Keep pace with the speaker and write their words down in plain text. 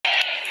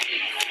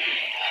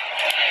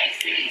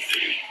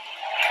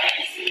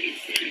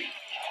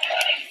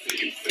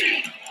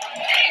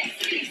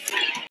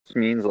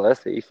Means Less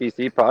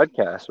ACC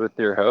podcast with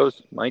your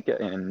hosts, Micah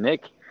and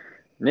Nick.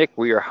 Nick,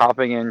 we are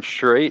hopping in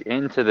straight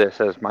into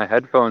this as my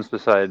headphones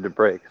decided to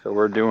break. So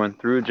we're doing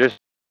through just.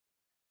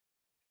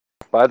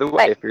 By the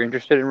way, if you're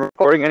interested in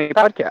recording any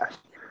podcast,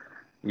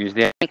 use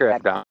the Anchor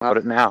app. Download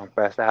it now.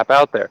 Best app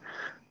out there.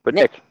 But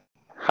Nick,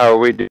 how are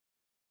we doing?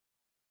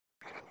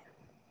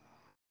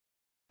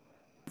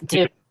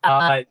 Dude,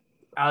 I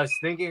was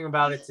thinking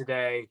about it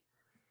today.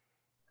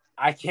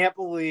 I can't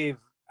believe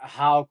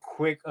how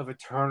quick of a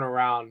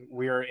turnaround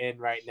we're in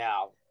right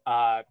now.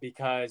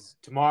 Because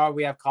tomorrow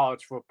we have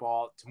college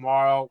football.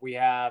 Tomorrow we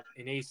have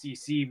an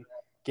ACC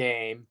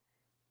game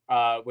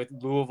with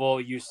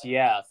Louisville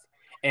UCF.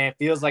 And it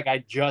feels like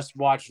I just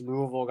watched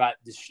Louisville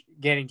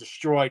getting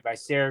destroyed by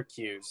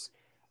Syracuse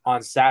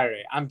on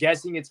Saturday. I'm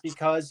guessing it's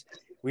because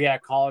we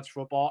had college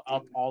football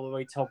up all the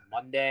way till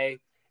Monday,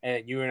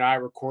 and you and I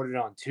recorded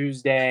on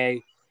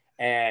Tuesday,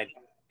 and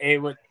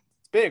it's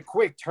been a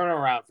quick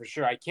turnaround for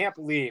sure. I can't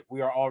believe we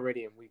are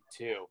already in week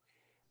 2,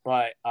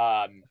 but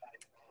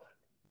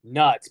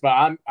nuts.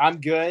 But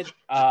I'm good.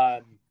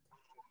 I'm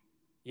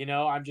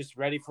just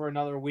ready for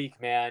another week,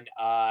 man.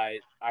 I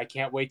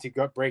can't wait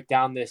to break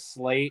down this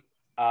slate.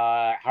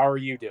 How are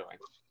you doing?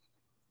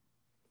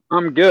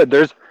 I'm good.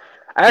 There's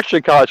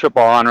actually college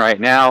football on right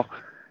now.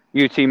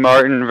 UT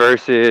Martin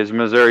versus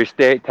Missouri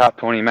State, top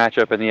 20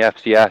 matchup in the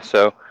FCS.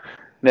 So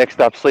Nick,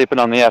 stop sleeping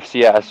on the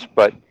FCS.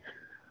 But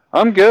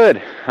I'm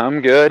good.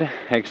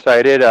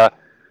 Excited.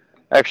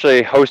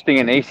 Actually hosting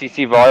an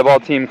ACC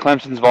volleyball team.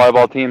 Clemson's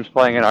volleyball team's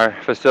playing in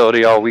our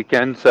facility all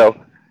weekend. So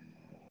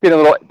get a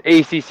little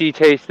ACC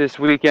taste this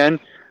weekend.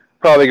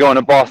 Probably going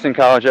to Boston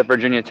College at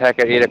Virginia Tech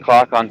at 8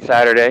 o'clock on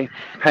Saturday,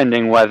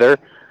 pending weather.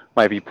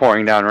 Might be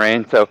pouring down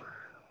rain, so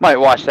might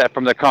watch that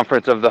from the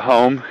comforts of the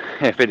home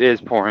if it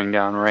is pouring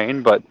down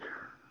rain. But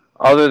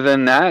other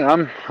than that,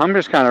 I'm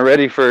just kind of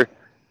ready for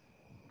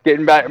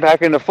getting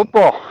back into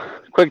football.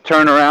 Quick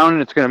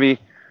turnaround. It's going to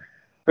be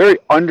very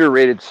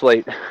underrated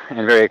slate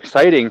and very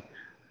exciting,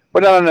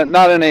 but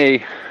not in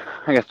a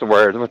I guess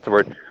what's the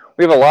word?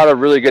 We have a lot of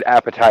really good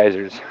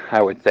appetizers,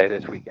 I would say,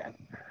 this weekend.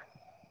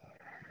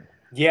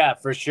 Yeah,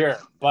 for sure.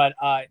 But,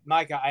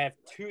 Micah, I have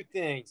 2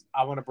 things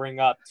I want to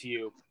bring up to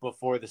you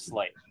before the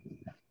slate.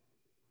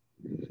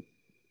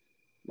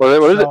 What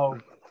is it?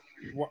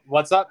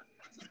 What's up?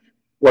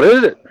 What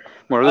is it?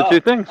 What are the 2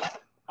 things?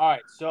 All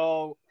right,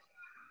 so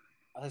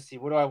let's see.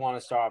 What do I want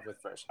to start off with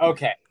first?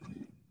 Okay.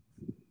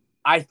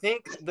 I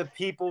think the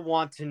people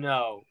want to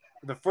know.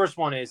 The first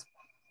one is,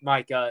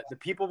 Micah, the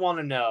people want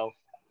to know.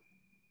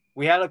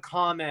 We had a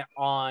comment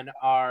on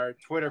our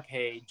Twitter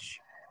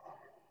page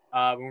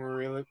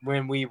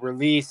when we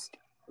released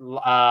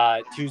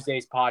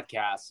Tuesday's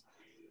podcast.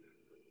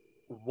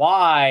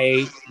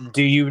 Why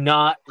do you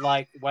not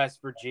like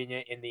West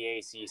Virginia in the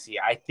ACC?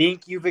 I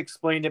think you've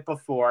explained it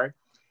before,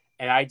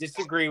 and I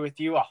disagree with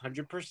you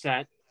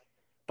 100%.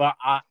 But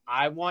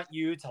I want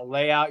you to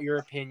lay out your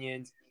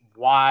opinions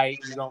why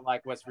you don't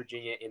like West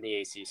Virginia in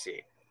the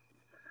ACC.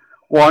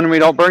 One, we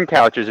don't burn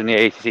couches in the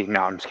ACC.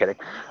 No, I'm just kidding.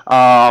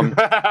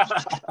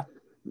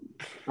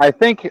 I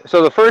think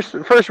so. The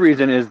first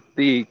reason is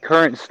the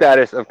current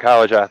status of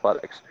college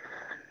athletics.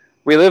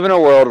 We live in a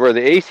world where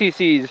the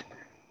ACC's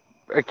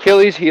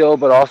Achilles heel,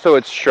 but also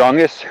its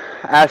strongest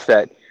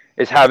asset,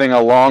 is having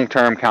a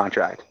long-term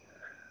contract.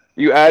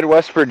 You add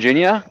West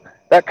Virginia,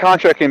 that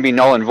contract can be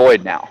null and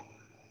void now.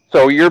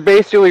 So you're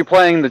basically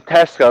playing the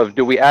test of,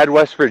 do we add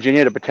West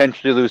Virginia to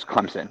potentially lose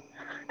Clemson?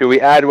 Do we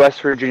add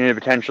West Virginia to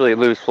potentially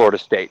lose Florida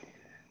State?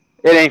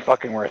 It ain't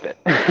fucking worth it.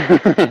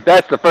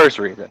 That's the first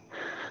reason.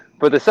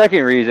 But the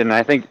second reason, and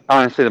I think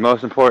honestly the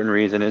most important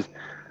reason, is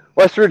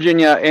West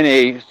Virginia, in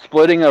a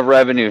splitting of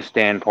revenue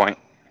standpoint,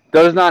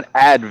 does not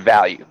add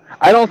value.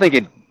 I don't think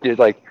it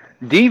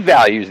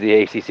devalues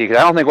the ACC, because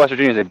I don't think West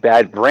Virginia is a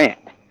bad brand.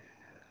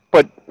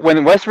 But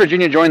when West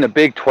Virginia joined the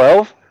Big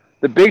 12,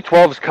 the Big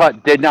 12's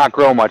cut did not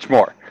grow much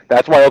more.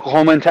 That's why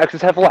Oklahoma and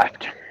Texas have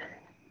left.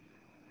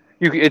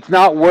 It's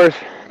not worth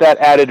that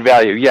added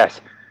value. Yes,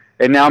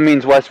 it now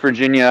means West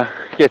Virginia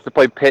gets to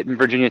play Pitt and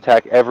Virginia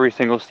Tech every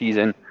single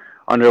season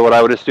under what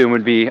I would assume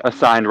would be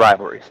assigned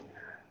rivalries.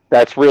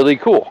 That's really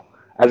cool.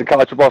 As a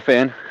college football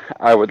fan,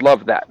 I would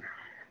love that.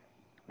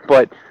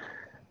 But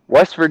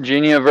West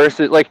Virginia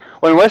versus,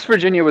 when West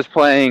Virginia was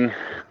playing,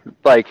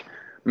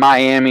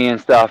 Miami and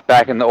stuff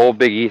back in the old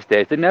Big East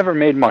days, it never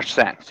made much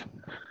sense.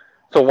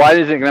 So why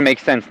is it going to make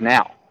sense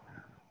now?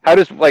 How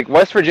does,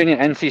 West Virginia,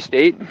 NC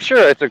State?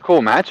 Sure, it's a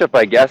cool matchup,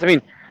 I guess. I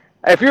mean,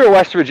 if you're a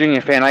West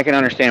Virginia fan, I can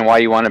understand why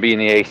you want to be in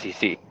the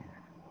ACC.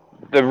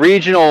 The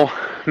regional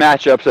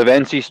matchups of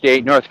NC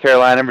State, North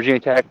Carolina, Virginia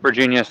Tech,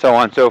 Virginia, so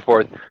on and so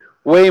forth,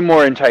 way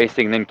more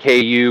enticing than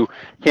KU,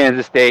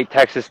 Kansas State,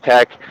 Texas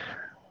Tech.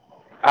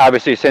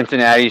 Obviously,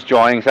 Cincinnati's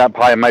joining, so that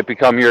probably might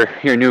become your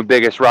new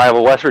biggest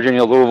rival. West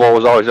Virginia, Louisville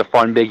was always a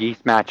fun Big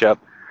East matchup.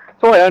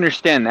 So I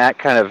understand that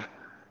kind of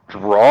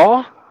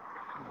draw,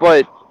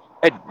 but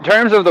in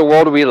terms of the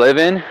world we live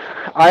in,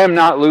 I am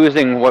not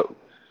losing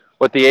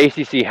what the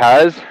ACC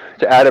has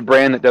to add a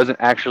brand that doesn't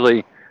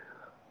actually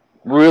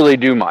really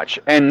do much.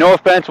 And no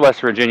offense,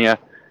 West Virginia,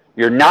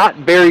 You're not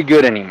very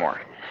good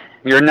anymore.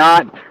 You're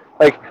not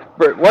like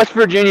West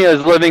Virginia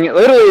is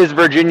literally is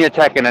Virginia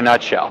Tech in a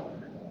nutshell.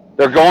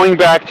 They're going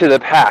back to the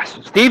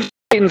past. Steve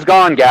Slayton's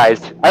gone,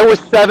 guys. I was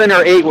 7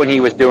 or 8 when he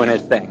was doing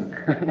his thing.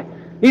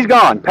 He's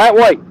gone. Pat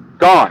White,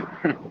 gone.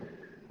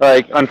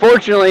 Like,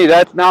 unfortunately,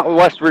 that's not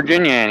West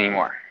Virginia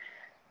anymore.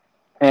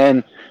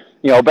 And,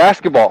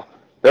 basketball,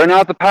 they're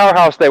not the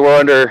powerhouse they were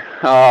under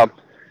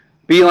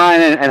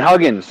Beeline and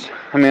Huggins.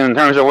 I mean, in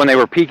terms of when they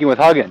were peaking with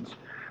Huggins.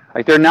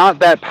 Like, they're not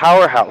that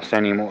powerhouse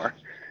anymore.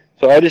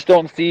 So I just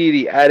don't see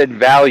the added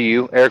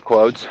value, air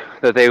quotes,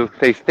 that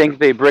they think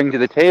they bring to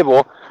the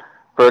table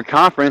for a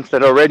conference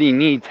that already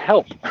needs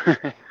help.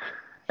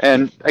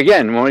 And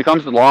again, when it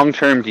comes to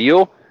long-term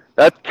deal,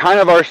 that's kind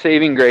of our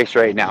saving grace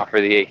right now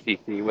for the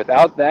ACC.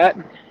 Without that,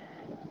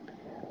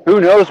 who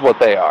knows what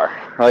they are.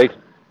 Like,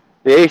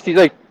 the ACC,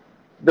 like,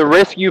 the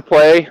risk you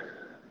play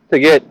to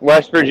get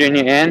West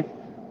Virginia in,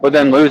 but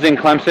then losing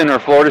Clemson or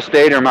Florida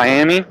State or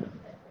Miami,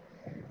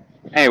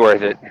 ain't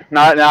worth it.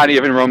 Not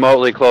even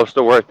remotely close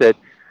to worth it.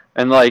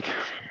 And, like,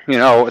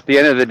 at the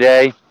end of the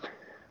day,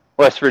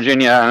 West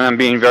Virginia, and I'm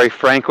being very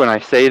frank when I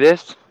say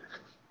this,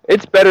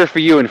 it's better for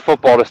you in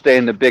football to stay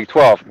in the Big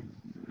 12.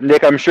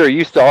 Nick, I'm sure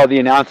you saw the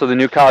announcement of the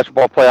new college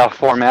ball playoff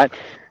format.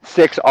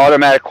 6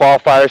 automatic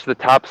qualifiers to the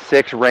top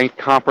 6 ranked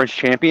conference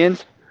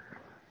champions.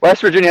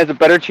 West Virginia has a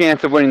better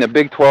chance of winning the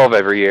Big 12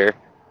 every year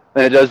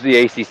than it does the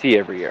ACC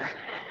every year.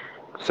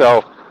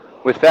 So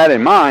with that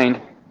in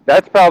mind,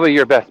 that's probably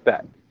your best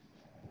bet.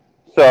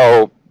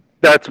 So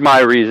that's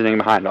my reasoning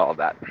behind all of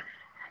that.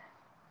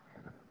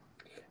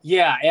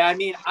 Yeah, I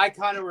mean, I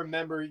kind of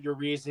remember your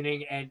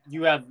reasoning, and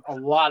you have a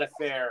lot of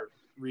fair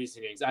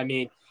reasonings. I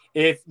mean,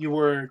 if you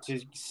were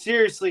to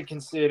seriously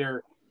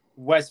consider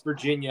West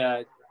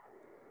Virginia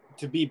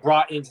to be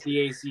brought into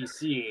the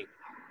ACC,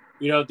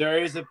 there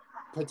is a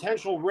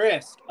potential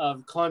risk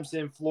of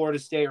Clemson, Florida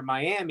State, or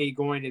Miami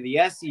going to the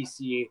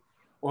SEC,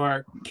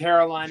 or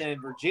Carolina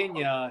and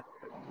Virginia.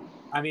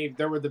 I mean,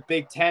 there were the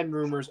Big Ten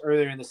rumors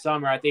earlier in the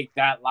summer. I think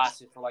that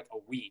lasted for like a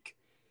week.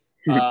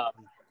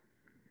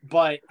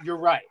 But you're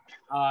right.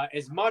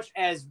 As much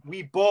as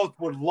we both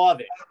would love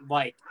it,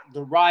 like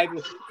the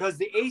rival, because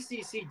the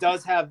ACC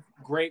does have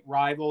great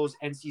rivals: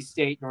 NC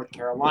State, North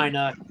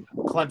Carolina,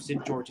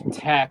 Clemson, Georgia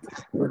Tech,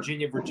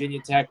 Virginia,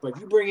 Virginia Tech. But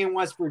if you bring in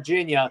West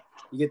Virginia,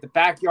 you get the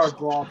backyard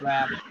brawl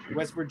back.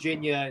 West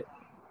Virginia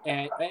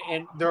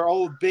and their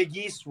old Big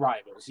East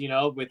rivals,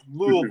 with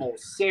Louisville,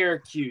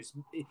 Syracuse,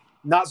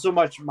 not so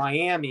much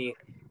Miami.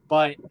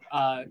 But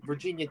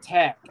Virginia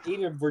Tech,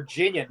 even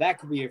Virginia, that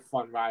could be a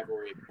fun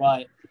rivalry.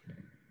 But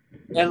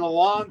in the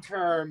long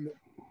term,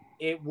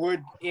 it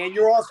would. And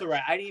you're also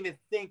right. I didn't even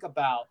think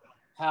about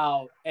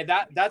how. And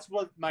that's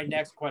what my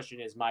next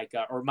question is,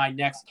 Micah, or my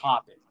next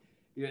topic.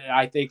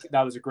 I think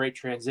that was a great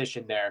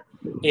transition there.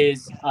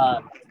 Is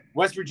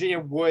West Virginia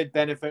would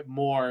benefit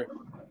more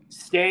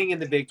staying in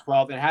the Big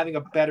 12 and having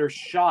a better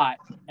shot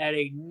at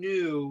a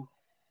new.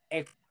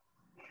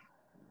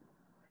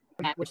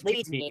 Which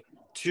leads me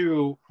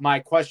to my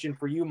question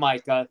for you,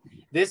 Micah.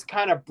 This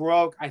kind of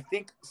broke, I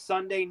think,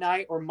 Sunday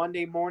night or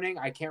Monday morning.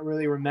 I can't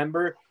really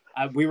remember.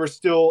 We were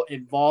still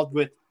involved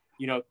with,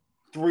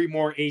 3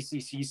 more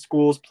ACC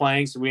schools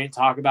playing, so we didn't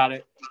talk about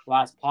it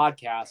last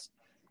podcast.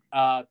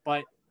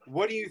 But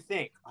what do you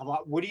think?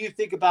 What do you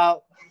think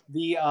about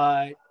the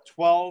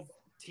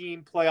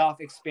 12-team playoff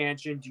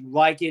expansion? Do you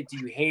like it? Do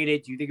you hate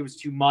it? Do you think it was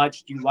too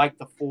much? Do you like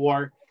the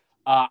 4?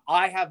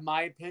 I have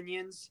my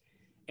opinions.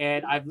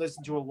 And I've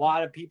listened to a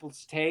lot of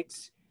people's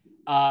takes,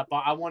 but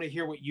I want to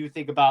hear what you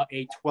think about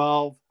a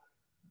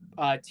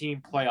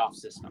 12-team playoff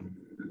system.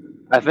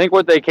 I think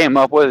what they came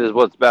up with is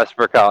what's best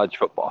for college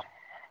football.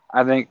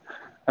 I think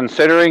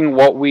considering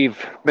what we've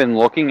been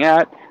looking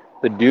at,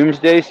 the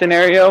doomsday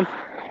scenario,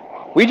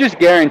 we just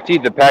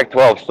guaranteed the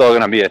Pac-12 is still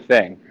going to be a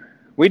thing.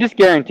 We just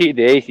guaranteed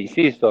the ACC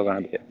is still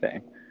going to be a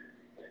thing.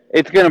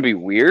 It's going to be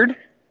weird.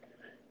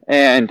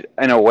 And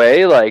in a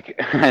way,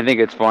 like, I think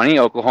it's funny,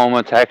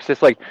 Oklahoma,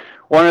 Texas, like,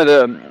 one of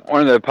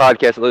the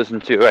podcasts I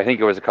listened to, I think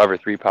it was a Cover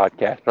 3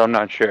 podcast, but I'm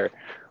not sure.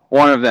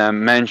 One of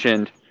them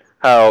mentioned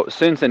how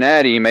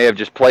Cincinnati may have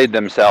just played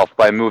themselves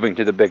by moving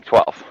to the Big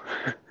 12.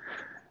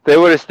 They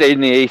would have stayed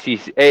in the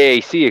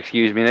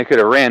AAC, they could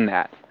have ran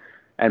that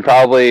and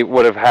probably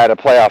would have had a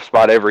playoff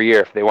spot every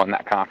year if they won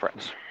that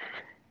conference.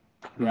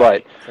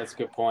 Right. But that's a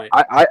good point.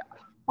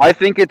 I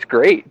think it's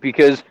great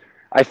because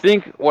I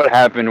think what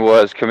happened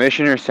was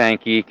Commissioner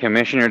Sankey,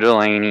 Commissioner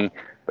Delaney,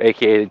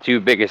 a.k.a. the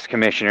 2 biggest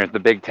commissioners, the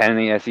Big Ten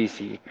and the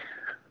SEC,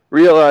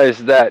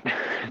 realized that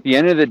at the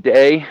end of the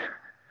day,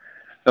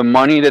 the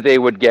money that they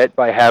would get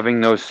by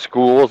having those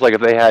schools, like if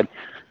they had,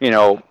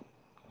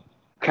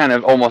 kind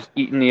of almost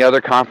eaten the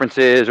other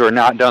conferences or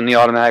not done the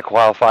automatic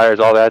qualifiers,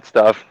 all that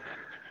stuff,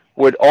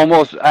 would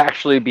almost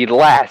actually be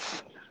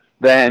less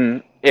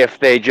than if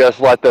they just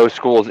let those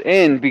schools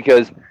in,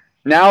 because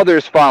now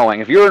there's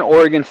following. If you're an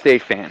Oregon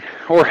State fan,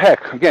 or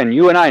heck, again,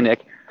 you and I,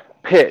 Nick,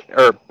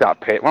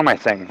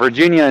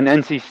 Virginia and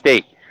NC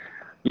State,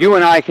 you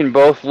and I can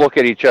both look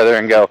at each other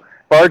and go,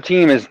 if our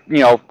team is,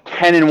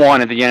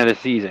 10-1 at the end of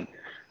the season,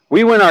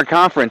 We win our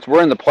conference,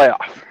 we're in the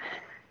playoff.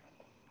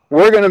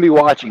 We're going to be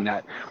watching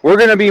that. We're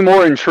going to be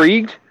more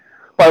intrigued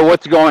by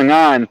what's going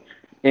on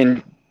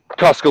in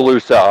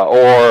Tuscaloosa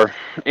or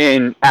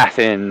in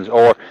Athens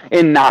or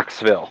in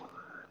Knoxville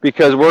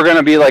because we're going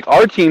to be like,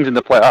 our team's in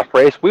the playoff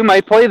race. We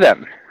might play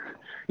them.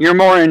 You're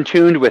more in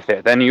tune with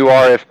it than you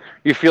are if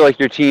you feel like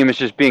your team is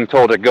just being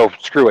told to go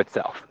screw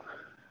itself.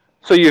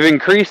 So you've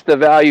increased the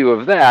value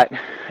of that,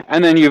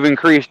 and then you've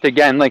increased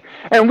again.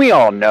 And we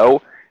all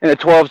know in a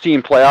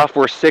 12-team playoff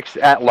where 6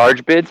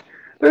 at-large bids,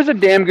 there's a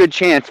damn good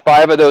chance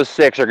 5 of those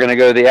 6 are going to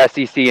go to the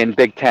SEC and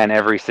Big Ten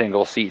every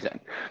single season.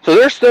 So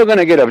they're still going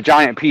to get a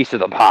giant piece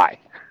of the pie.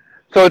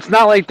 So it's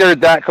not like they're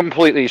that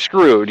completely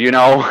screwed, You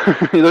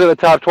look at the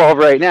top 12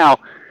 right now,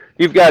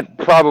 you've got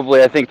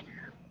probably, I think,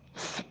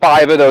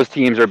 5 of those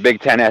teams are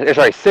Big Ten.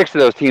 6 of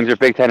those teams are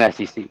Big Ten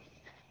SEC.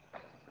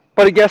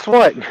 But guess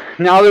what?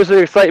 Now there's an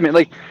excitement.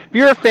 If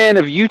you're a fan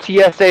of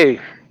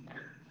UTSA,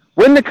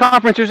 win the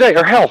Conference USA,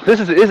 or hell, this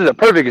is a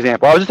perfect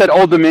example. I was just at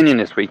Old Dominion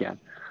this weekend.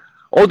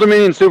 Old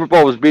Dominion Super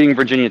Bowl was beating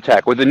Virginia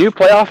Tech. With the new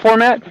playoff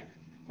format,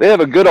 they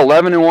have a good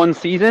 11-1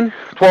 season,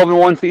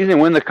 12-1 season,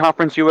 win the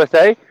Conference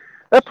USA.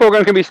 That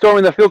program can be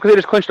storming the field because they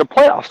just clinched a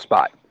playoff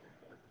spot.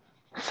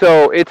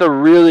 So it's a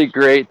really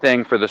great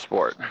thing for the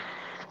sport.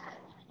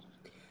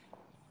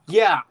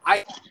 Yeah,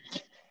 I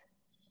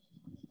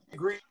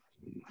agree.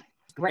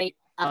 Great.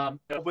 It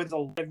opens a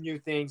lot of new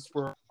things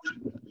for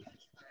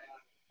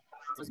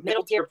those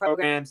middle tier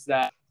programs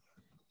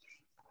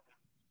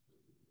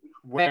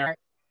where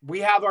we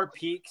have our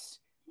peaks.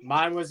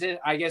 Mine was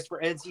I guess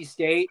for NC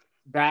State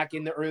back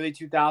in the early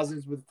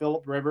 2000s with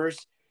Phillip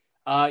Rivers.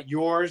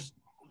 Yours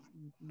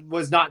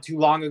was not too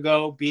long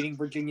ago, beating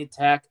Virginia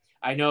Tech.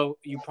 I know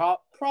you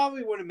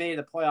probably would have made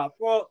the playoff.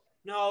 Well,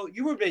 no,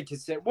 you would have been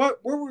considered. Where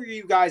were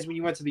you guys when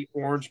you went to the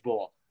Orange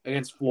Bowl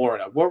against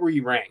Florida? What were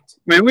you ranked?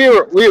 I mean, we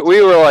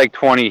were like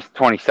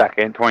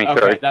 22nd, 23rd.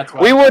 Okay, that's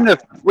what we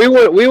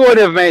would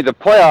have made the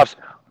playoffs,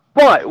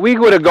 but we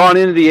would have gone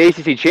into the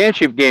ACC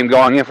championship game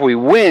going if we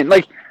win.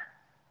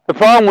 The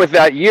problem with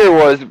that year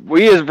was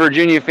we as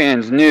Virginia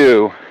fans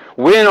knew,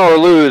 win or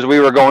lose, we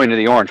were going to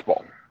the Orange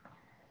Bowl.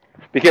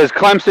 Because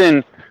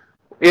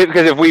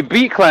because if we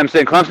beat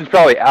Clemson, Clemson's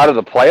probably out of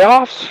the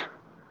playoffs.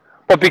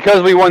 But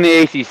because we won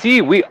the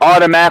ACC, we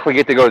automatically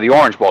get to go to the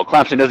Orange Bowl.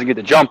 Clemson doesn't get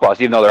to jump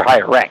us, even though they're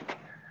higher ranked.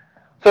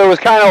 So it was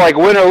kind of like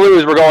win or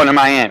lose, we're going to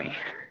Miami.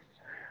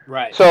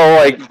 Right. So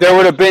there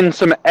would have been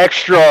some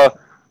extra.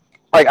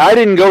 I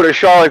didn't go to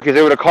Charlotte because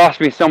it would have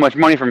cost me so much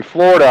money from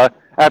Florida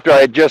after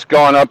I had just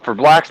gone up for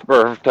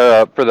Blacksburg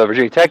for the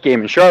Virginia Tech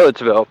game in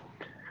Charlottesville.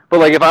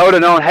 But if I would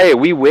have known, hey,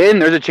 we win,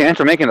 there's a chance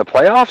we're making the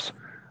playoffs,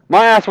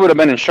 my ass would have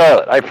been in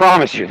Charlotte. I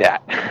promise you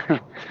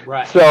that.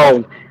 Right.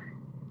 So,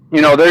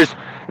 there's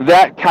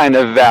that kind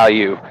of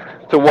value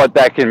to what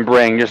that can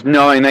bring, just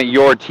knowing that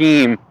your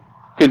team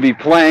can be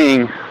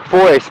playing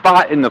for a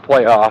spot in the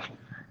playoff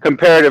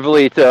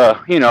comparatively to,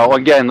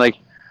 again,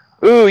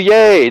 ooh,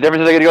 yay,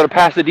 difference is they're going to go to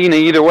Pasadena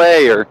either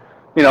way or,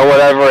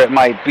 whatever it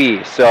might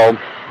be. So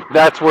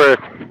that's where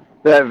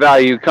that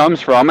value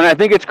comes from. And I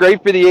think it's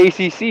great for the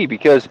ACC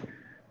because,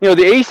 the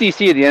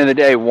ACC at the end of the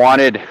day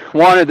wanted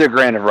their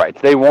grant of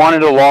rights. They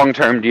wanted a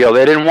long-term deal.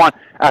 They didn't want,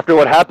 after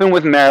what happened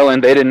with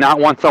Maryland, they did not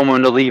want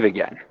someone to leave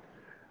again.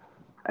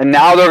 And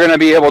now they're going to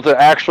be able to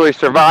actually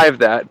survive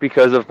that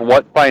because of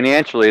what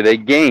financially they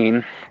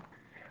gain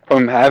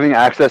from having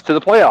access to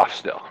the playoffs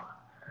still.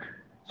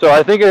 So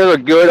I think it is a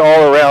good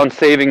all-around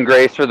saving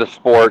grace for the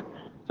sport.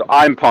 So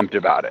I'm pumped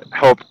about it. I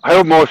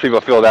hope most people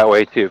feel that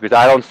way too, because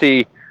I don't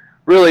see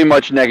really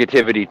much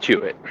negativity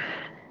to it.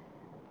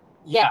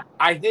 Yeah,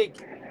 I think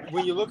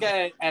when you look at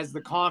it as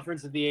the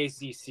conference of the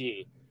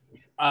ACC,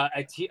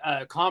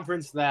 a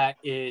conference that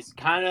is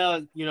kind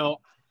of,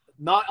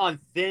 not on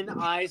thin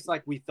ice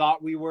like we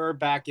thought we were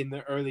back in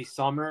the early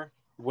summer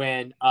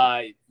when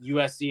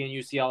USC and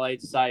UCLA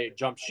decided to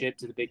jump ship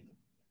to the Big.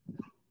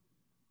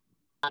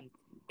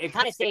 It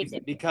kind of saves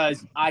it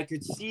because I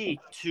could see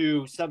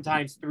 2,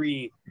 sometimes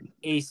 3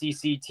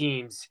 ACC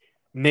teams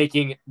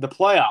making the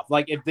playoff.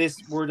 If this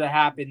were to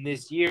happen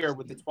this year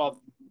with the 12,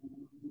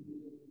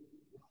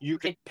 you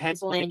could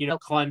pencil in,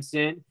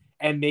 Clemson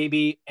and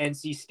maybe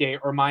NC State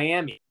or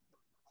Miami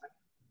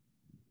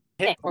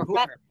or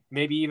whoever,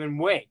 maybe even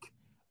Wake.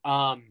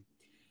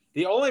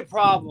 The only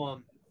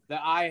problem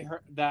that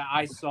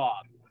I saw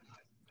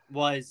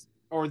was,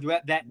 or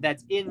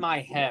that's in my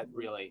head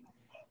really,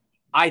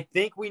 I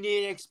think we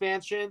need an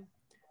expansion,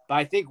 but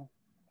I think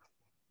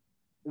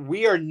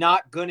we are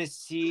not going to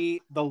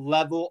see the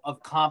level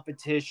of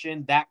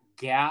competition, that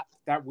gap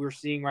that we're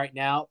seeing right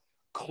now,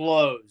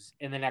 close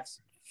in the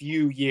next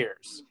few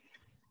years.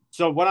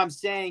 So what I'm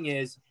saying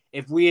is,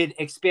 if we had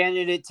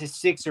expanded it to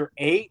 6 or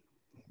 8,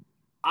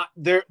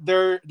 there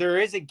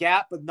is a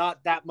gap, but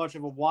not that much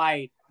of a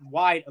wide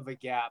of a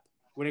gap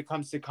when it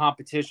comes to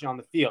competition on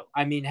the field.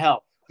 I mean,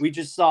 hell, we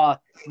just saw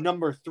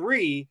number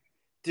 3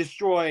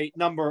 destroy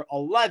number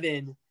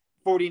 11,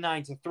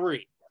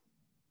 49-3.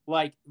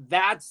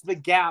 That's the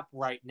gap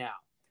right now.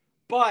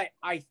 But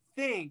I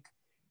think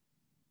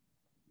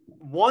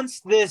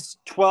once this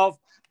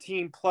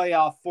 12-team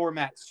playoff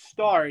format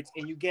starts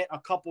and you get a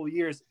couple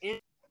years in,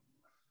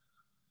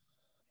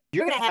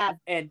 you're going to have,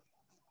 and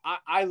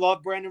I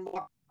love Brandon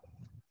Moore,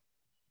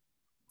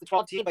 the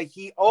 12 team, but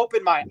he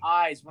opened my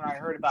eyes when I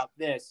heard about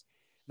this,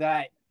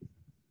 that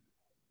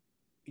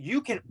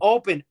you can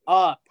open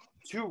up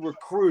to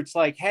recruits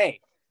like, hey,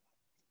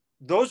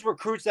 those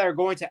recruits that are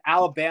going to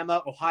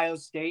Alabama, Ohio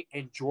State,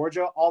 and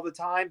Georgia all the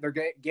time, they're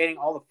getting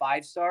all the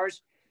 5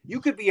 stars. You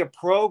could be a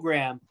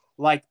program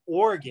like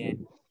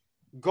Oregon,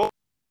 go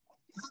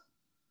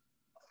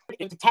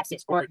into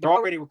Texas, or they're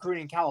already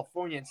recruiting in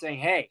California and saying,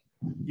 hey,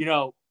 you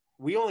know,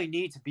 we only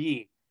need to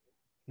be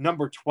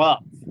number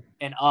 12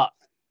 and up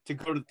to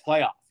go to the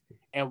playoff.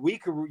 And we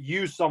could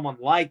use someone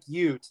like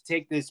you to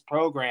take this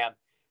program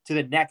to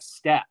the next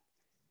step.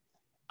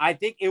 I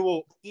think it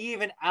will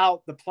even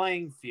out the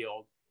playing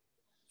field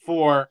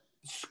for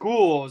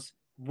schools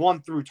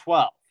 1 through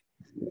 12.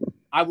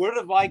 I would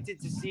have liked it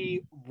to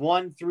see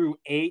 1 through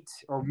 8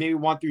 or maybe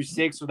 1 through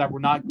 6 so that we're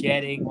not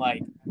getting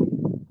like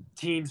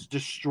teams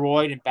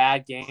destroyed in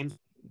bad games.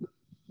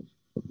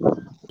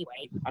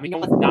 Anyway, I mean, no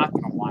one's not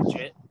going to watch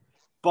it.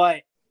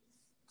 But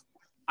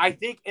I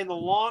think in the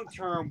long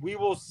term, we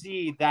will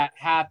see that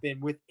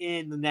happen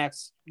within the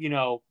next,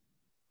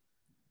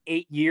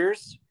 8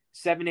 years,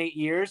 7, 8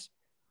 years.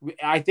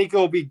 I think it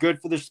will be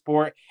good for the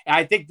sport. And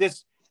I think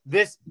this,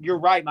 you're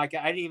right, Mike.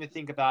 I didn't even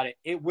think about it.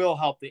 It will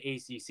help the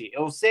ACC. It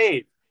will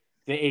save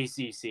the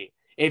ACC.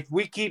 If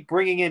we keep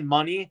bringing in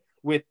money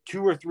with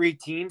 2 or 3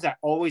 teams that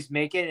always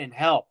make it, and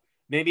hell,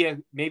 maybe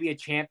a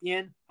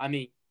champion. I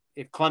mean,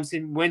 if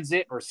Clemson wins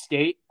it, or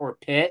State, or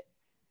Pitt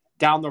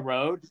down the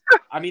road,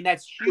 I mean,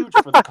 that's huge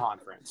for the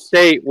conference.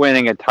 State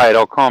winning a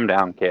title. Calm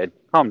down, kid.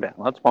 Calm down.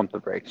 Let's pump the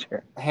brakes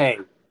here. Hey.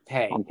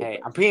 I'm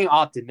being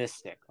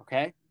optimistic,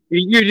 okay?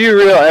 You do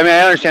realize, I mean, I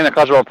understand the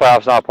college football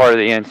playoff's not part of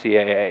the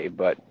NCAA,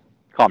 but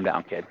calm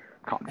down, kid.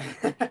 Calm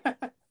down.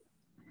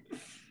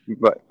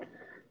 But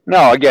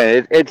no,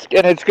 again,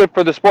 it's good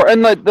for the sport,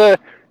 and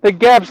the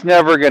gap's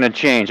never going to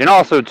change. And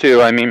also,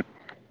 too, I mean,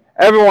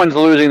 everyone's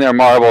losing their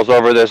marbles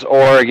over this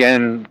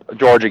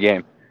Oregon-Georgia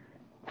game.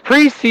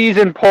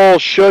 Preseason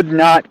polls should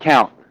not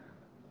count.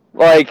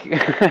 Like,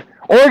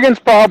 Oregon's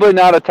probably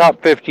not a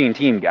top 15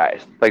 team,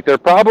 guys. Like, they're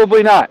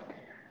probably not.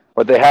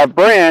 But they have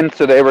brands,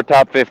 so they were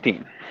top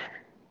 15.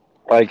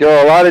 Like, there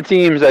are a lot of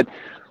teams that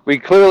we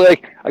clearly,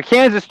 like, a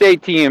Kansas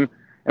State team,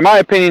 in my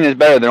opinion, is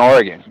better than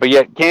Oregon. But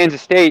yet,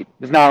 Kansas State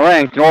is not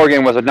ranked, and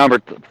Oregon was a number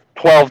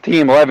 12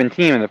 team, 11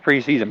 team in the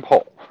preseason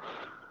poll.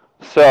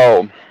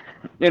 So,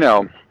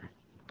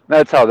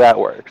 that's how that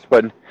works.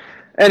 But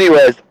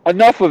anyways,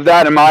 enough of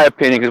that in my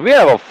opinion, because we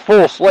have a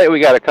full slate we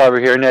got to cover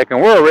here, Nick,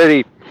 and we're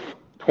already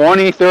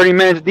 20, 30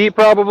 minutes deep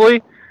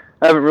probably.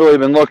 I haven't really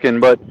been looking,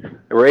 but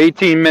we're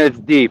 18 minutes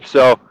deep.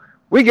 So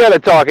we got to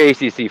talk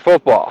ACC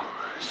football.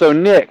 So,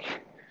 Nick,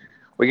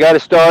 we got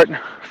to start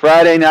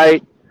Friday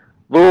night,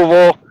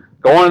 Louisville,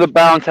 going to the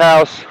Bounce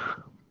House.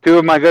 2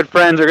 of my good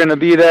friends are going to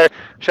be there.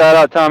 Shout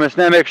out Thomas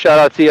Nemec. Shout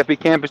out CFB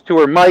Campus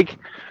Tour Mike.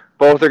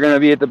 Both are going to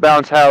be at the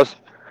Bounce House.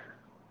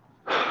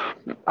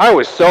 I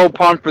was so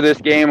pumped for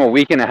this game a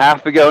week and a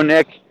half ago,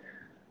 Nick.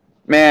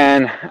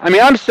 Man, I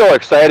mean, I'm so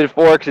excited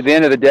for it because at the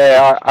end of the day,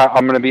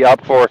 I'm going to be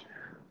up for it.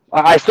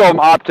 I still am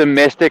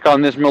optimistic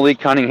on this Malik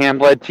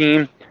Cunningham-led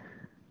team,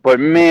 but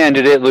man,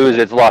 did it lose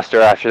its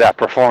luster after that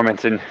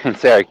performance in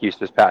Syracuse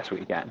this past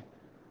weekend.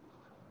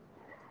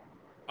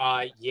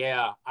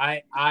 Yeah,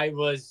 I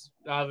was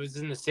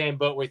in the same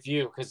boat with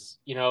you because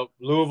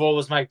Louisville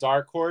was my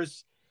dark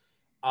horse.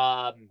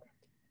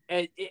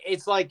 And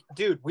it's like,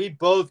 dude, we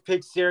both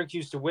picked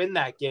Syracuse to win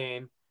that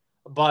game,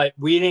 but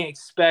we didn't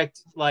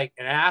expect like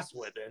an ass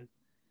whipping.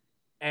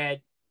 And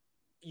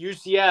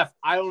UCF,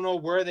 I don't know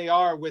where they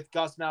are with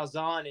Gus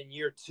Malzahn in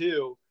year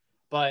 2,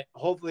 but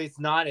hopefully it's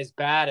not as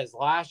bad as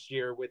last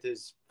year with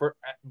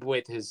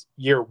his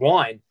year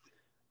 1.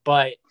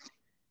 But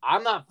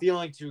I'm not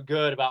feeling too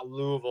good about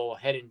Louisville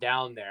heading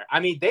down there.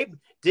 I mean, they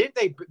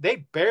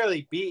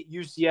barely beat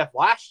UCF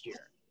last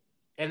year,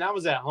 and that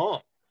was at home.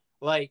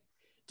 Like,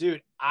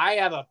 dude, I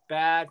have a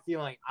bad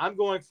feeling. I'm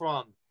going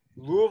from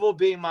Louisville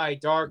being my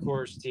dark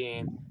horse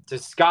team to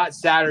Scott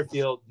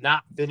Satterfield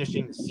not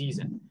finishing the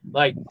season.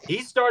 Like,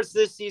 he starts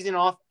this season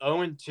off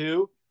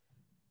 0-2.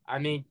 I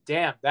mean,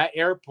 damn, that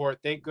airport,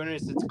 thank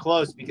goodness it's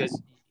close because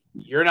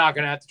you're not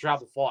going to have to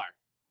travel far.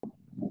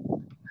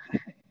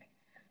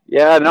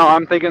 Yeah, no,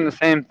 I'm thinking the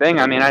same thing.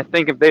 I mean, I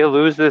think if they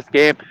lose this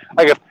game,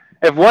 like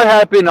if what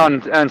happened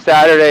on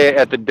Saturday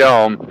at the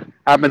Dome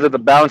happens at the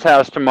Bounce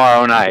House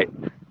tomorrow night,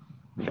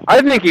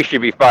 I think he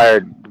should be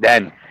fired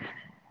then.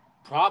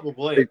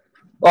 Probably.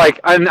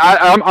 Like,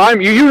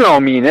 I'm you know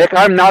me, Nick.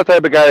 I'm not the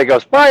type of guy that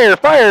goes fire,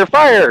 fire,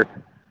 fire.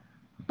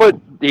 But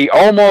he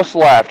almost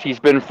left. He's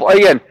been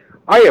again.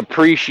 I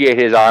appreciate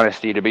his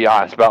honesty, to be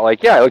honest. About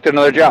like, yeah, I looked at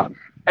another job.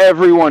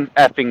 Everyone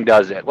effing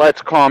does it.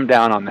 Let's calm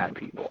down on that,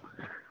 people.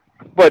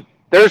 But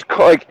there's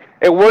like,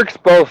 it works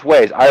both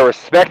ways. I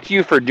respect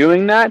you for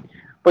doing that,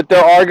 but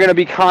there are going to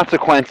be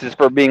consequences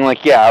for being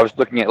like, yeah, I was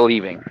looking at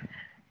leaving.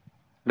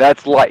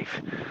 That's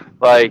life.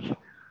 Like,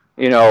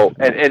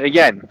 And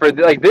again, for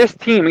like this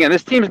team, again,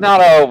 this team's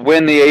not a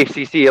win the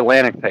ACC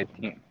Atlantic type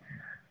team.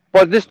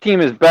 But this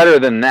team is better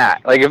than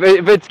that. Like, if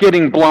it's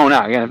getting blown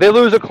out, again, if they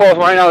lose a close,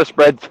 right now the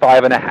spread's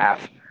 5.5.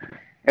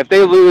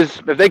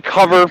 If they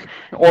cover,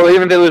 or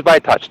even if they lose by a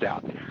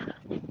touchdown,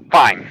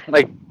 fine.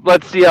 Like,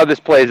 let's see how this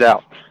plays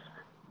out.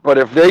 But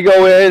if they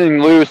go in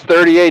and lose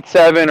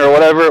 38-7 or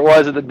whatever it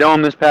was at the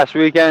Dome this past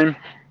weekend,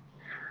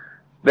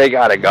 they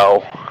gotta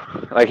go.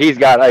 Like,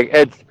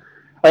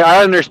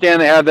 I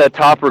understand they have that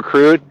top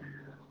recruit,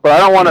 but I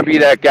don't want to be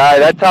that guy.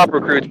 That top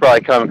recruit's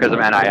probably coming because of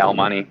NIL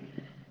money.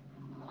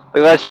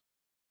 Like,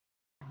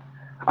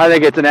 I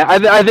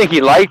think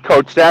he liked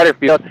Coach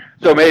Satterfield,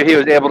 so maybe they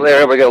were able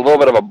to get a little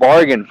bit of a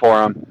bargain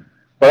for him.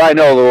 But I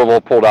know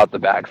Louisville pulled out the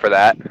bag for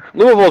that.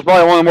 Louisville is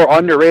probably one of the more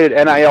underrated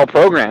NIL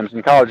programs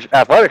in college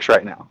athletics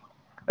right now.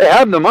 They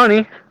have the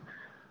money.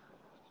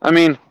 I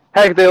mean,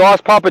 heck, they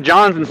lost Papa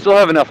John's and still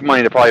have enough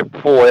money to probably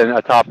pull in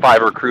a top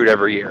 5 recruit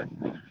every year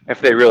if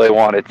they really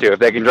wanted to, if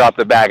they can drop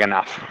the bag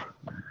enough.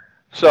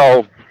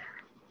 So,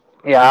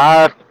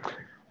 yeah,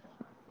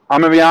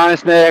 I'm going to be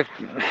honest, Nick.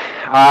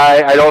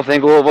 I don't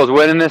think Louisville's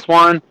winning this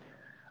one.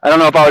 I don't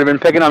know if I would have been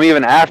picking them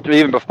even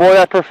before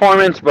that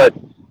performance, but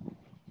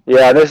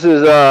yeah, this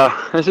is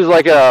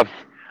like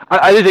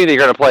I do think they're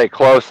going to play it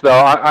close, though.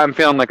 I'm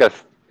feeling like a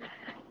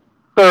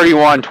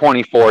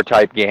 31-24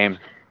 type game.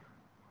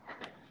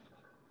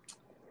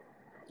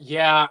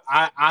 Yeah,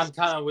 I'm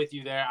kind of with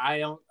you there.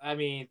 I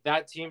mean,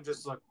 that team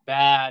just looked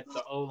bad.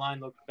 The O-line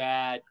looked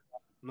bad.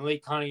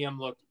 Malik Cunningham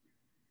looked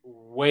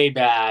way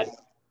bad.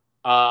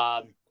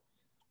 I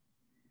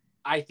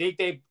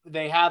think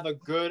they have a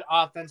good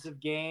offensive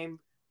game,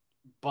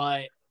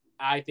 but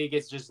I think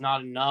it's just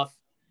not enough.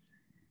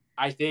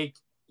 I think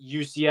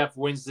UCF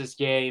wins this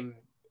game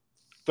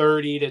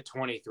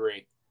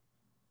 30-23.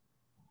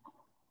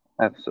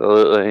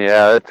 Absolutely,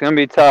 yeah, it's going to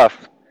be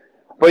tough.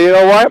 But you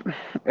know what?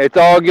 It's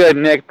all good,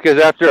 Nick,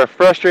 because after a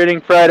frustrating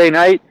Friday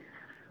night,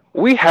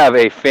 we have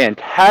a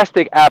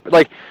fantastic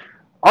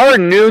our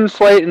noon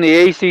slate in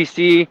the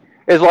ACC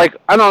is like,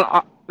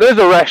 there's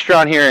a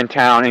restaurant here in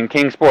town in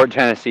Kingsport,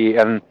 Tennessee,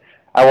 and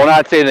I will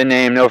not say the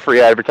name, no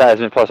free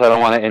advertisement, plus I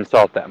don't want to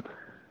insult them.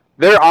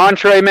 Their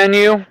entree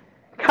menu,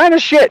 kind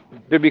of shit,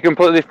 to be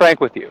completely frank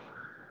with you.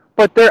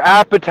 But their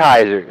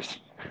appetizers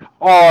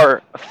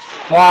are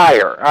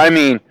fire. I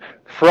mean,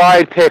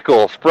 fried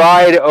pickles,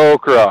 fried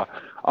okra.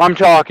 I'm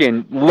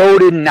talking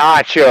loaded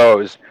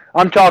nachos.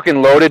 I'm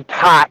talking loaded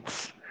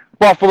tots,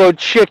 buffalo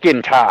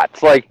chicken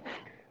tots. Like,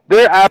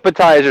 their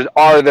appetizers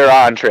are their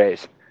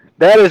entrees.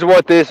 That is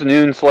what this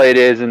noon slate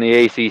is in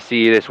the ACC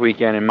this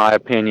weekend, in my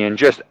opinion.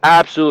 Just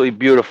absolutely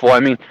beautiful. I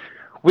mean,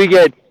 we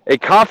get a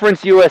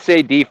Conference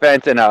USA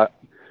defense and a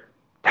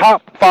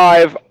top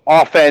 5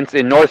 offense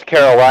in North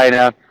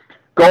Carolina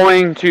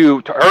going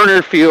to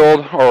Turner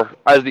Field, or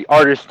as the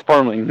artist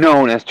formerly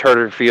known as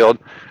Turner Field,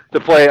 to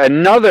play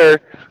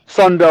another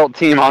Sun Belt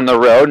team on the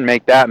road and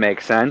make that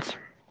make sense.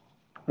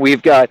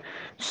 We've got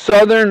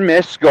Southern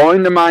Miss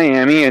going to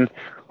Miami, and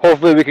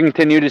hopefully we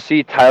continue to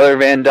see Tyler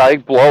Van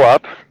Dyke blow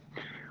up.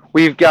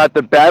 We've got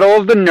the Battle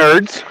of the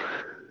Nerds.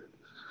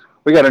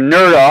 We got a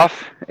nerd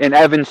off in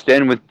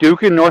Evanston with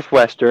Duke and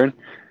Northwestern.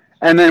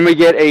 And then we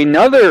get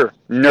another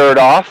nerd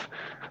off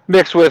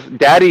mixed with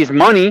Daddy's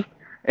Money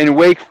in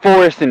Wake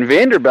Forest and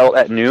Vanderbilt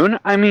at noon.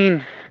 I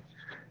mean,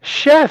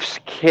 chef's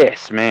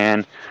kiss,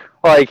 man.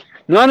 Like,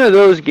 none of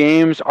those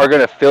games are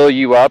going to fill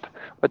you up,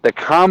 but the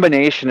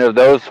combination of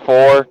those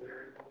 4,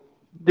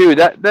 dude,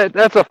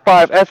 that's a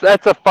 5.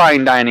 That's a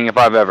fine dining if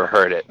I've ever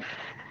heard it.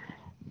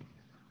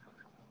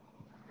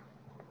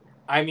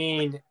 I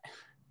mean,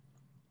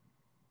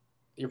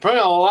 you're putting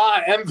a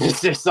lot of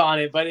emphasis on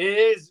it, but it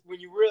is, when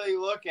you really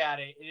look at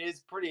it, it is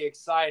pretty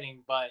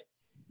exciting. But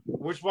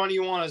which one do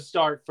you want to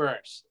start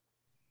first?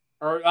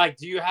 Or, like,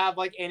 do you have,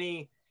 like,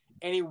 any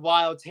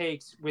wild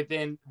takes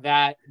within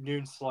that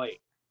noon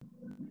slate?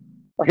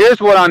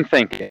 Here's what I'm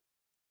thinking.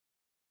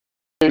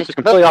 This is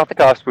completely off the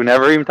cuff. We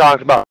never even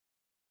talked about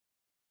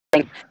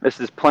it.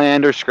 This is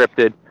planned or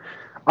scripted.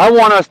 I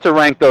want us to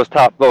rank those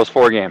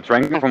 4 games.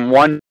 Rank them from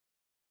 1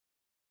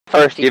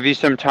 first, give you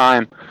some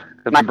time,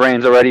 because my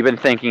brain's already been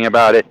thinking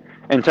about it,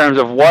 in terms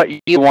of what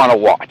you want to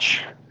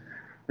watch.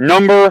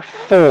 Number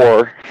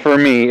 4 for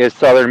me is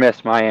Southern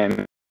Miss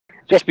Miami,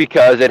 just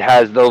because it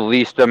has the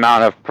least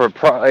amount of,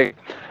 I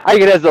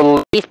think it has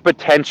the least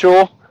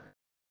potential,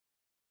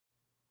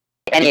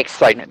 any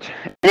excitement.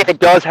 And if it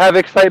does have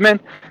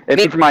excitement, it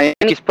means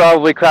Miami's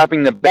probably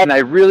crapping the bed, and I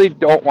really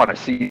don't want to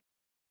see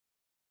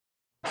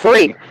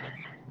 3.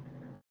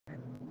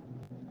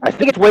 I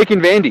think it's Wake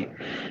and Vandy.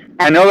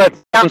 I know that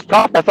sounds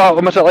tough. That's how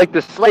much I like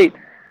this slate.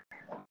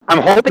 I'm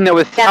hoping that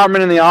with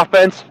Salmon in the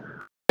offense,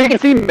 we can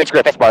see Mitch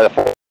Griffiths by the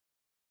 4.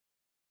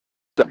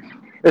 So,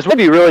 this would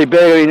be really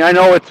big. I mean, I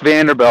know it's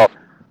Vanderbilt,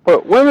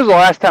 but when was the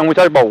last time we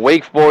talked about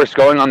Wake Forest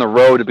going on the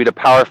road to beat a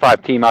Power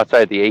 5 team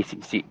outside the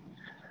ACC?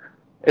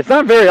 It's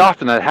not very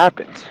often that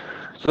happens.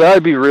 So that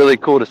would be really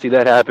cool to see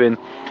that happen.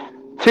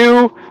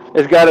 2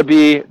 has got to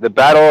be the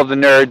Battle of the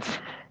Nerds.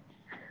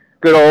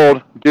 Good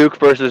old Duke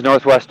versus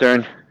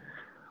Northwestern.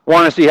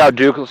 Want to see how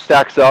Duke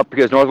stacks up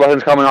because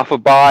Northwestern's coming off a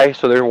bye,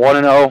 so they're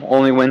 1-0,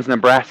 only wins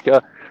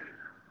Nebraska.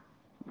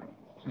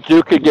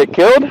 Duke could get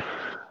killed.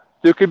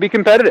 Duke could be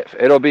competitive.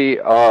 It'll be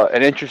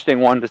an interesting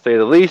one to say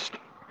the least.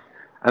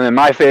 And then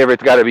my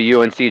favorite's got to be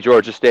UNC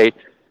Georgia State.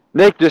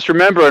 Nick, just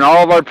remember in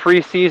all of our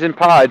preseason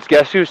pods,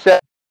 guess who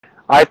said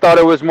I thought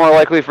it was more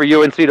likely for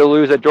UNC to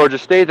lose at Georgia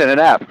State than at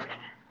App?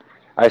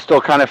 I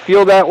still kind of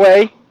feel that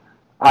way.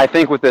 I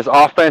think with this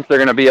offense, they're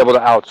going to be able to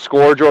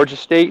outscore Georgia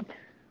State.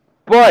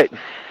 But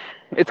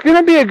it's going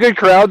to be a good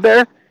crowd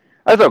there.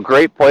 That's a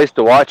great place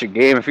to watch a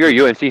game. If you're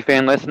a UNC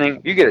fan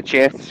listening, you get a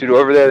chance to shoot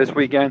over there this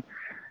weekend.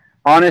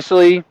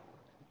 Honestly,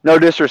 no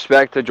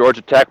disrespect to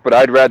Georgia Tech, but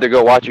I'd rather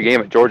go watch a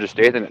game at Georgia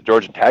State than at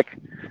Georgia Tech.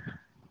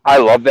 I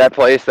love that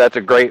place. That's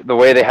a great, the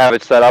way they have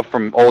it set up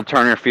from Old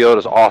Turner Field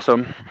is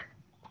awesome.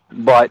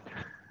 But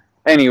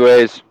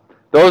anyways,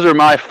 those are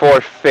my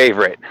four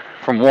favorite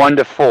from 1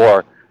 to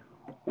 4.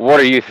 What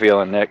are you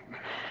feeling, Nick?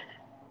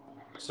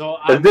 So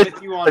I'm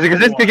with you on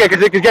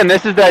because again,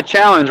 this is that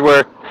challenge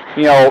where,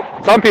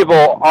 some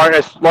people aren't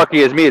as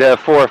lucky as me to have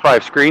 4 or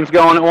 5 screens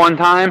going at one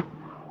time.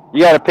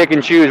 You got to pick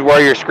and choose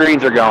where your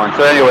screens are going.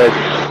 So anyways,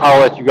 I'll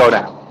let you go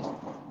now.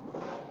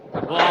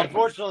 Well,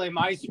 unfortunately,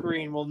 my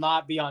screen will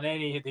not be on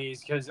any of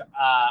these because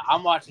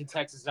I'm watching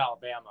Texas,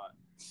 Alabama.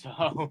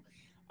 So,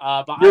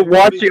 but you're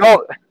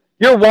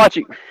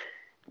watching.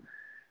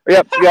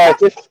 Yep, yeah.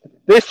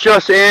 This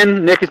just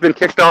in. Nick has been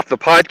kicked off the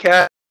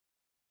podcast.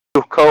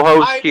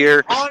 Co-host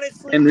here.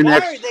 Honestly, why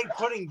are they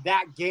putting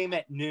that game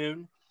at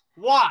noon?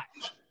 Why?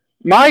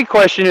 My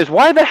question is,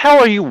 why the hell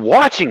are you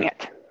watching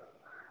it?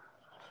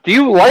 Do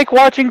you like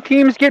watching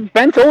teams get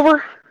bent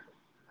over?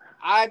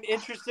 I'm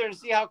interested to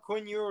see how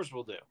Quinn Ewers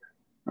will do.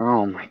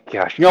 Oh my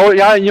gosh! You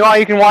know how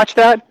you can watch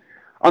that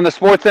on the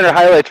SportsCenter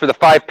highlights for the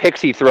 5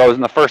 picks he throws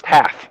in the first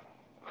half.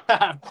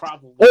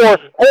 Probably.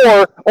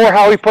 Or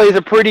how he plays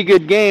a pretty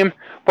good game,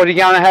 but he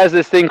kind of has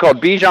this thing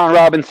called Bijan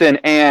Robinson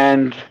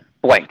and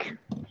blank,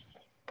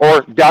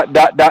 or ...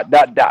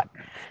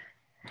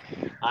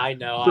 I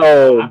know.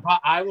 So,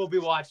 I will be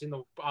watching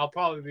I'll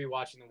probably be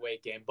watching the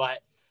Wake game, but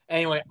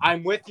anyway,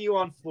 I'm with you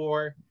on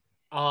 4.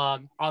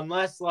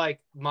 Unless like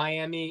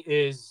Miami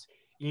is,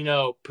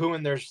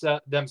 pooing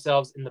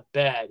themselves in the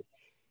bed,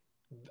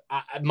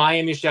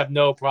 Miami should have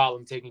no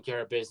problem taking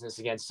care of business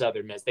against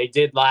Southern Miss. They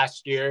did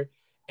last year,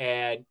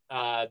 and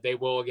they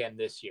will again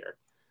this year.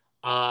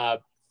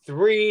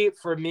 3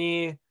 for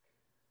me,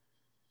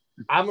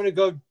 I'm going to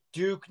go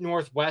Duke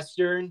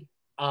Northwestern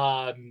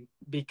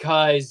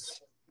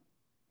because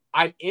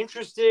I'm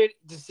interested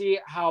to see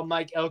how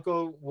Mike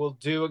Elko will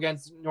do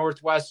against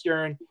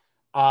Northwestern.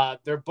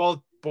 They're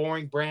both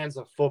boring brands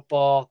of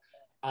football.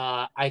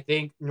 I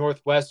think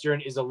Northwestern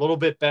is a little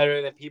bit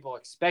better than people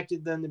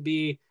expected them to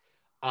be,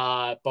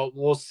 but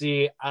we'll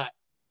see.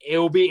 It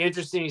will be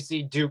interesting to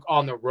see Duke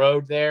on the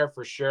road there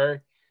for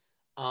sure.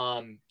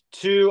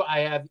 2, I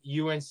have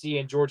UNC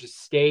and Georgia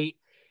State.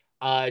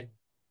 I'm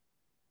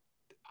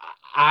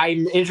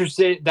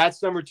interested.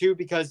 That's number 2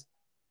 because,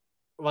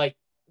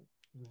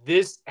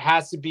 this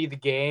has to be the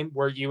game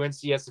where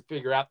UNC has to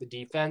figure out the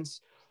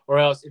defense, or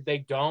else if they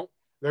don't,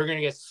 they're going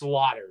to get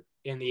slaughtered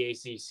in the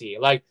ACC.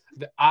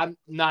 I'm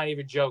not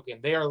even joking.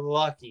 They are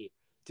lucky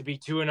to be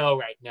 2-0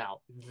 right now.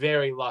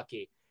 Very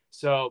lucky.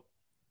 So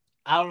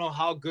I don't know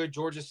how good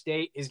Georgia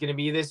State is going to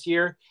be this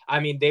year.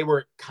 I mean, they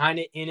were kind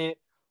of in it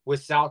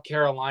with South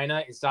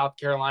Carolina, and South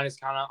Carolina's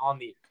kind of on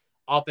the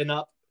up and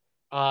up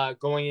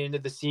going into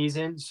the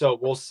season. So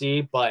we'll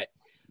see. But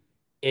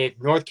if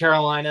North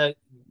Carolina,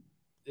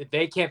 if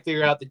they can't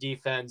figure out the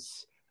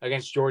defense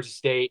against Georgia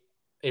State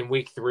in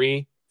week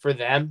 3 for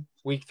them,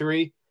 week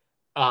 3,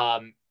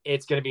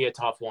 it's going to be a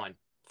tough one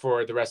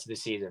for the rest of the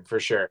season for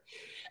sure.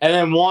 And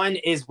then 1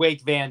 is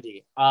Wake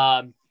Vandy.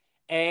 I'm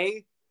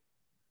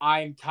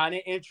kind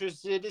of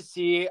interested to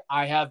see.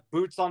 I have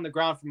boots on the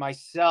ground for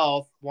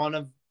myself. One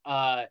of,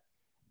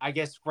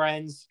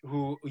 friends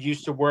who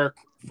used to work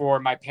for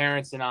my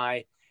parents and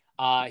I,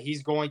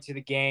 he's going to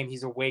the game.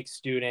 He's a Wake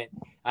student.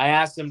 I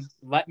asked him,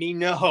 let me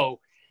know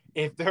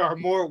if there are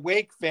more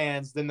Wake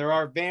fans than there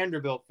are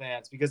Vanderbilt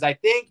fans, because I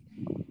think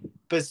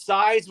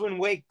besides when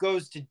Wake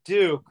goes to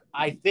Duke,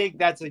 I think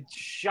that's a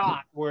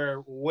shot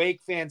where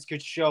Wake fans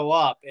could show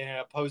up in an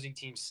opposing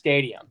team's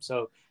stadium.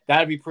 So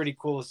that'd be pretty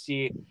cool to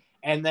see.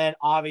 And then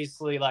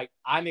obviously,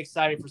 I'm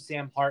excited for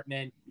Sam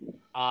Hartman.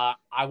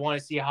 I want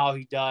to see how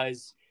he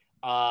does.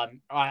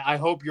 I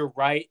hope you're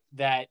right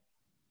that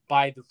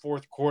by the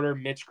 4th quarter,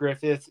 Mitch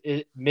Griffis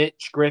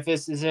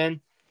is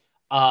in.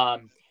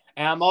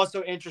 And I'm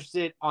also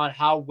interested on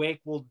how Wake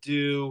will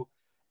do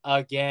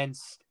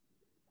against,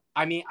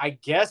 I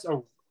guess,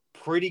 a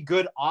pretty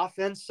good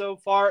offense so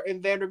far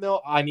in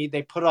Vanderbilt.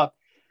 They put up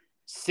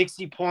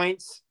 60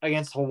 points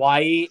against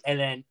Hawaii and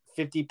then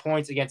 50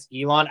 points against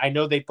Elon. I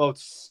know they both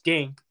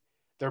stink.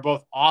 They're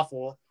both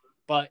awful.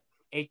 But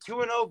a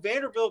 2-0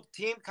 Vanderbilt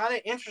team kind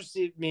of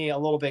interested me a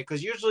little bit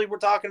because usually we're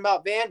talking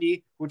about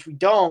Vandy, which we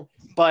don't,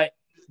 but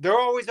they're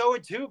always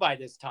 0-2 by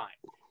this time.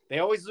 They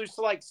always lose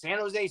to San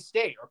Jose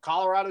State or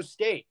Colorado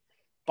State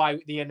by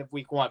the end of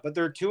week 1, but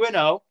they're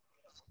 2-0.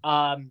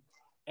 And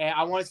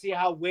I want to see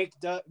how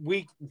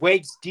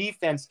Wake's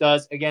defense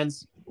does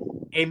against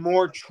a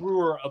more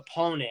truer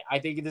opponent. I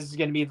think this is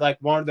going to be like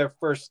one of their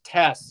first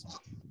tests.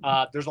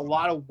 There's a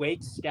lot of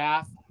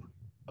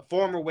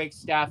former Wake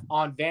staff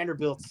on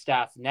Vanderbilt's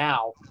staff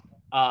now.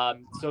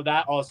 So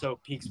that also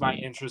piques my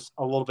interest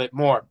a little bit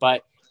more.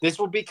 But this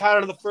will be kind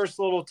of the first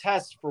little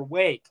test for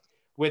Wake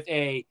with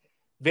a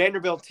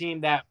Vanderbilt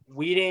team that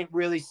we didn't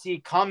really see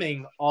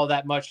coming all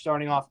that much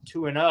starting off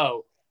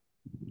 2-0.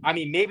 I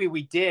mean, maybe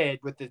we did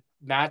with the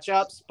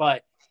matchups,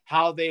 but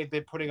how they've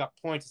been putting up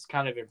points is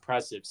kind of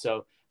impressive.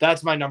 So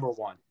that's my number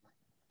one.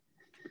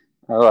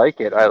 I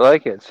like it. I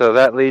like it. So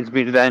that leads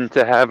me then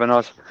to having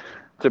us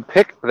to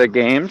pick the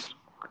games.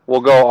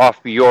 We'll go off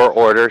your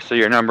order. So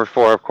your number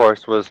 4, of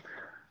course, was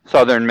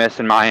Southern Miss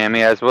and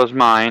Miami, as was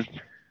mine.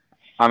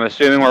 I'm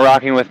assuming we're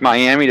rocking with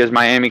Miami. Does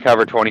Miami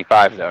cover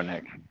 25, though,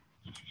 Nick?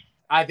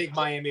 I think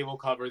Miami will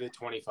cover the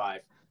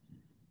 25.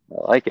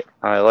 I like it.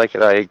 I like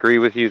it. I agree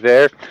with you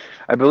there.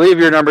 I believe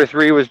your number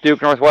 3 was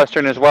Duke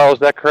Northwestern as well. Is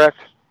that correct?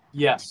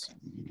 Yes.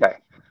 Okay.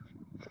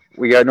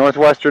 We got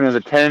Northwestern as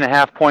a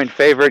 10.5-point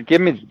favorite. Give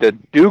me the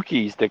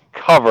Dukies to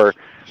cover,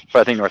 but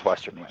I think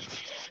Northwestern wins.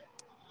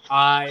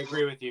 I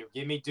agree with you.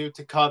 Give me Duke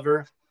to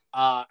cover.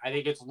 I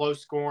think it's low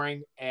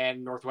scoring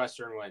and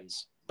Northwestern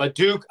wins. But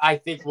Duke, I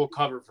think, will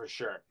cover for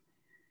sure.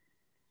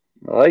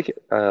 I like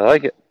it. I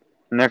like it.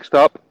 Next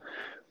up,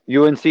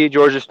 UNC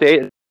Georgia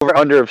State over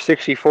under of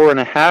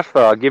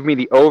 64.5. Give me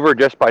the over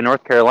just by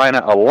North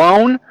Carolina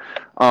alone.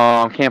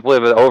 Can't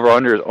believe the over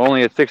under is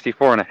only at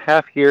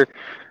 64.5 here.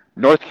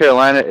 North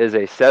Carolina is a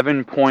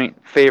 7-point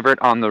favorite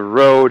on the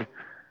road.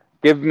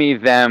 Give me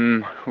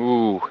them.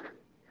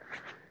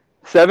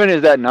 7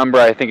 is that number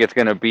I think it's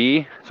going to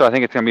be, so I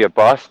think it's going to be a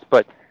bust.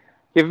 But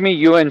give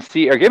me UNC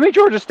or give me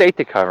Georgia State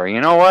to cover.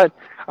 You know what?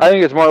 I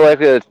think it's more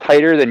likely that it's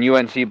tighter than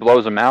UNC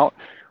blows them out.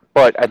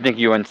 But I think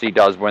UNC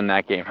does win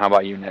that game. How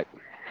about you, Nick?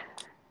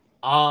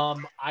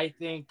 I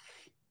think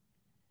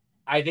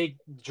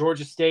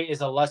Georgia State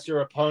is a lesser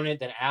opponent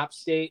than App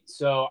State,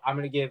 so I'm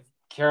going to give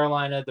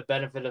Carolina the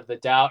benefit of the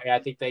doubt, and I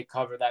think they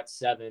cover that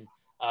 7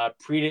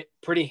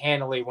 pretty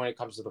handily when it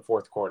comes to the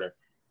fourth quarter.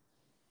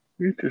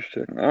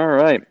 Interesting. All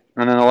right.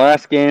 And then the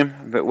last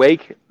game,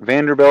 Wake,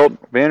 Vanderbilt.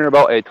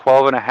 Vanderbilt, a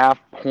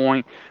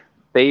 12.5-point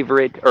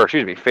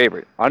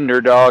favorite,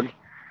 underdog.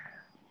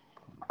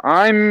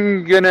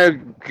 I'm going to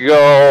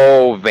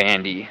go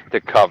Vandy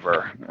to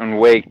cover and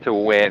Wake to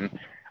win.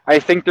 I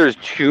think there's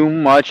too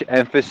much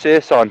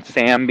emphasis on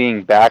Sam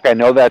being back. I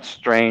know that's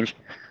strange.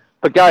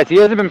 But, guys, he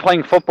hasn't been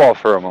playing football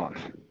for a month.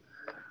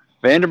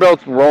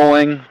 Vanderbilt's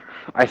rolling.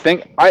 I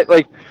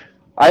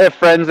have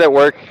friends that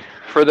work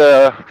for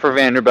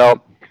Vanderbilt.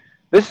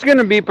 This is going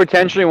to be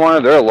potentially one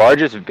of their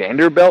largest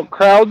Vanderbilt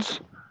crowds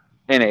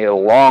in a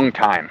long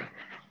time.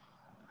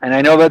 And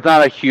I know that's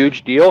not a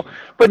huge deal,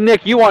 but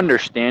Nick, you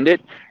understand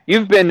it.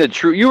 You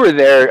were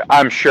there,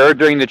 I'm sure,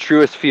 during the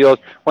Truist Field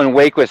when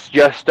Wake was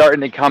just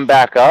starting to come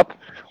back up,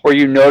 where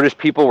you noticed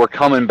people were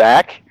coming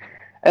back.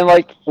 And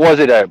was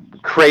it a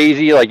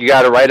crazy, you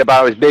got to write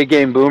about it, was Big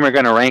Game Boomer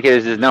going to rank it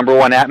as his number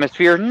 1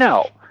 atmosphere?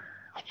 No.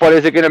 But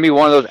is it going to be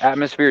one of those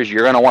atmospheres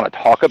you're going to want to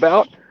talk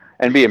about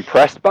and be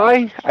impressed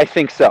by? I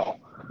think so.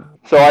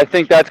 So I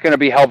think that's going to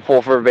be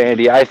helpful for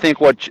Vandy. I think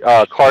what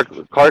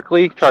Clark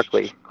Lea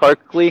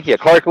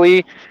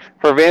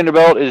for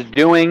Vanderbilt is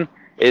doing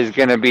is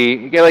going to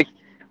be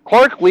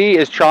Clark Lea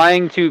is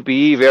trying to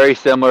be very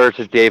similar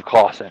to Dave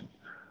Clawson,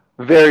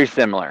 very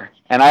similar,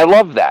 and I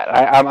love that.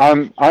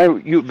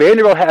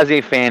 Vanderbilt has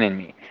a fan in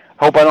me.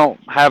 Hope I don't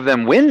have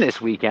them win this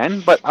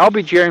weekend, but I'll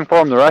be cheering for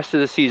them the rest of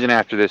the season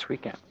after this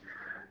weekend.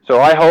 So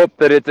I hope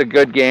that it's a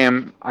good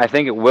game. I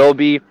think it will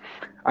be.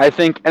 I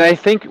think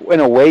in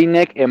a way,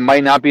 Nick, it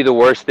might not be the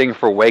worst thing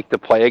for Wake to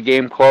play a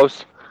game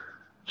close,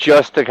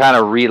 just to kind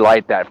of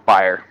relight that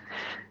fire.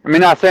 I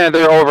mean, not saying that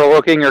they're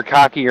overlooking or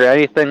cocky or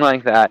anything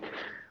like that,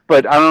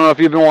 but I don't know if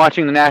you've been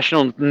watching the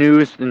national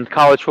news in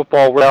college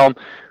football realm,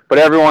 but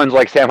everyone's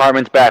like, Sam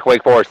Hartman's back,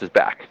 Wake Forest is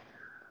back.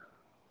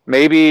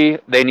 Maybe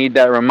they need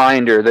that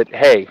reminder that,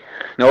 hey,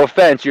 no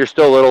offense, you're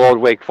still little old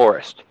Wake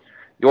Forest.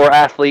 Your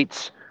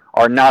athletes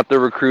are not the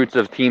recruits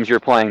of teams you're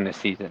playing this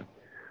season.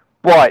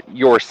 But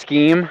your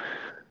scheme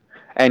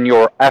and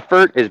your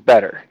effort is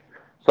better.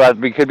 So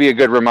that could be a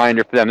good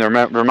reminder for them to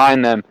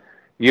remind them,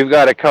 you've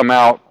got to come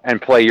out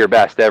and play your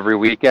best every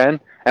weekend.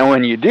 And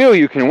when you do,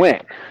 you can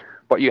win.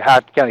 But you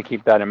have to kind of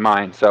keep that in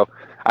mind. So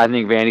I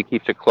think Vandy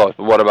keeps it close.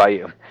 But what about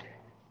you?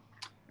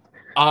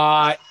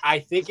 I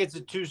think it's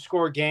a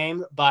 2-score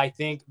game, but I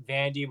think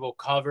Vandy will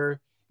cover.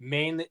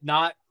 Mainly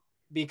not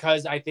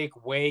because I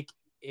think Wake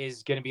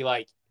is going to be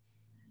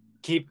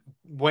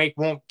Wake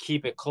won't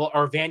keep it close,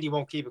 or Vandy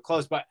won't keep it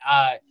close, but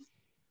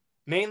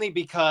mainly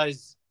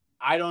because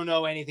I don't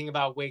know anything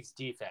about Wake's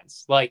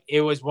defense. It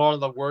was one of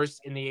the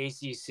worst in the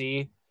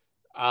ACC,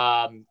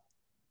 and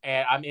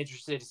I'm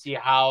interested to see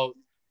how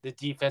the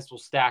defense will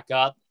stack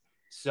up.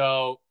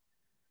 So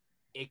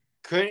it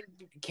can't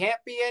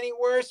be any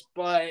worse,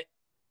 but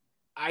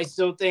I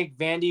still think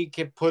Vandy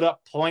can put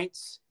up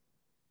points.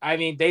 I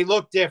mean, they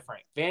look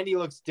different. Vandy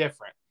looks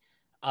different.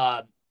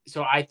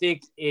 So I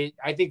think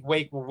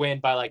Wake will win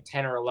by like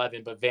 10 or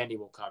 11, but Vandy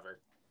will cover.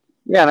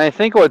 Yeah, and I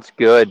think what's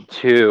good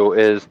too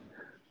is,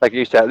 like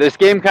you said, this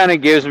game kind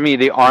of gives me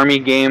the Army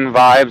game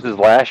vibes as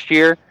last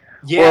year.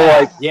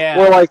 Yeah, yeah.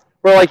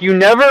 Where like you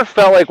never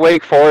felt like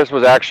Wake Forest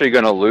was actually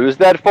going to lose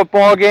that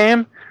football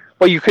game,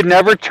 but you could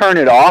never turn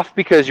it off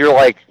because you're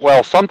like,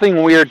 well,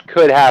 something weird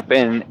could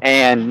happen,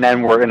 and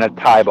then we're in a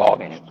tie ball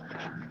game.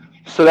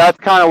 So that's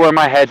kind of where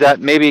my head's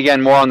at. Maybe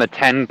again more on the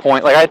 10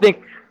 point. Like I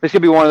think this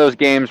could be one of those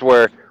games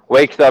where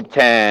Wake's up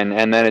 10,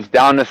 and then it's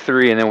down to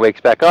 3, and then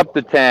Wake's back up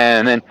to 10,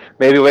 and then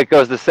maybe Wake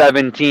goes to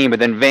 17, but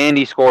then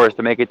Vandy scores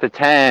to make it to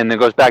 10, then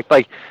goes back.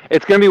 Like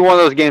it's going to be one of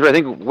those games where I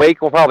think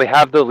Wake will probably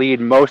have the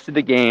lead most of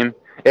the game,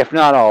 if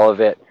not all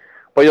of it,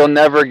 but you'll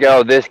never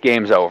go, this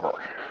game's over.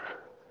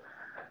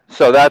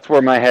 So that's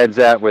where my head's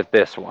at with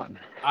this one.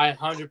 I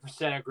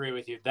 100% agree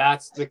with you.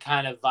 That's the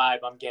kind of vibe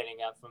I'm getting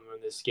at from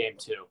this game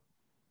too.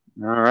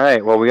 All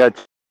right. Well, we got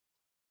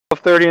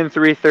 12:30 and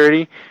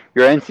 3:30.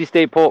 Your NC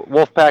State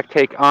Wolfpack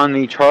take on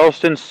the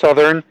Charleston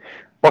Southern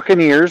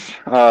Buccaneers.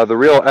 The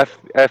real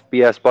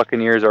FBS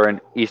Buccaneers are in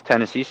East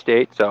Tennessee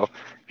State, so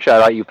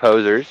shout out you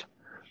posers.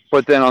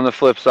 But then on the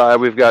flip side,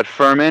 we've got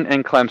Furman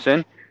and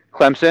Clemson.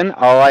 Clemson,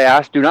 all I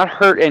ask, do not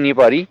hurt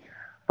anybody,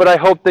 but I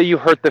hope that you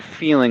hurt the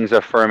feelings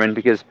of Furman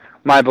because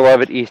my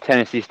beloved East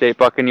Tennessee State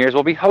Buccaneers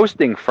will be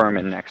hosting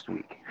Furman next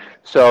week.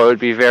 So it would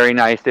be very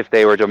nice if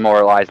they were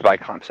demoralized by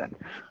Clemson.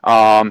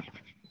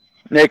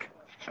 Nick,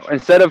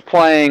 instead of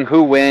playing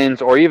who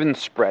wins or even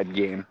spread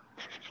game,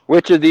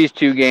 which of these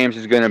two games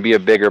is going to be a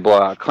bigger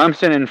blowout?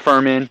 Clemson and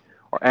Furman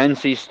or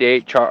NC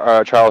State,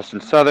 Charleston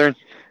Southern?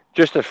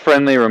 Just a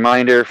friendly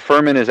reminder,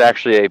 Furman is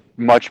actually a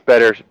much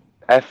better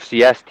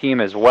FCS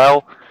team as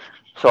well.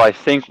 So I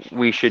think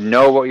we should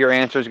know what your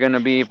answer is going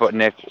to be. But,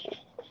 Nick,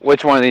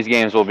 which one of these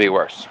games will be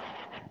worse?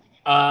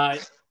 I'm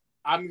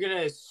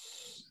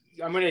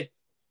gonna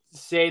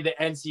say the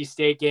NC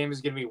State game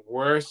is gonna be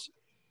worse,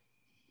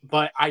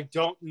 but I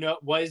don't know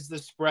what is the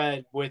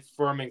spread with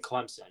Furman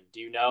Clemson.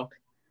 Do you know?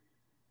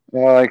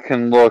 Well, I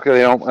can look.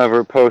 They don't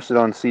ever post it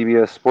on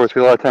CBS Sports. A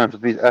lot of times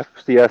with these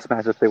FCS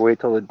matchups, they wait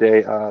till the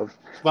day of.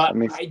 But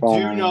I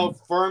do know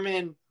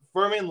Furman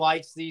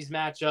likes these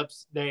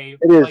matchups. They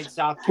played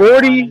South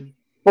Carolina.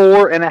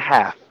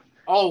 44.5.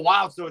 Oh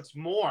wow! So it's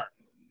more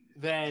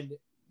than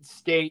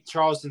State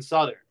Charleston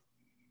Southern.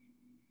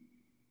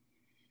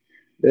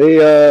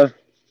 They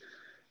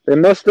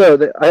must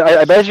have.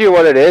 I bet you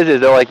what it is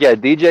they're like, yeah,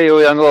 DJ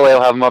Uyunglele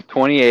will have them up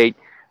 28,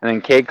 and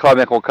then Cade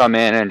Klubnik will come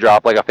in and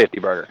drop like a 50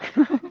 burger.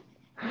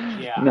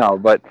 Yeah. No,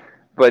 but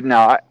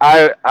no,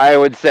 I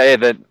would say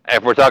that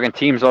if we're talking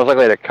teams most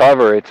likely to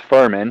cover, it's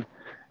Furman,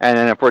 and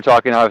then if we're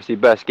talking obviously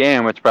best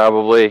game, it's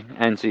probably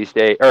NC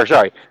State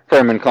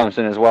Furman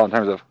Clemson as well in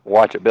terms of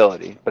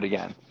watchability. But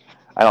again,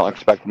 I don't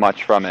expect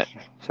much from it.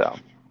 So.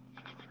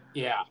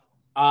 Yeah.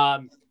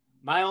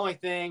 My only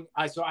thing,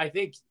 I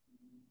think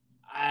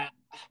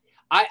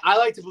I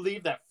like to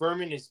believe that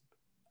Furman is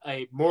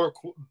a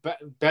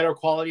better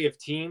quality of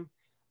team.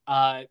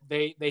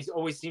 They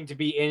always seem to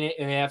be in it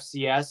in the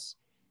FCS.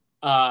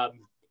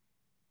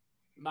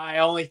 My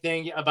only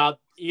thing about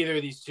either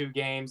of these two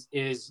games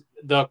is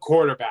the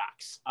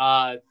quarterbacks.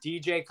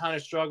 DJ kind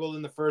of struggled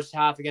in the first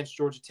half against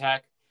Georgia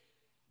Tech.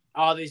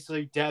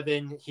 Obviously,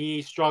 Devin,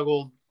 he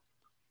struggled.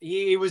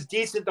 He was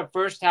decent the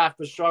first half,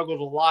 but struggled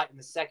a lot in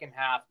the second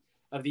half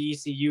of the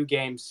ECU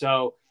game.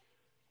 So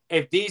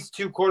if these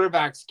two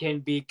quarterbacks can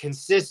be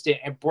consistent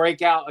and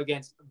break out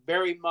against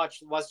very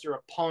much lesser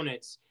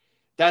opponents,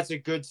 that's a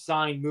good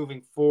sign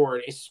moving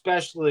forward,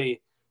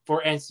 especially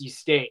for NC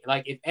State.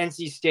 Like if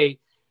NC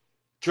State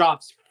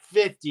drops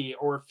 50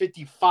 or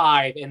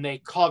 55 and they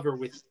cover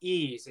with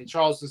ease, and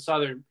Charleston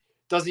Southern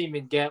doesn't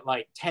even get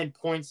like 10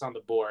 points on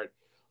the board,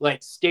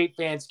 like State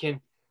fans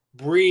can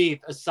breathe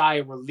a sigh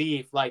of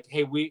relief. Like,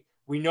 hey, we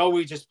know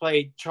we just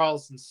played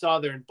Charleston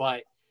Southern,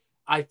 but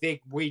I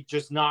think we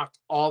just knocked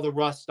all the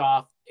rust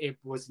off. It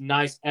was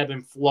nice ebb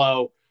and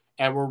flow,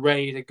 and we're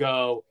ready to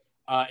go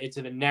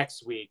into the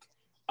next week.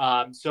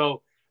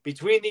 So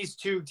between these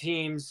two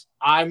teams,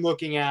 I'm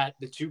looking at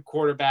the two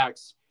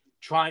quarterbacks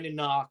trying to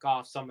knock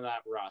off some of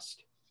that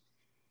rust.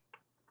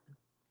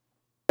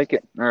 Take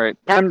it. All right.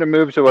 Time to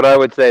move to what I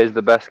would say is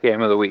the best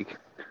game of the week.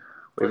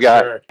 We've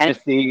got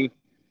Tennessee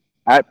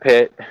at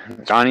Pitt,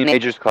 Johnny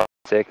Majors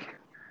Classic.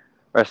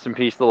 Rest in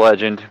peace, the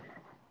legend.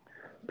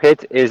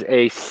 Pitt is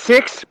a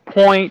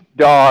 6-point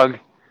dog.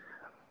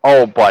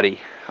 Oh, buddy.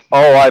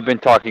 Oh, I've been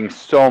talking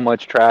so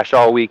much trash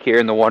all week here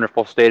in the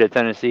wonderful state of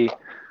Tennessee.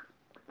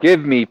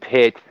 Give me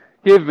Pitt.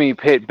 Give me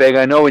Pitt big.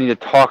 I know we need to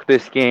talk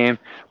this game,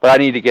 but I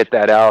need to get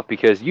that out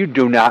because you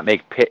do not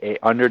make Pitt a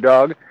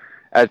underdog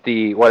at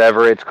the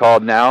whatever it's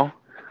called now.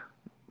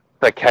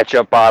 The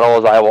ketchup bottle,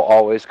 as I will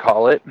always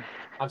call it.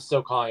 I'm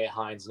still calling it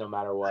Heinz no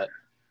matter what.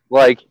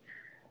 Like,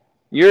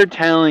 you're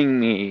telling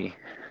me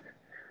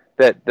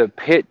that the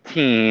Pitt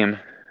team,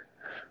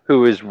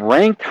 who is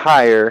ranked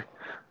higher,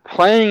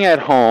 playing at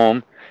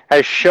home,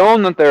 has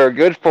shown that they're a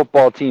good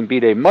football team,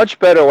 beat a much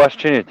better West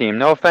Virginia team.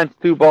 No offense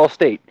to Ball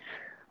State.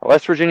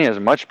 West Virginia is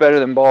much better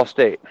than Ball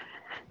State.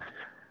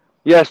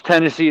 Yes,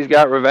 Tennessee's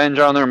got revenge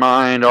on their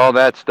mind, all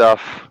that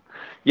stuff.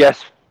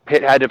 Yes,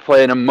 Pitt had to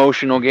play an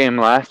emotional game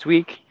last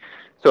week,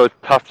 so it's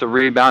tough to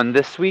rebound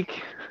this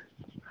week.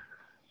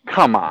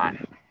 Come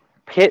on.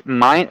 Pitt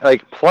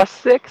like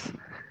 +6?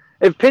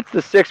 If Pitt's the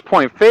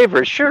 6-point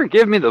favorite, sure,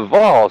 give me the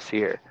Vols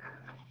here.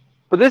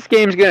 But this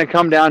game's going to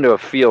come down to a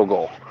field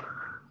goal.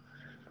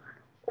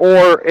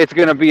 Or it's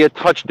going to be a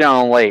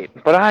touchdown late.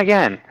 But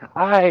again,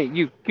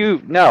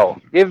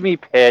 no. Give me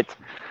Pitt.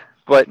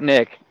 But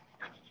Nick,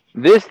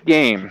 this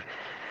game,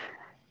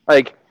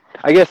 like,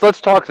 I guess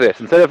let's talk this.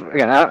 Instead of,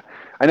 again,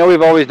 I know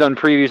we've always done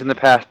previews in the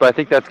past, but I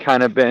think that's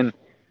kind of been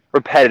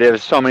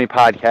repetitive. So many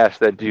podcasts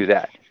that do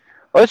that.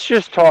 Let's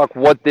just talk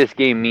what this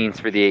game means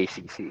for the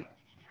ACC.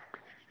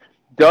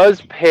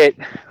 Does Pitt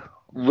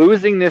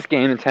losing this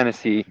game in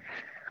Tennessee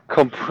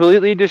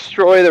completely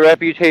destroy the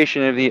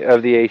reputation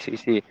of the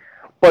ACC?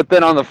 But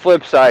then on the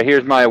flip side,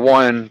 here's my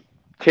one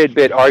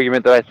tidbit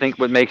argument that I think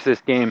what makes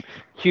this game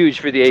huge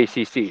for the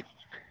ACC.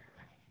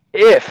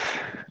 If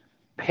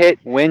Pitt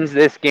wins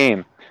this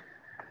game,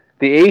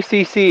 the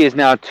ACC is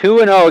now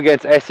 2-0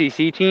 against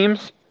SEC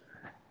teams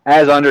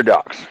as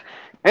underdogs.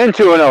 And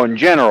 2-0 in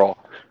general,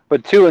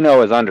 but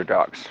 2-0 as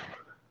underdogs.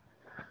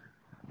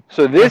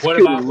 So this What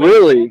could about Wake?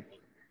 really,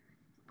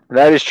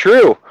 that is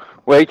true.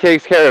 Wake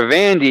takes care of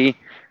Vandy.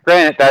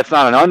 Granted, that's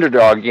not an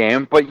underdog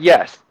game, but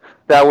yes,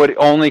 that would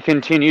only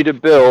continue to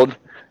build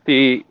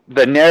the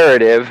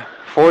narrative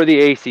for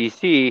the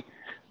ACC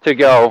to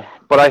go,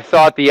 but I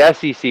thought the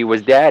SEC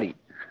was daddy.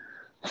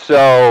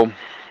 So,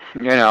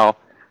 you know,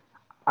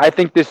 I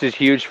think this is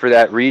huge for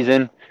that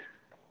reason.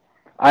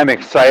 I'm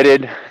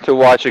excited to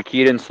watch a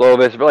Keaton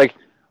Slovis, but like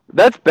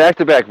that's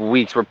back-to-back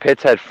weeks where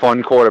Pitt's had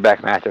fun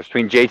quarterback matchups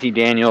between JT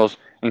Daniels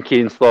and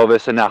Keaton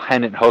Slovis, and now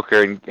Hendon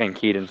Hooker and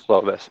Keaton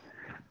Slovis.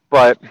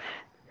 But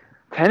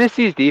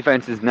Tennessee's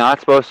defense is not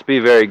supposed to be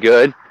very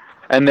good,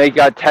 and they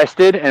got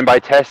tested, and by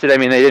tested I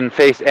mean they didn't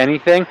face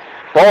anything.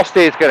 Ball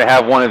State's going to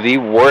have one of the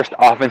worst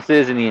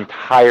offenses in the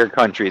entire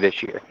country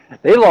this year.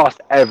 They lost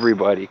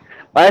everybody.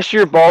 Last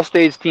year, Ball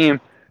State's team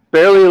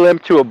barely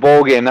limped to a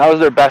bowl game. That was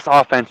their best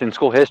offense in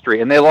school history,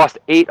 and they lost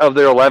 8 of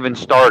their 11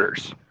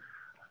 starters.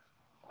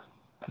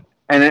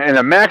 And in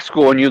a MAC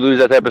school, when you lose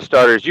that type of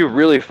starters, you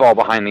really fall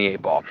behind the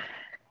 8 ball.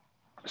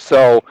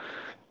 So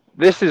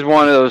this is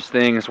one of those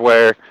things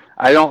where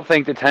I don't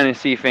think the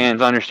Tennessee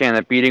fans understand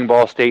that beating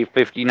Ball State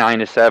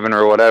 59-7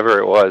 or whatever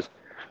it was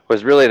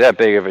really that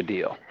big of a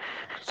deal.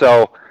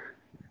 So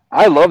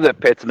I love that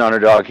Pitt's an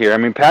underdog here. I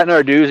mean, Pat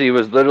Narduzzi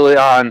was literally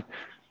on,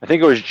 I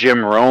think it was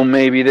Jim Rome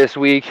maybe this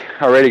week,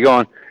 already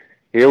going,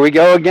 here we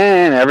go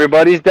again.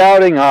 Everybody's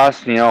doubting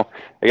us. You know,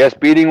 I guess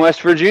beating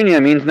West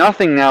Virginia means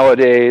nothing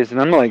nowadays.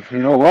 And I'm like, you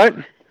know what?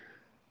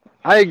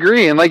 I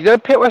agree. And like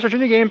that Pitt-West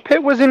Virginia game,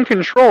 Pitt was in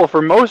control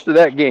for most of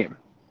that game.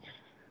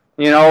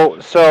 You know,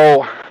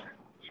 so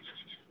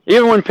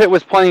even when Pitt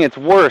was playing its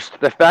worst,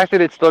 the fact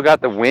that it still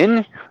got the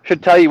win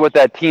should tell you what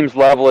that team's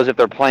level is if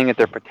they're playing at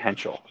their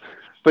potential.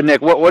 But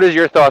Nick, what is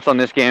your thoughts on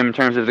this game in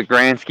terms of the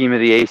grand scheme of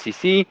the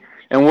ACC,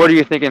 and what are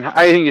you thinking?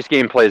 How do you think this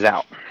game plays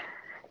out?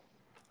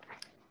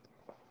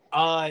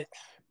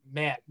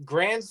 Man,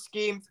 grand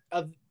scheme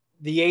of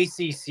the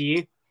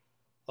ACC.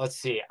 Let's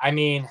see. I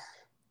mean,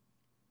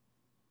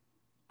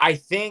 I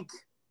think.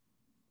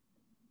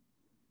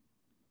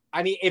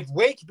 I mean, if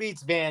Wake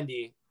beats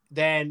Vandy,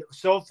 then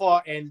so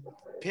far, and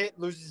Pitt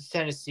loses to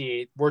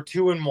Tennessee, we're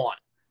 2-1,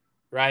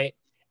 right?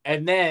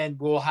 And then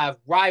we'll have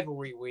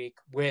rivalry week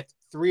with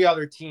 3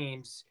 other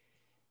teams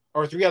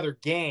or 3 other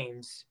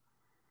games,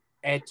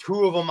 and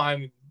 2 of them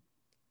I'm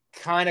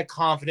kind of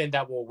confident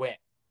that we'll win.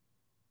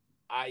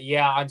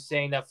 Yeah, I'm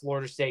saying that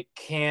Florida State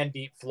can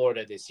beat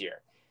Florida this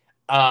year.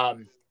 I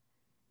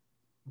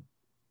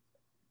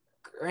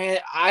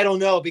don't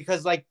know,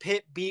 because like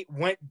Pitt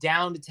went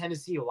down to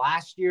Tennessee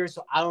last year,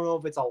 so I don't know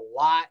if it's a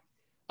lot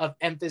of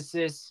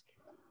emphasis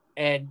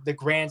and the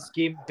grand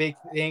scheme, big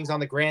things on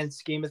the grand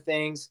scheme of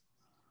things.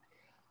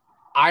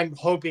 I'm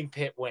hoping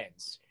Pitt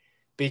wins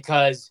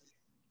because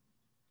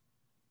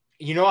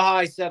you know how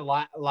I said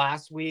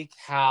last week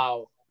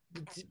how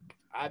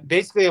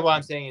basically what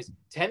I'm saying is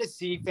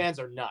Tennessee fans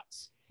are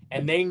nuts,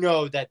 and they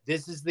know that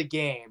this is the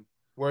game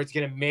where it's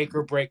going to make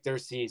or break their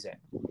season.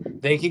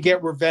 They can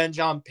get revenge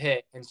on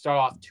Pitt and start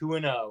off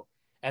 2-0,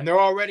 and they're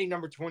already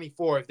number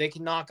 24. If they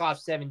can knock off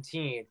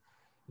 17,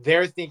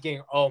 they're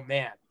thinking, oh,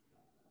 man,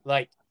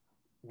 like,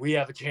 we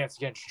have a chance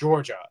against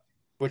Georgia,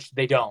 which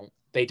they don't.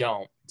 They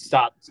don't.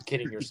 Stop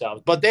kidding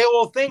yourselves. But they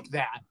will think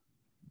that.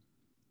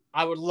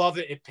 I would love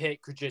it if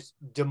Pitt could just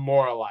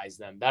demoralize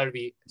them. That would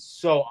be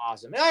so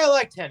awesome. And I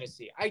like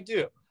Tennessee. I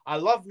do. I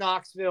love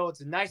Knoxville.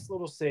 It's a nice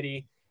little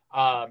city.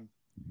 But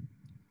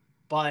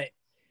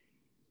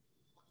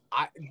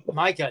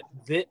Micah,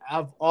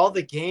 of all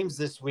the games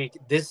this week,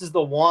 this is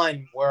the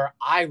one where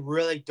I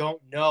really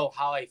don't know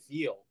how I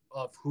feel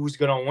of who's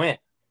going to win.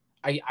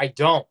 I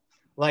don't.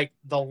 Like,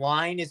 the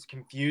line is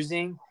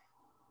confusing.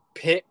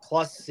 Pitt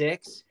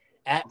 +6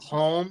 at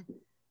home,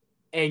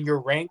 and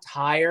you're ranked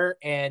higher,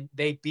 and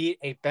they beat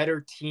a better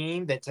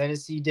team that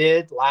Tennessee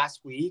did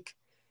last week.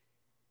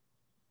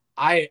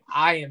 I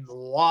am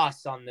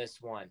lost on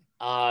this one.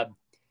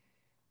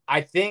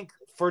 I think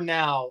for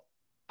now,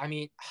 I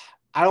mean,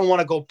 I don't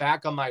want to go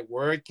back on my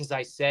word because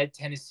I said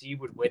Tennessee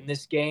would win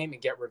this game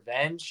and get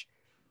revenge.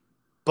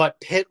 But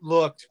Pitt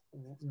looked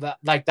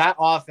like that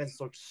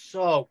offense looked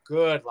so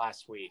good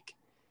last week.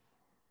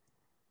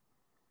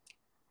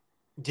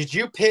 Did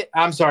you pick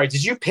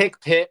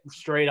Pitt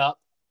straight up?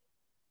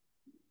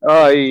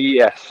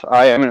 Yes,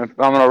 I am. I'm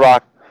gonna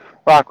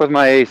rock with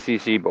my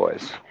ACC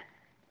boys.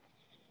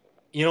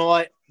 You know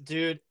what,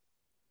 dude?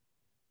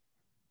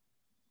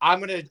 I'm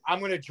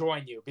gonna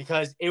join you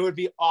because it would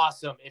be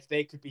awesome if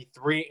they could be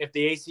if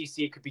the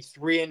ACC could be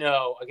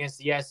 3-0 against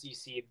the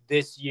SEC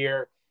this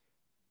year.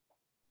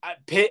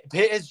 Pitt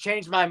has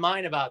changed my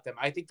mind about them.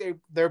 I think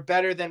they're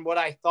better than what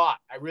I thought.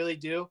 I really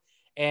do.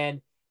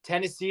 And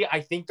Tennessee,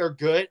 I think they're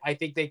good. I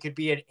think they could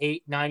be an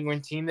 8-9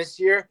 win team this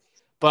year,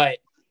 but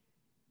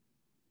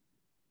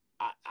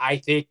I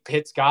think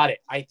Pitt's got it.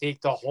 I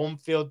think the home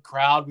field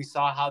crowd, we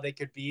saw how they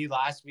could be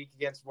last week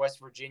against West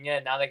Virginia,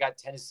 and now they got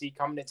Tennessee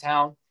coming to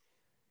town.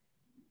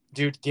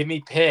 Dude, give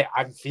me Pitt.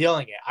 I'm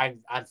feeling it.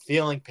 I'm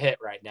feeling Pitt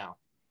right now.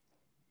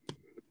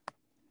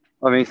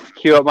 Let me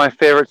cue up my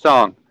favorite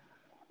song.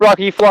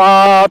 Rocky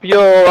Flop,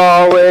 you'll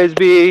always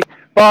be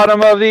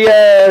bottom of the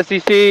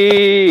SEC.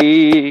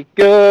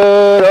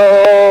 Good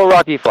old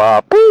Rocky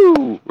Flop.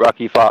 Woo!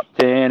 Rocky Flop,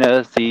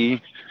 Tennessee.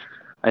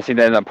 I seen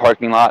that in the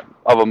parking lot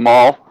of a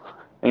mall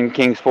in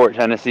Kingsport,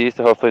 Tennessee,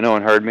 so hopefully no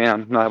one heard me.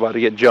 I'm not about to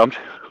get jumped.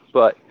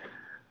 But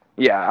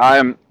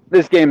yeah,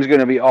 this game is going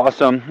to be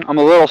awesome. I'm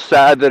a little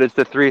sad that it's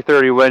the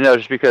 3:30 window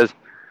just because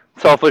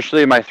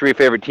selfishly my three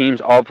favorite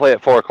teams all play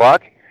at 4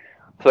 o'clock.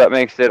 So that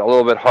makes it a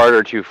little bit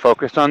harder to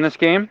focus on this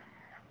game.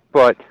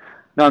 But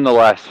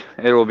nonetheless,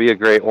 it will be a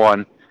great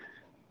one.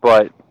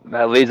 But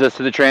that leads us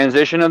to the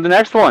transition of the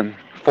next one.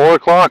 4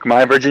 o'clock,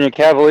 my Virginia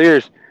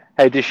Cavaliers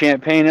head to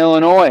Champaign,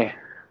 Illinois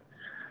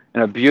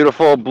in a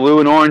beautiful blue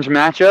and orange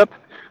matchup.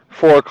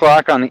 4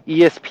 o'clock on the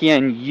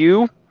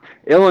ESPNU.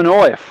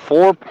 Illinois, a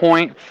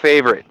 4-point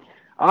favorite.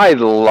 I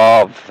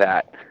love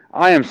that.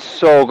 I am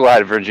so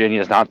glad Virginia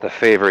is not the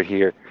favorite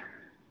here.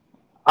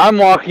 I'm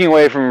walking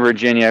away from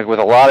Virginia with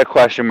a lot of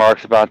question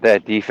marks about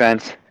that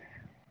defense.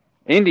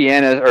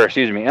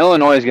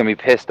 Illinois is going to be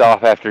pissed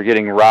off after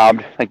getting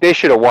robbed. Like, they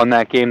should have won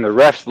that game. The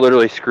refs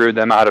literally screwed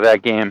them out of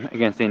that game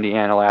against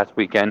Indiana last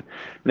weekend.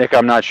 Nick,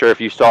 I'm not sure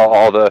if you saw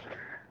all the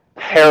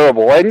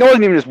terrible, and it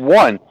wasn't even just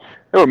one.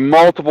 There were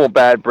multiple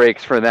bad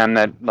breaks for them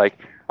that, like,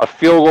 a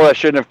field goal that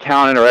shouldn't have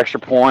counted or extra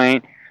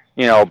point,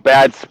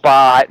 bad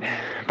spot,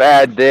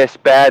 bad this,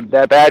 bad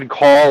that, bad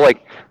call.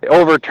 Like, they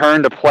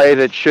overturned a play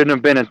that shouldn't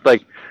have been,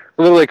 like,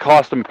 literally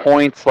cost them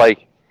points.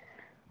 Like,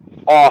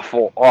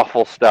 awful,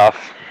 awful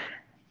stuff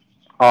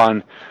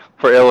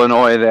for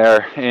Illinois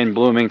there in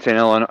Bloomington,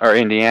 Illinois, or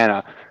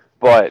Indiana.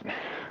 But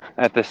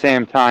at the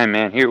same time,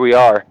 man, here we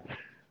are.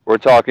 We're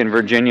talking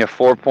Virginia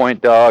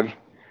 4-point dog.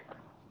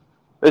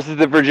 This is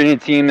the Virginia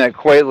team that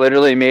quite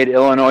literally made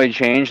Illinois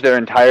change their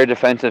entire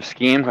defensive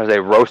scheme because they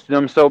roasted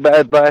them so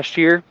bad last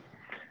year.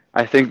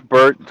 I think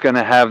Bert's going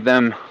to have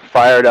them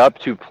fired up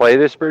to play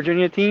this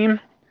Virginia team.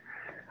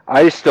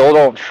 I still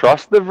don't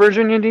trust the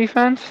Virginia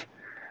defense,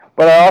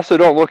 but I also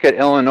don't look at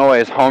Illinois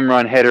as home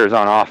run hitters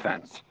on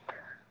offense.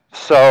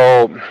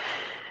 So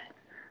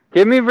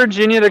give me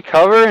Virginia to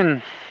cover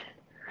and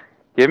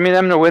give me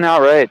them to win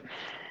outright.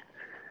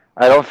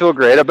 I don't feel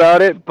great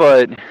about it,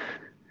 but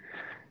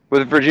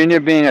with Virginia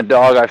being a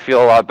dog, I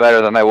feel a lot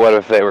better than I would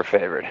if they were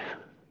favored.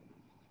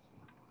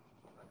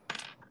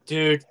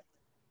 Dude,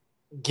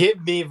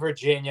 give me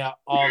Virginia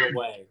all the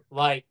way.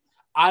 Like,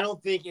 I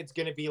don't think it's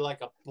going to be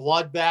like a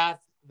bloodbath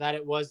that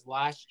it was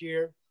last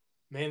year,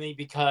 mainly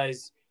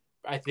because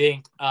I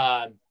think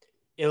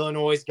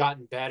Illinois has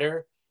gotten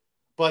better.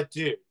 But,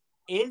 dude,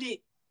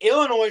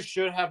 Illinois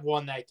should have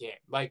won that game.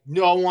 Like,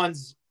 no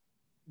one's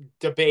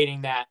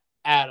debating that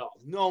at all.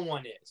 No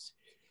one is.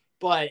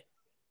 But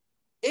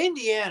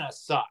Indiana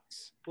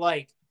sucks.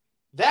 Like,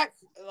 that,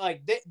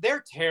 like,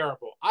 they're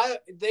terrible.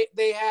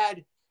 They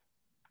had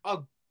a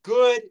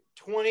good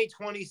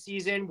 2020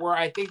 season where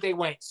I think they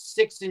went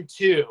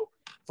 6-2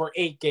 for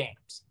 8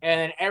 games.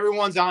 And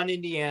everyone's on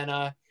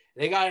Indiana.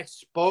 They got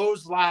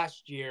exposed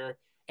last year,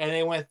 and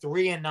they went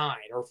 3-9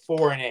 or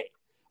 4-8.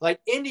 Like,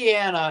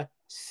 Indiana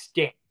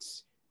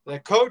stinks. The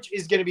coach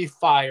is going to be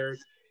fired.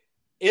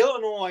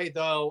 Illinois,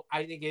 though,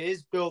 I think it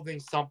is building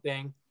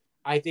something.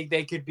 I think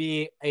they could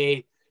be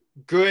a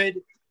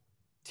good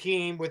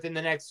team within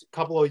the next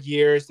couple of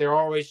years. They're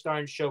always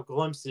starting to show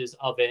glimpses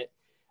of it.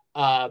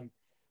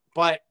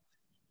 But,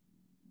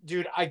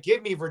 dude,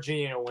 give me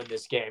Virginia to win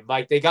this game.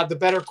 Like, they got the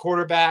better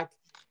quarterback.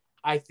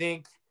 I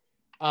think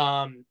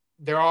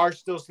there are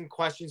still some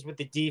questions with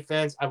the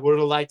defense. I would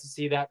have liked to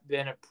see that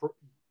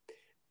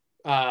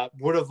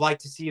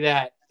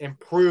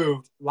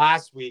improved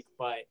last week,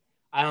 but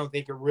I don't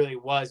think it really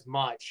was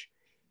much.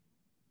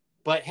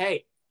 But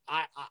hey,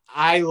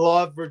 I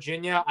love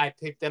Virginia. I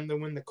picked them to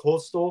win the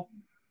Coastal.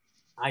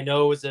 I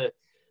know it was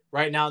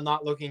right now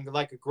not looking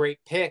like a great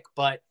pick,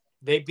 but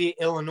they beat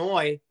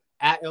Illinois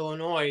at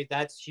Illinois.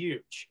 That's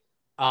huge.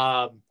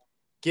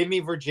 Give me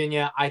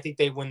Virginia. I think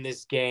they win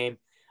this game.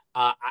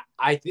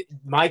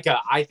 Micah,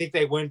 I think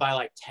they win by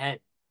like 10.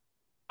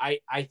 I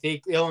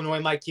think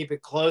Illinois might keep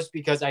it close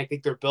because I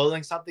think they're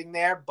building something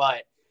there,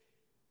 but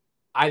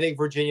I think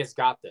Virginia's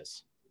got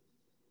this.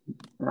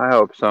 I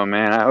hope so,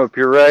 man. I hope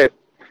you're right.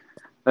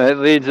 That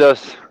leads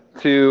us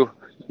to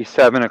the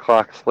 7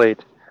 o'clock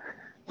slate.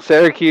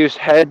 Syracuse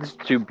heads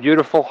to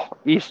beautiful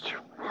East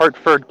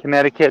Hartford,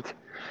 Connecticut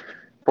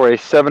for a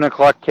 7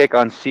 o'clock kick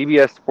on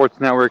CBS Sports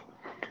Network.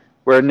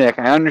 Where, Nick,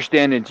 I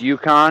understand it's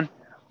UConn,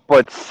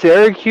 but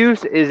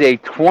Syracuse is a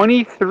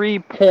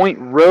 23-point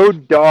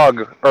road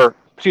dog, or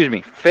excuse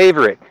me,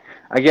 favorite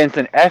against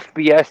an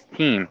FBS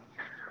team.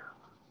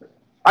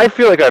 I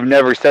feel like I've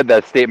never said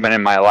that statement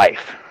in my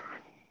life.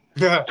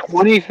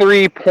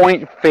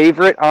 23-point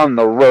favorite on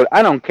the road.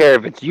 I don't care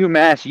if it's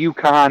UMass,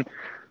 UConn,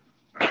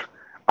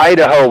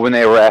 Idaho when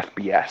they were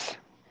FBS.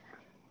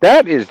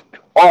 That is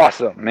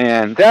awesome,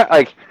 man.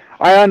 I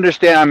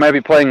understand I might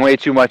be playing way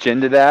too much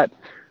into that,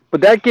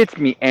 but that gets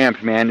me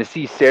amped, man, to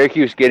see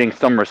Syracuse getting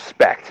some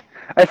respect.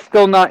 That's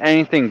still not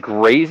anything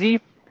crazy,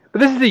 but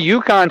this is a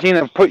UConn team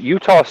that put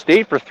Utah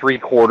State for 3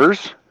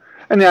 quarters.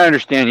 And I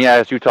understand,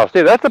 yeah, it's Utah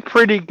State. That's a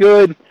pretty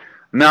good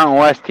Mountain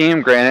West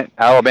team. Granted,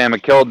 Alabama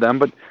killed them,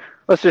 but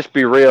let's just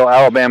be real.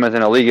 Alabama's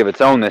in a league of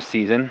its own this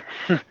season.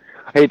 I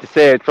hate to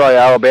say it, it's probably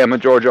Alabama,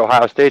 Georgia,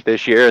 Ohio State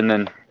this year, and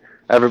then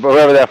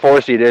whoever that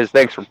 4 seed is,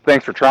 thanks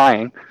for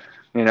trying,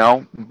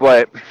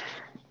 But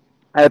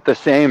at the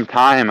same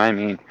time, I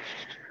mean,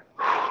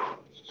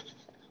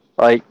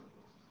 like,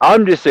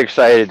 I'm just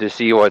excited to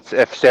see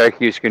if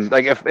Syracuse can,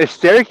 like, if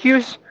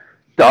Syracuse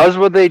does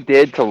what they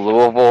did to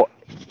Louisville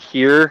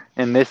here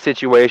in this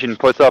situation,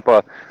 puts up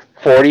a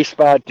 40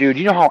 spot, dude,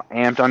 you know how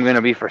amped I'm going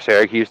to be for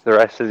Syracuse the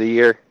rest of the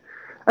year?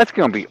 That's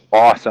going to be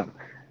awesome.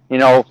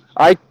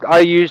 I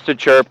used to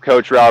chirp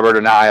Coach Robert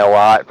and I a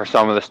lot for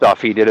some of the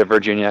stuff he did at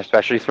Virginia,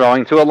 especially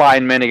throwing to a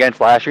lineman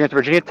last year against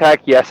Virginia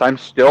Tech. Yes, I'm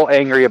still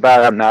angry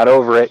about it. I'm not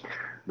over it.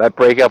 That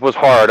breakup was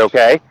hard,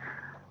 okay?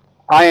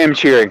 I am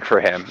cheering for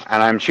him,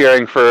 and I'm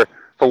cheering for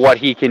what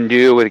he can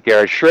do with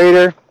Garrett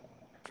Schrader.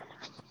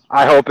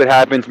 I hope it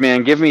happens,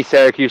 man. Give me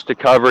Syracuse to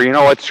cover. You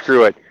know what?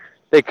 Screw it.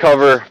 They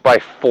cover by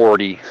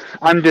 40.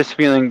 I'm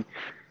feeling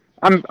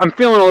a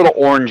little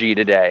orangey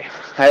today.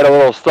 I had a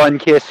little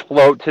Sun-Kissed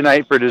float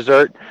tonight for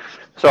dessert.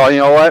 So, you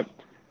know what?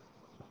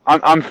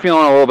 I'm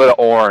feeling a little bit of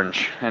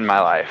orange in my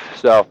life.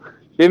 So,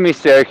 give me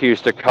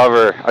Syracuse to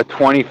cover a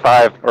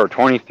 25 or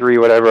 23,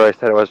 whatever I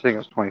said it was. I think it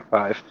was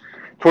 25.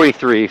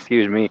 23,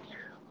 excuse me,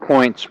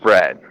 point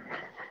spread.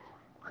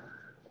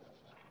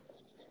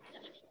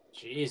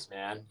 Jeez,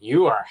 man.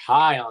 You are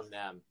high on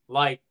them.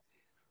 Like,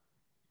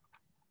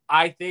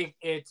 I think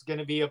it's going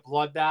to be a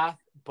bloodbath,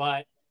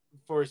 but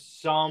for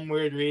some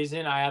weird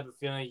reason, I have a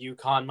feeling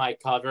UConn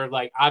might cover.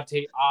 Like, I'm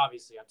taking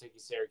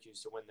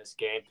Syracuse to win this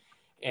game,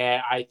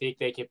 and I think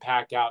they can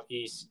pack out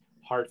East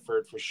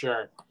Hartford for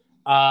sure.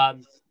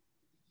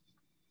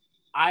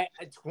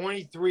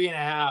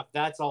 23.5,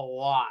 that's a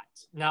lot.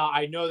 Now,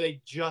 I know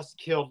they just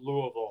killed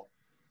Louisville,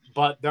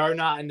 but they're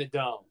not in the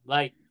Dome.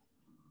 Like,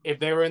 if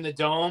they were in the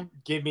Dome,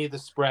 give me the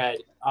spread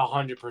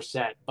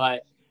 100%.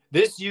 But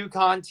this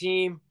UConn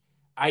team,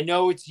 I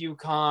know it's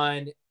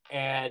UConn,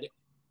 and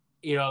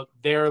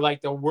they're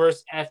like the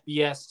worst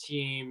FBS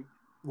team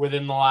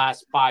within the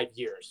last 5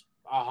 years,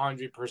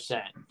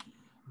 100%.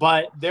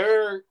 But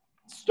they're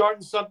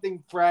starting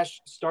something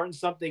fresh, starting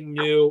something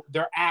new.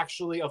 They're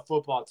actually a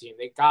football team.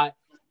 They got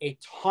a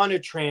ton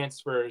of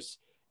transfers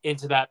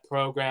into that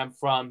program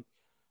from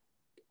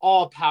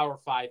all Power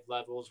 5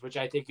 levels, which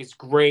I think is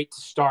great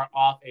to start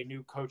off a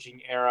new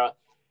coaching era,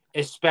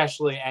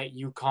 especially at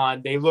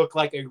UConn. They look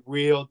like a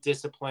real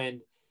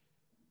disciplined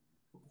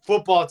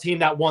football team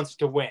that wants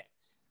to win.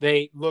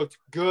 They looked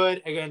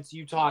good against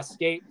Utah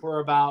State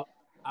for about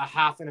a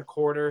half and a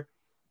quarter,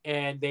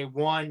 and they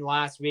won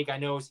last week. I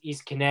know it's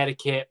East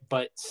Connecticut,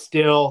 but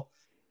still,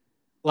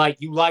 like,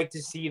 you like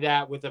to see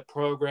that with a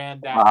program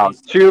that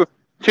is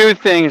Two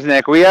things,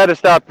 Nick. We had to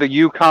stop the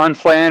UConn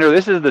slander.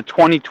 This is the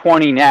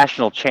 2020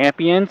 national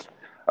champions,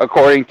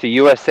 according to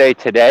USA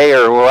Today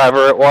or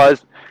whoever it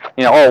was.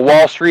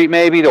 Wall Street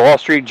maybe, the Wall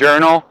Street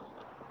Journal,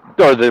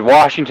 or the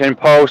Washington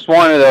Post.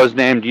 One of those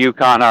named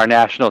UConn our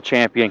national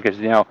champion because,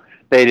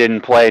 they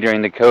didn't play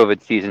during the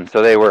COVID season,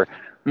 so they were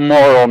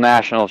moral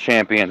national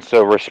champions,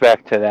 so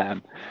respect to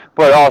them.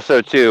 But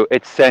also, too,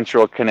 it's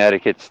Central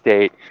Connecticut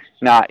State,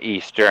 not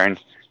Eastern.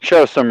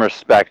 Show some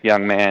respect,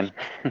 young man.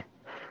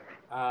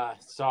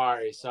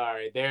 Sorry.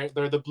 They're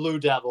the Blue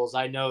Devils.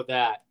 I know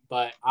that,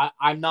 but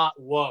I'm not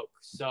woke,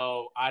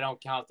 so I don't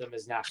count them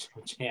as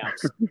national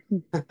champs.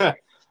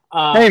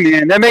 Hey,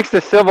 man, that makes the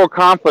civil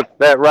conflict,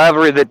 that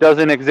rivalry that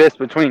doesn't exist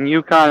between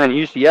UConn and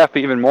UCF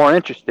even more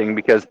interesting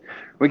because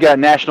we got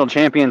national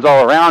champions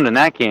all around in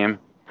that game.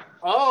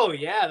 Oh,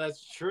 yeah,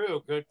 that's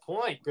true. Good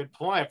point.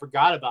 I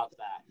forgot about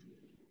that.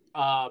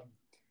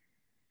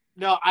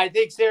 No, I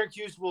think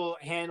Syracuse will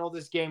handle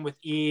this game with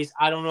ease.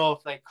 I don't know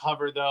if they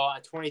cover, though.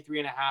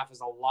 23.5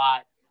 is a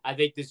lot. I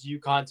think this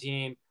UConn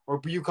team,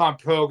 or UConn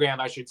program,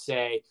 I should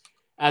say,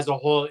 as a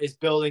whole is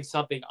building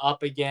something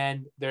up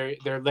again. They're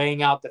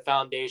laying out the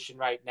foundation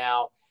right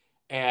now,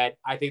 and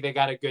I think they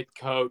got a good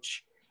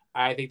coach.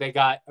 I think they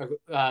got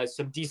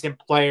some decent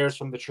players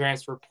from the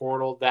transfer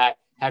portal that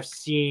have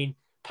seen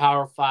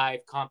Power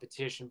 5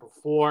 competition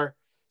before.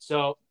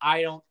 So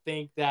I don't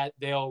think that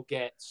they'll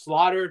get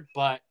slaughtered,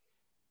 but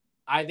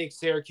I think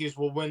Syracuse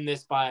will win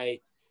this by,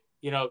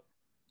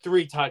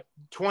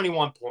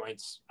 21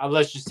 points.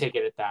 Let's just take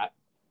it at that.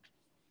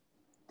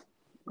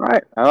 All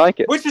right, I like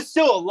it. Which is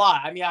still a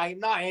lot. I mean, I'm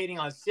not hating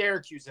on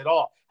Syracuse at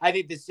all. I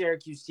think the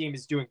Syracuse team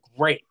is doing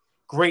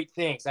great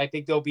things. I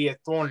think they'll be a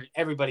thorn in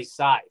everybody's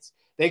sides.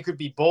 They could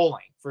be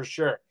bowling for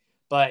sure,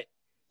 but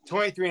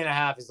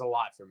 23.5 is a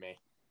lot for me.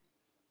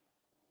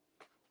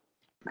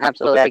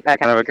 Absolutely, I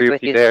kind of agree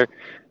with you there.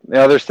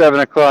 The other 7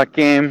 o'clock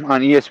game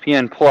on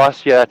ESPN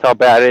Plus, yeah, that's how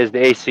bad it is.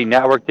 The AC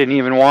Network didn't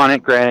even want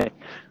it. Granted,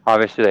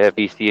 obviously they have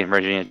BC and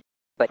Virginia,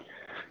 but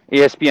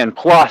ESPN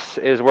Plus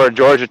is where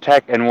Georgia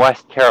Tech and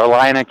West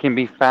Carolina can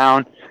be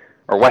found,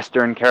 or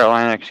Western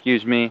Carolina,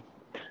 excuse me.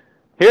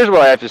 Here's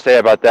what I have to say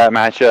about that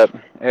matchup.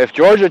 If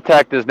Georgia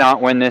Tech does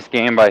not win this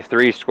game by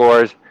 3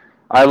 scores,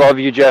 I love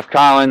you, Jeff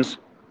Collins.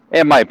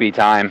 It might be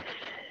time.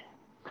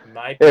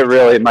 It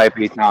really might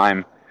be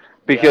time.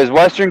 Because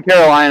Western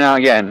Carolina,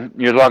 again,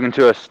 you're talking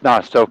to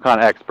not a SoCon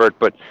expert,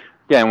 but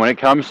again, when it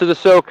comes to the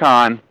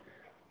SoCon,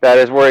 that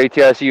is where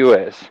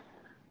ETSU is.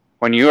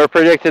 When you are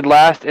predicted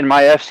last in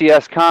my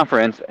FCS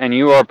conference and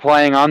you are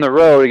playing on the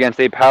road against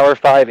a Power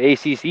 5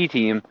 ACC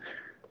team,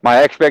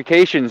 my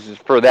expectations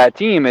for that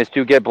team is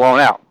to get blown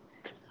out.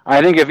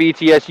 I think if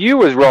ETSU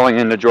was rolling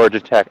into Georgia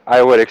Tech,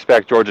 I would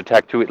expect Georgia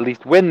Tech to at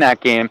least win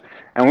that game,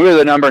 and we were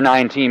the number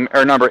 8 team,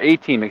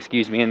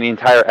 in the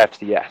entire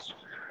FCS.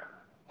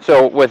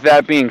 So with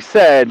that being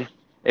said,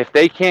 if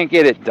they can't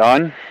get it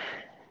done,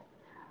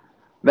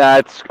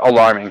 that's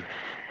alarming.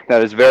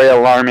 That is very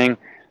alarming.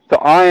 So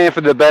I am,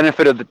 for the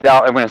benefit of the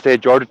doubt, I'm going to say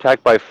Georgia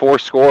Tech by 4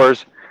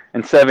 scores.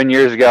 And 7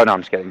 years ago, no,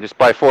 I'm just kidding, just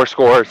by 4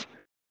 scores,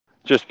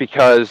 just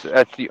because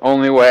that's the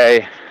only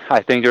way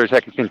I think Georgia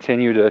Tech can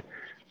continue to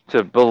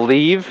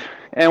believe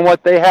in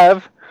what they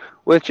have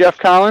with Jeff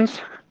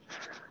Collins.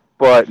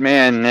 But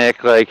man,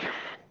 Nick, I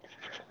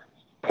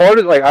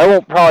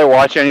won't probably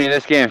watch any of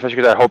this game, especially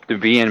because I hope to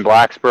be in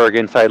Blacksburg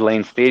inside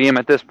Lane Stadium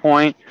at this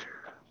point.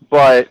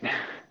 But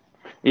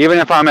even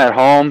if I'm at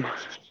home,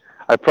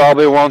 I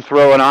probably won't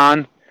throw it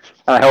on.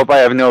 And I hope I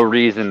have no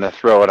reason to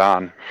throw it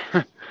on.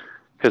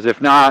 Because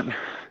if not,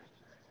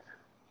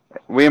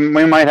 we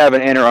might have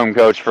an interim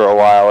coach for a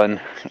while in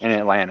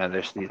Atlanta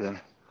this season.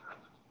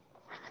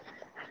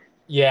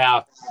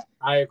 Yeah,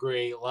 I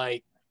agree.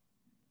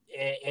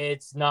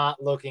 It's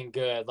not looking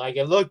good.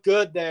 It looked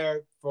good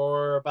there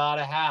for about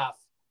a half,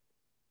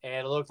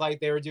 and it looked like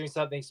they were doing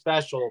something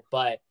special.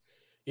 But,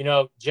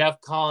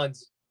 Jeff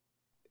Collins,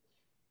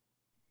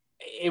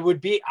 I would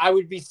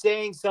be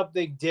saying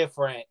something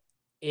different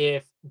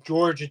if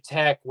Georgia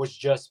Tech was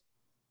just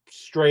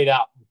straight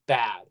up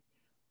bad.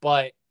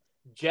 But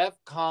Jeff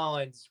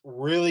Collins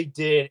really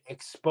did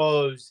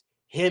expose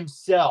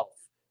himself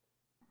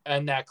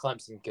in that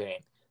Clemson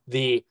game.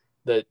 The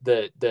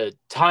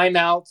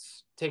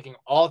timeouts, taking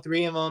all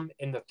 3 of them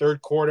in the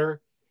third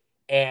quarter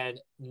and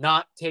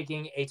not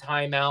taking a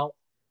timeout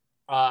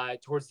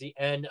towards the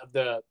end of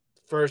the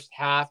first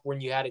half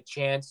when you had a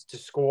chance to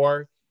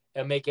score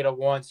and make it a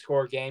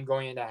 1-score game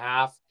going into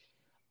half.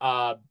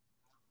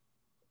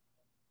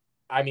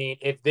 I mean,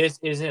 if this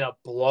isn't a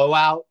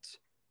blowout,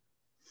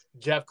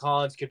 Jeff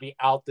Collins could be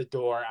out the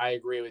door. I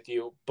agree with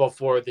you,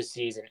 before the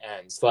season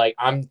ends.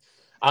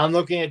 I'm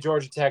looking at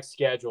Georgia Tech's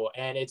schedule,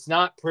 and it's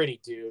not pretty,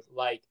 dude.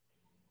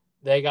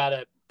 They got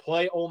to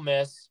play Ole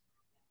Miss.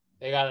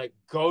 They got to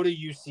go to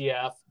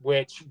UCF,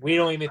 which we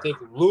don't even think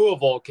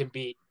Louisville can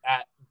beat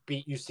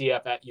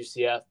UCF at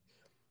UCF.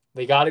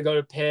 They got to go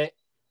to Pitt.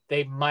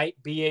 They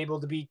might be able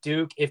to beat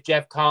Duke if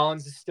Jeff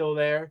Collins is still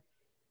there.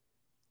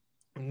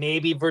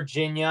 Maybe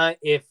Virginia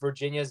if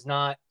Virginia's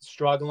not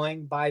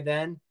struggling by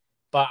then.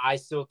 But I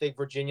still think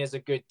Virginia's a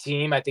good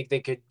team. I think they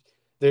could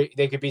be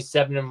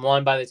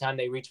 7-1 by the time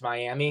they reach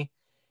Miami.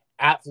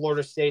 At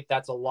Florida State,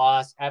 that's a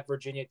loss. At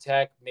Virginia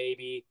Tech,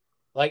 maybe.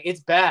 It's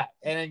bad.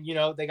 And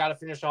then, they got to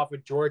finish off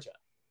with Georgia.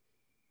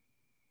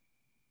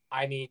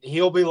 I mean,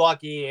 he'll be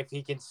lucky if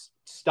he can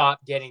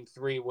stop getting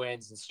 3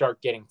 wins and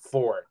start getting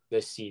 4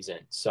 this season.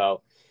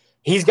 So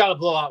he's got to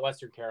blow out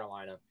Western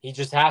Carolina. He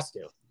just has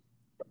to.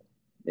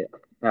 Yeah,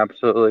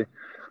 absolutely.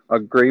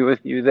 Agree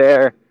with you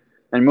there.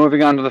 And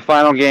moving on to the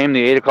final game,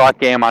 the 8 o'clock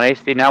game on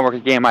AC Network, a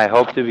game I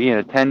hope to be in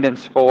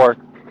attendance for.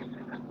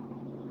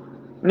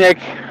 Nick,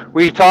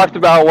 we talked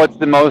about what's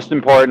the most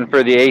important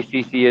for the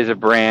ACC as a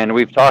brand.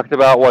 We've talked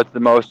about what's the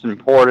most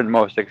important,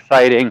 most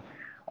exciting,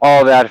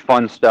 all that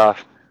fun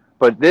stuff.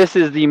 But this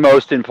is the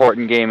most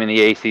important game in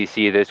the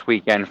ACC this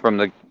weekend from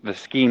the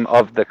scheme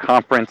of the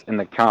conference and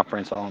the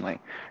conference only.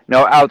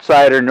 No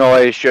outsider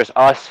noise, just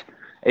us,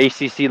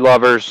 ACC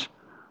lovers.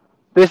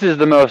 This is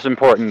the most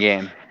important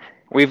game.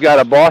 We've got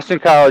a Boston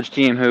College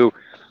team who,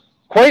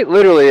 quite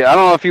literally, I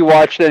don't know if you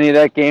watched any of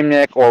that game,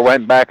 Nick, or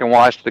went back and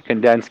watched the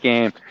condensed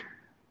game.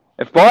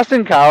 If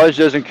Boston College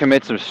doesn't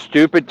commit some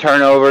stupid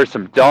turnovers,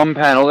 some dumb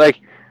penalty,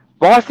 like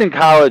Boston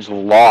College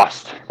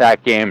lost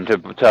that game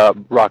to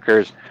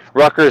Rutgers.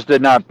 Rutgers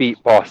did not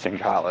beat Boston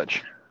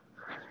College.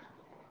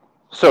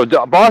 So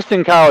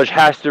Boston College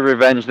has to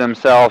revenge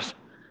themselves.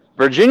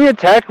 Virginia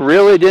Tech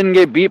really didn't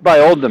get beat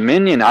by Old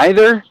Dominion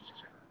either.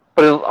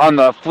 But on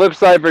the flip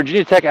side,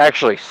 Virginia Tech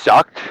actually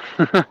sucked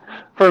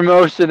for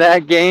most of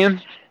that game.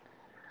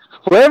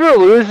 Whoever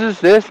loses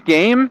this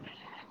game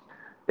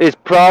is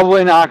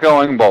probably not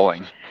going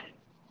bowling.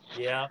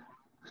 Yeah.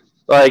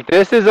 Like,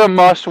 this is a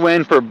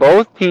must-win for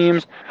both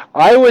teams.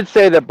 I would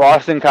say that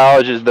Boston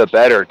College is the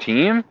better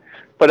team,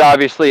 but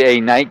obviously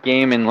a night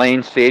game in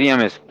Lane Stadium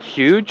is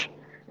huge.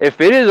 If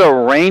it is a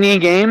rainy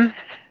game,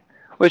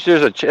 which they're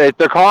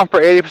calling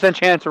for 80%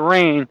 chance of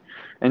rain,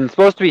 and it's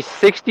supposed to be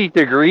 60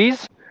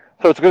 degrees,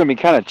 so it's going to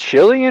be kind of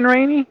chilly and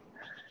rainy,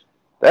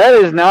 that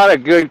is not a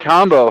good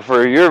combo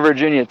for your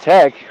Virginia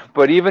Tech.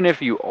 But even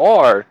if you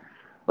are,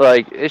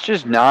 like, it's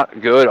just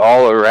not good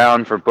all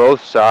around for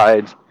both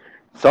sides.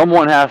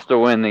 Someone has to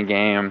win the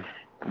game.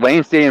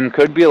 Lane Stadium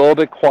could be a little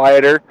bit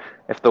quieter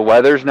if the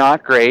weather's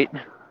not great.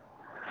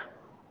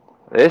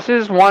 This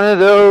is one of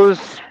those,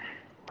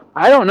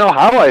 I don't know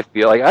how I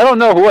feel. Like, I don't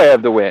know who I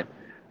have to win.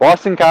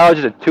 Boston College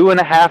is a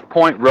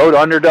 2.5-point road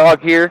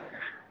underdog here.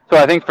 So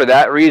I think for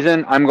that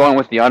reason, I'm going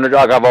with the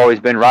underdog. I've always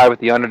been right with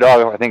the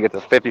underdog. I think it's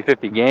a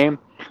 50-50 game.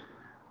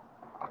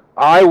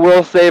 I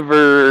will say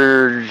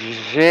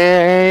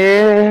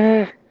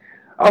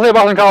I'll say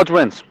Boston College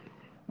wins.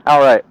 All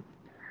right.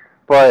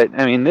 But,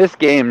 I mean, this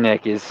game,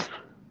 Nick, it's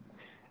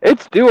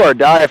do or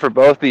die for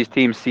both these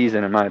teams'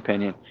 season, in my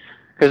opinion.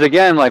 Because,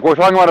 again, like, we're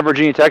talking about a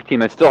Virginia Tech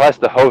team that still has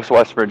to host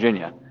West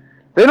Virginia.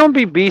 If they don't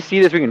beat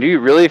BC this weekend, do you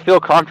really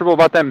feel comfortable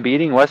about them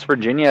beating West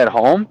Virginia at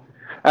home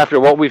after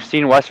what we've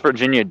seen West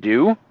Virginia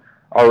do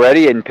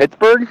already in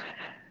Pittsburgh?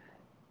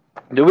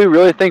 Do we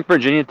really think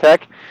Virginia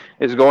Tech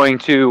is going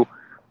to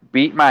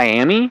beat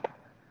Miami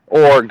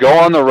or go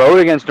on the road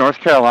against North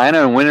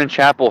Carolina and win in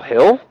Chapel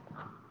Hill?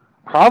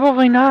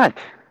 Probably not.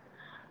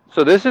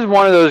 So this is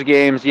one of those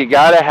games you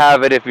got to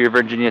have it if you're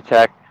Virginia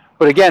Tech.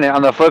 But again,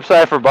 on the flip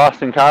side for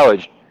Boston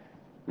College,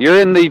 you're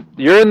in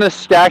the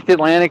stacked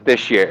Atlantic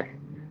this year.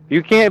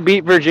 You can't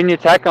beat Virginia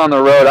Tech on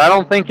the road. I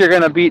don't think you're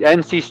going to beat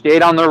NC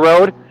State on the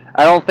road.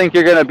 I don't think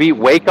you're going to beat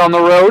Wake on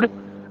the road.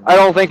 I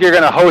don't think you're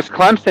going to host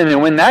Clemson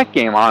and win that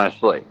game,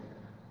 honestly.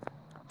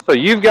 So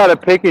you've got to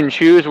pick and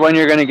choose when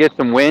you're going to get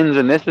some wins,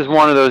 and this is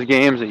one of those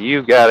games that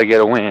you've got to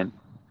get a win.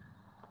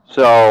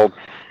 So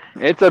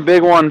it's a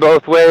big one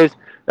both ways.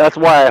 That's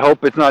why I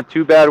hope it's not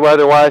too bad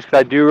weather-wise, because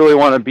I do really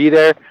want to be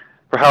there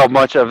for how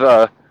much of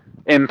an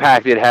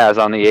impact it has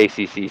on the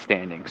ACC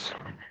standings.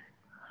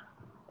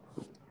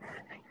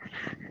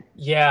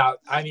 Yeah,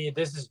 I mean,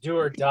 this is do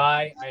or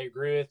die. I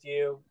agree with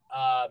you.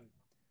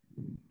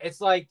 It's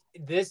like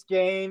this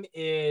game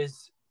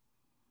is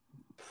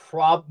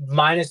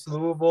minus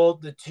Louisville,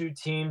 the two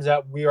teams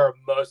that we are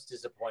most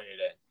disappointed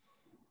in.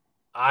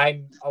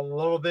 I'm a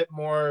little bit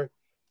more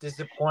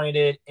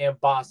disappointed in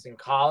Boston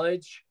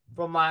College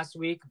from last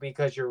week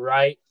because you're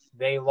right.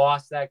 They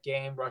lost that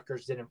game.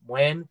 Rutgers didn't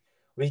win.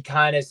 We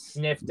kind of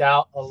sniffed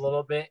out a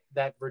little bit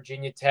that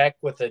Virginia Tech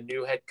with a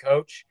new head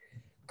coach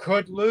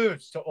could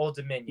lose to Old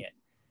Dominion.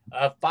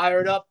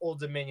 Fired up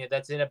Old Dominion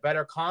that's in a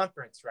better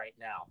conference right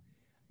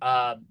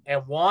now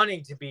and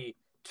wanting to be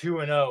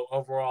 2-0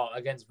 overall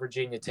against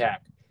Virginia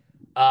Tech.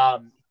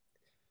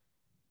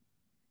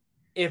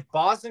 If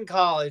Boston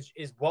College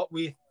is what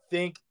we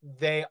think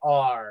they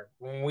are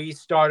when we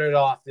started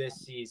off this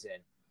season,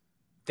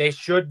 they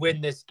should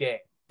win this game.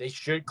 They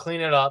should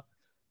clean it up.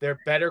 They're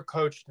better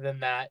coached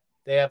than that.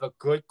 They have a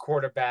good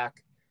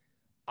quarterback.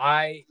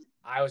 I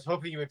was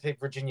hoping you would pick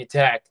Virginia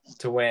Tech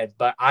to win,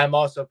 but I'm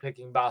also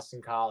picking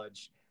Boston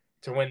College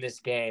to win this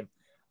game.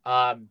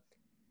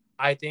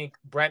 I think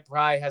Brent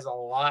Pry has a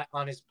lot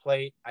on his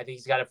plate. I think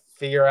he's got to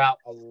figure out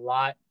a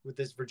lot with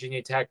this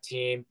Virginia Tech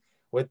team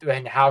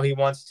and how he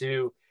wants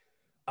to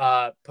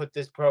put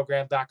this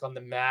program back on the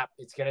map.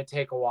 It's going to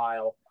take a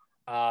while.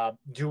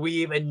 Do we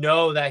even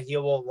know that he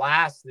will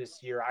last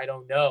this year? I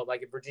don't know.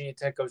 Like if Virginia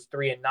Tech goes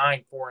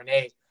 3-9,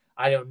 4-8,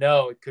 I don't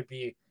know. It could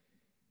be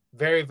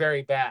very,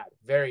 very bad.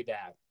 Very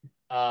bad.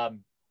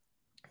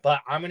 But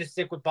I'm going to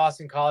stick with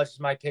Boston College as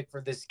my pick for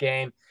this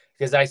game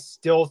because I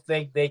still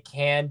think they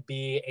can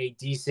be a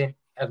decent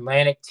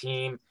Atlantic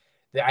team.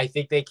 I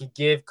think they could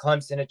give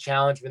Clemson a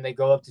challenge when they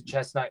go up to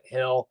Chestnut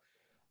Hill.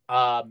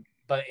 But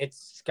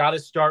it's got to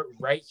start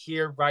right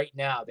here, right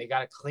now. They got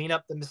to clean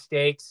up the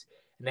mistakes,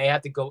 and they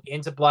have to go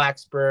into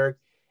Blacksburg,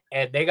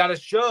 and they got to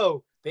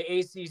show the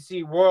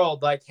ACC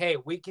world, like, hey,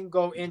 we can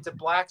go into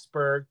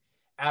Blacksburg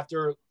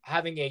after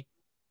having a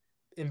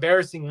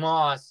embarrassing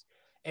loss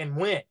and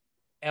win,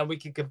 and we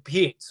can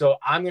compete. So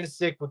I'm going to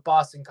stick with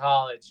Boston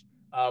College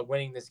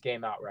winning this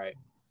game outright.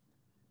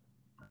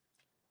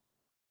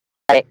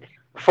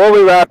 Before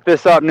we wrap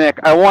this up, Nick,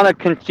 I want to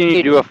continue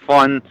to do a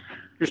fun,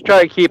 just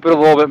try to keep it a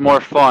little bit more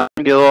fun,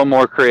 be a little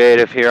more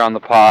creative here on the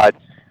pod.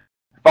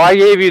 If I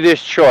gave you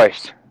this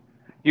choice,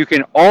 You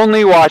can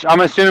only watch.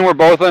 I'm assuming we're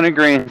both in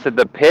agreement that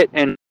the Pitt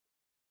and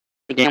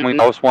game we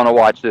most want to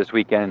watch this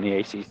weekend in the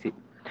ACC.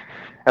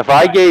 If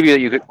I Right. gave you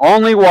that you could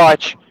only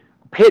watch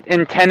Pitt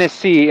and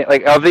Tennessee,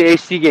 like of the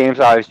AC games,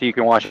 obviously you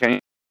can watch any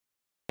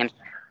games.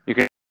 You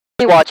can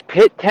only watch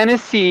Pitt,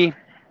 Tennessee.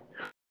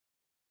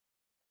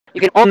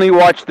 You can only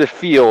watch the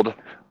field.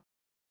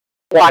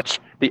 Watch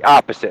the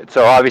opposite.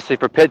 So obviously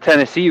for Pitt,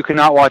 Tennessee, you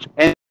cannot watch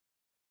any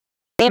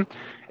game.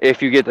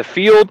 If you get the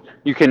field,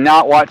 you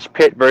cannot watch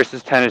Pitt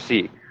versus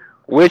Tennessee.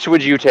 Which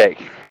would you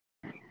take?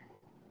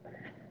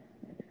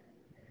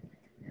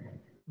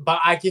 But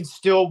I can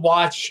still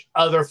watch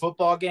other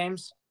football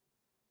games.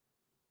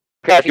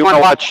 Okay, if you want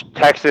to watch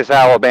Texas,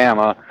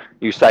 Alabama,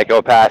 you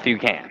psychopath, you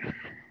can.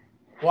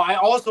 Well, I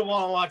also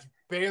want to watch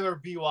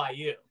Baylor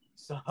BYU.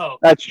 So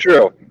That's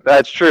true.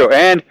 That's true.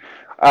 And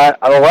an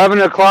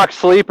 11 o'clock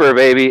sleeper,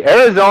 baby.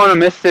 Arizona,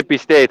 Mississippi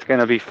State's going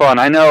to be fun.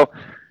 I know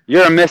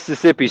you're a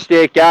Mississippi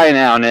State guy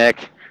now,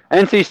 Nick.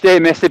 NC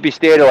State, Mississippi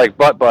State are like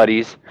butt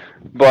buddies,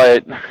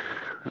 but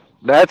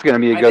that's going to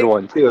be a good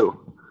one, too.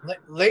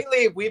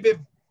 Lately, we've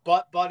been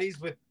butt buddies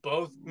with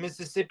both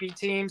Mississippi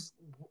teams.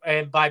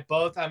 And by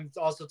both, I'm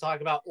also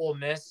talking about Ole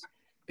Miss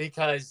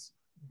because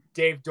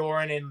Dave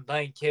Doran and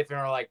Lane Kiffin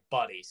are like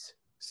buddies.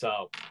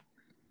 So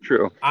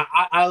True.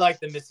 I like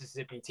the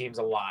Mississippi teams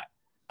a lot.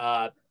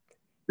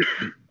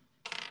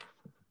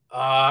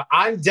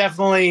 I'm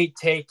definitely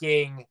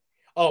taking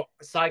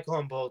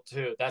Cyclone Bowl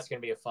too. That's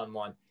gonna be a fun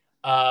one.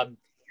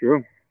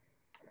 True.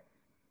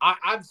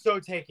 I'm so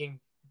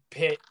taking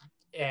Pitt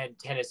and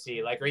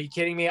Tennessee. Like, are you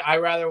kidding me? I'd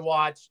rather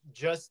watch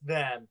just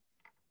them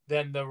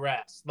than the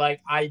rest.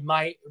 Like, I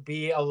might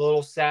be a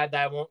little sad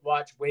that I won't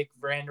watch Wake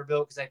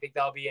Vanderbilt because I think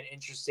that'll be an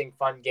interesting,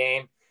 fun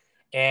game.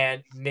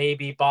 And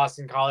maybe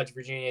Boston College,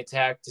 Virginia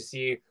Tech to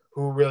see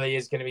who really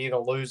is going to be the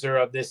loser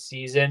of this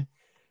season.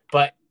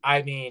 But,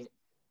 I mean,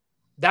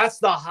 that's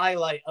the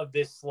highlight of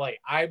this slate.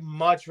 I'd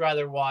much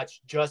rather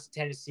watch just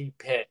Tennessee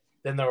Pitt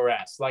than the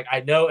rest. Like,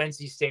 I know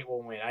NC State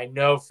will win. I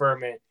know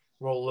Clemson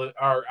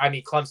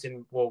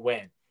will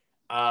win.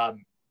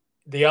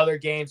 The other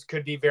games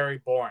could be very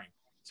boring.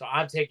 So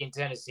I'm taking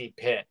Tennessee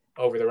Pitt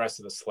over the rest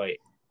of the slate.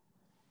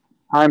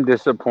 I'm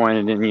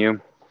disappointed in you.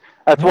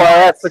 That's why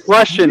I asked the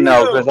question,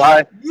 though, because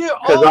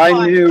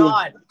I knew.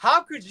 God.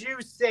 How could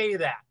you say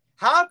that?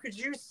 How could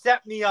you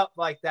set me up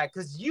like that?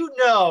 Because you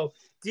know,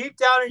 deep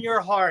down in your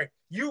heart,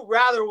 you'd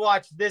rather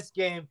watch this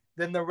game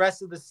than the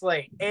rest of the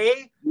slate.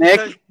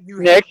 Because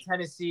you hate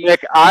Tennessee.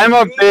 Nick,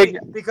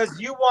 because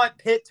you want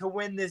Pitt to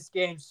win this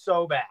game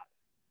so bad.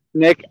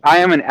 Nick, I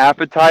am an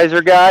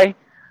appetizer guy,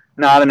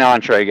 not an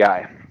entree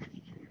guy.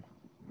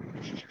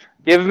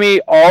 Give me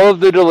all of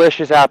the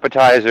delicious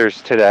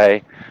appetizers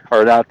today,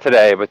 or not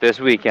today, but this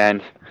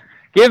weekend.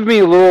 Give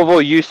me Louisville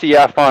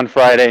UCF on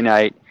Friday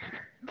night.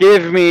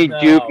 Give me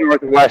Duke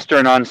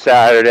Northwestern on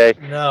Saturday.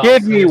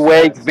 Give me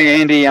Wake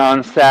Vandy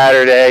on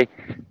Saturday.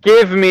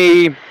 Give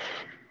me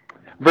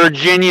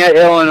Virginia,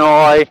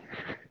 Illinois.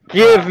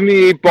 Give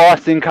me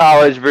Boston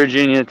College,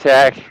 Virginia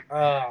Tech.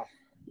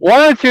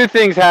 One of two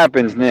things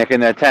happens, Nick, in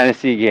that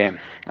Tennessee game.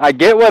 I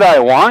get what I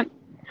want,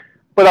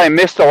 but I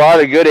missed a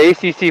lot of good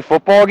ACC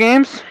football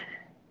games.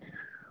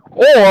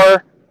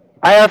 Or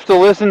I have to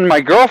listen to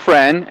my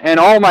girlfriend and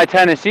all my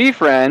Tennessee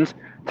friends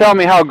tell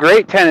me how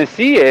great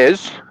Tennessee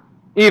is,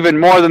 even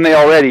more than they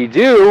already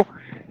do,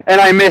 and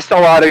I missed a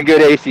lot of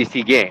good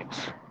ACC games.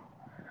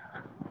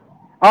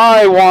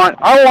 I want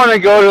to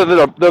go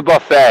to the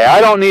buffet.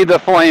 I don't need the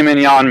filet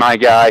mignon, my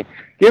guy.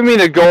 Give me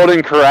the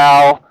Golden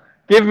Corral.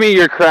 Give me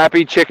your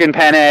crappy chicken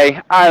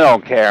penne. I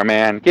don't care,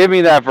 man. Give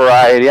me that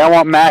variety. I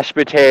want mashed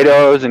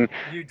potatoes and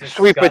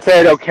sweet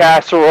potato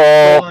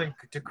casserole. Golden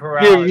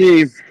Corral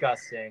is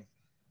disgusting.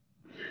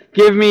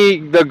 Give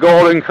me the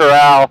Golden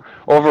Corral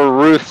over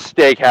Ruth's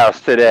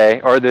Steakhouse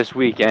today or this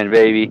weekend,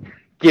 baby.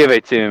 Give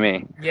it to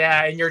me.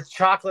 Yeah, and your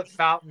chocolate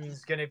fountain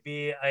is going to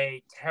be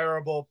a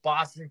terrible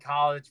Boston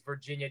College,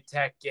 Virginia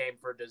Tech game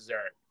for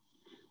dessert.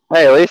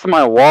 Hey, at least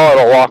my wallet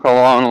will walk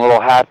along a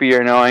little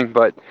happier knowing,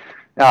 but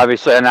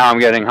obviously now I'm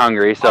getting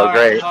hungry, so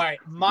great. All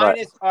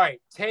right.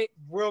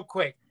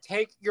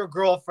 Take your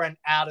girlfriend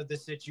out of the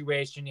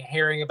situation,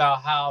 hearing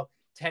about how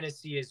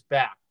Tennessee is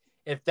back.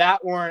 If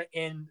that weren't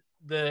in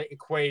the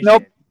equation.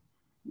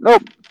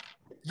 Nope.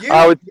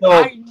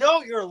 I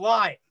know you're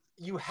lying.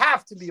 You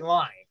have to be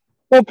lying.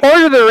 Well,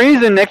 part of the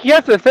reason, Nick, you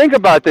have to think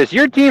about this.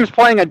 Your team's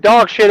playing a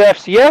dog shit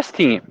FCS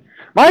team.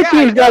 My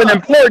team's got an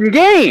important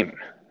game.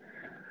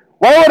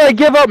 Why would I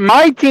give up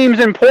my team's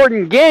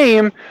important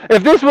game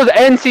if this was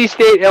NC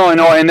State,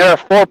 Illinois, and they're a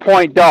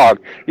 4-point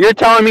dog? You're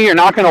telling me you're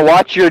not going to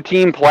watch your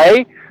team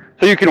play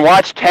so you can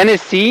watch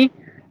Tennessee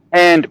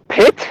and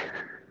Pitt?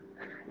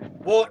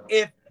 Well,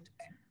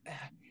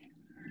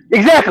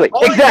 Exactly.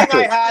 Is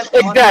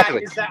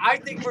that I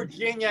think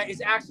Virginia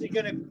is actually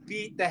going to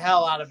beat the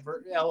hell out of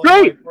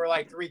Illinois for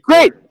like 3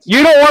 quarters. Great.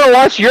 You don't want to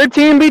watch your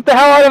team beat the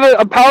hell out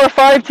of a Power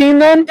 5 team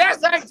then?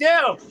 Yes, I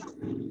do.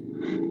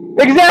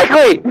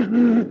 Exactly.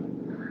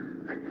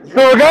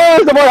 So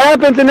regardless of what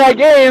happens in that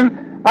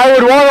game, I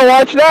would want to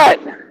watch that.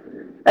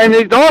 And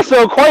it's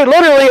also quite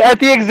literally at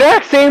the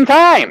exact same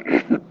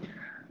time.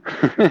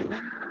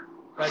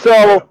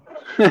 So,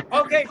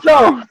 okay, so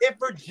fine. If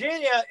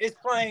Virginia is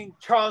playing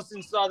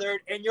Charleston Southern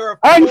and you're a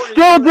I'm 4-2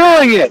 still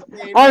doing it.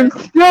 favorite, I'm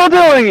still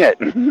doing it.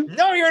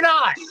 no, you're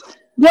not.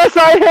 Yes,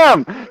 I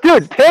am.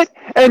 Dude, Pitt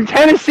and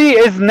Tennessee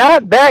is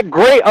not that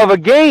great of a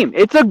game.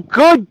 It's a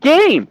good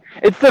game.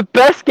 It's the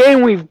best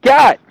game we've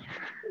got.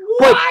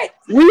 But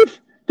What?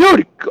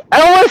 dude,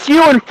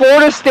 LSU and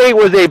Florida State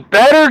was a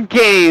better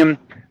game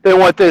than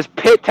what this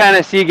Pitt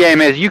Tennessee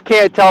game is. You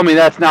can't tell me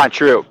that's not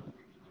true.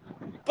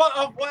 But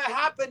of what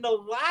happened to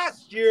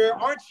last year,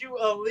 aren't you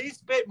a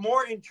least bit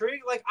more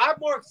intrigued? Like, I'm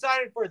more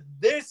excited for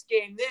this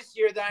game this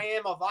year than I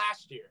am of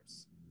last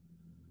year's.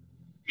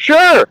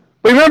 Sure.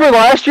 Remember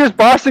last year's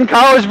Boston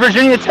College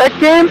Virginia Tech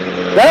game?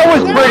 That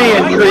was pretty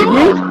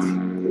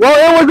intriguing. Well,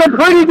 it was a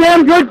pretty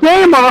damn good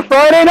game on a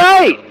Friday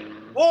night.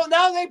 Well,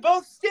 now they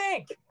both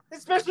stink,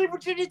 especially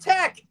Virginia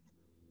Tech.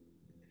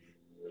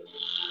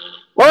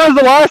 When was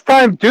the last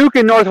time Duke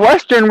and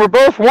Northwestern were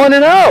both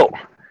 1-0?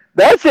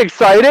 That's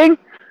exciting.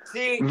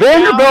 See,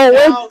 Vanderbilt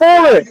went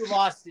forward. You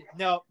lost it.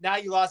 No, now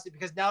you lost it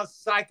because now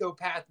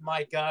psychopath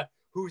Micah,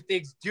 who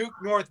thinks Duke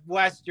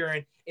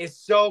Northwestern is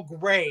so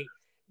great.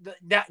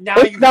 Now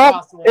it's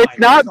not. It's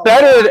not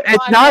better.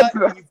 It's not.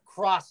 You've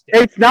crossed it.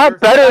 It's not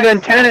better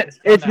than Tennessee.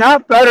 It's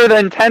not better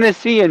than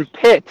Tennessee and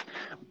Pitt.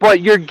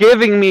 But you're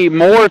giving me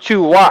more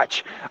to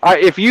watch.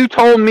 If you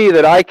told me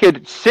that I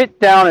could sit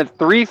down at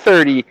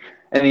 3:30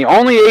 and the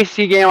only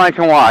AC game I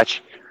can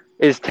watch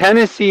is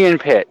Tennessee and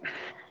Pitt,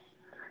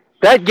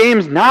 that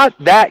game's not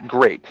that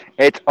great.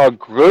 It's a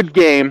good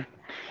game.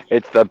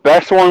 It's the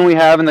best one we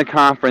have in the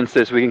conference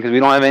this weekend because we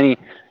don't have any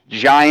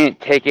giant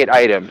ticket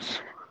items.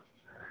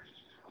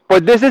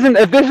 But this isn't.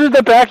 If this was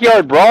the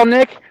backyard brawl,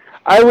 Nick,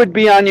 I would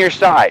be on your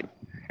side.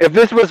 If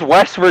this was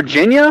West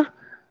Virginia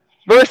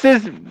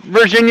versus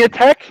Virginia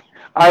Tech,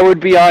 I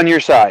would be on your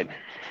side.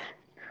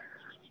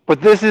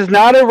 But this is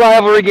not a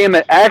rivalry game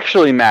that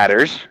actually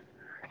matters.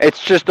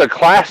 It's just a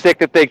classic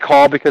that they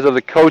call because of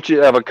a coach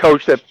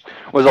that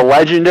was a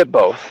legend at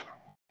both.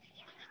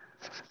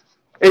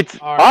 It's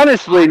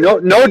honestly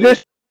no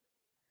disrespect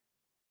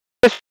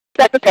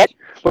to Pitt,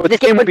 but this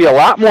game would be a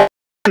lot more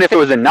fun if it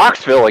was in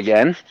Knoxville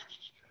again.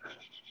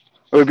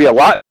 It would be a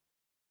lot.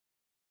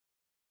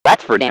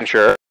 That's for damn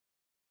sure.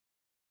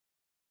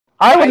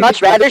 I would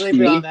much rather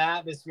see on the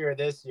atmosphere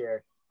this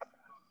year.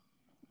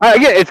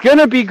 Again, it's going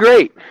to be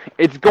great.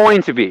 It's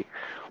going to be.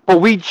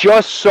 But we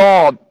just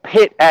saw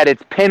Pitt at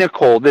its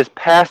pinnacle this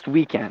past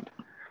weekend.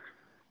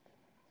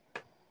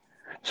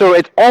 So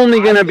it's only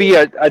going to be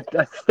a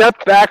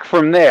step back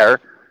from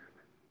there.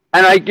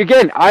 And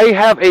I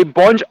have a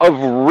bunch of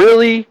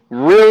really,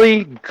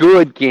 really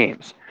good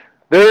games.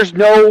 There's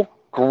no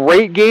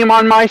great game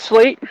on my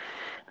slate.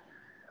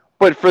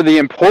 But for the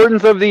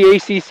importance of the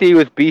ACC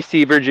with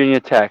BC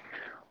Virginia Tech,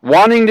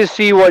 wanting to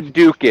see what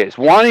Duke is,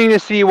 wanting to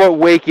see what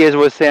Wake is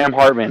with Sam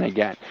Hartman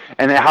again,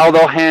 and how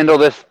they'll handle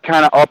this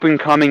kind of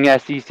up-and-coming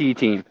SEC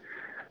team.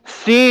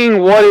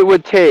 Seeing what it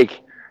would take.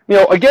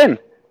 Again,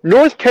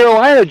 North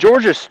Carolina,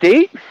 Georgia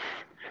State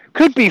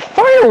could be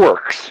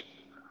fireworks.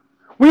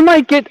 We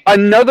might get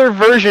another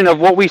version of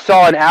what we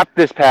saw in App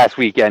this past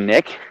weekend,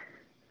 Nick.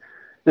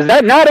 Does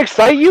that not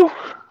excite you?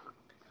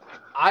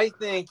 I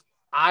think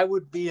I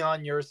would be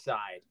on your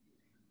side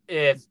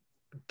if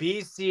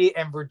BC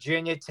and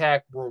Virginia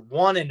Tech were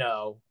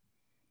 1-0,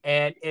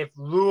 and if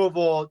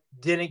Louisville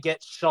didn't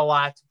get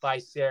shellacked by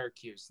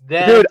Syracuse,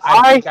 then Dude,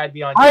 I think I'd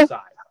be on your side.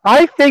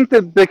 I think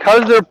that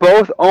because they're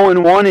both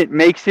 0-1, it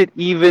makes it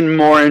even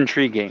more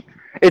intriguing.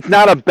 It's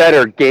not a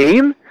better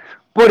game,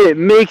 but it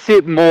makes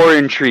it more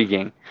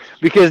intriguing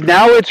because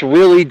now it's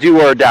really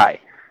do or die.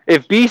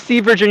 If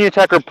BC Virginia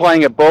Tech are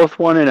playing at both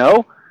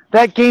 1-0,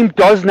 that game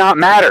does not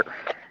matter.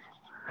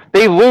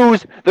 They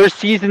lose, their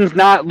season's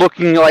not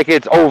looking like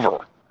it's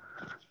over.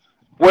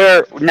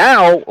 Where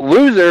now,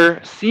 loser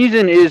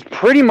season is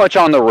pretty much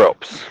on the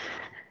ropes.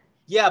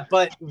 Yeah,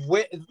 but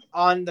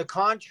on the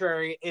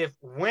contrary, if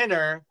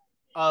winner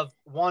of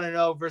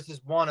 1-0 versus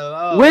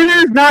 1-0...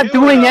 Winner's not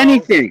doing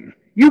anything.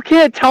 You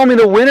can't tell me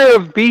the winner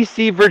of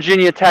BC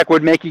Virginia Tech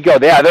would make you go,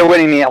 yeah, they're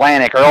winning the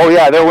Atlantic, or oh,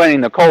 yeah, they're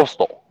winning the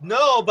Coastal.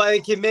 No, but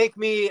it can make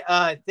me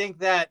think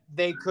that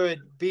they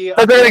could be...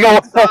 They're going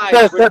to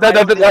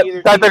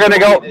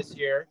go this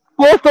year.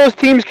 Both those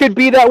teams could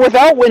be that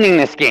without winning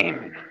this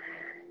game.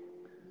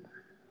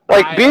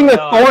 Like, being a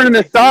thorn in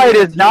the side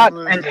is not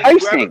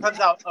enticing. Whoever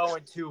comes out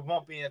 0-2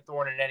 won't be a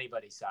thorn in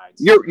anybody's side.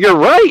 You're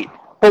right,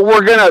 but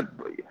we're going to...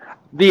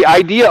 The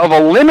idea of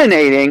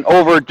eliminating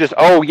over just,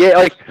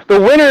 like, the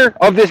winner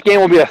of this game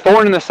will be a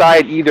thorn in the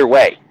side either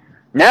way.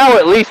 Now,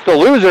 at least the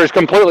loser is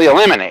completely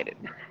eliminated.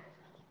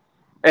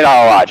 In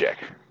all logic.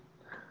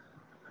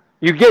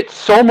 You get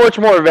so much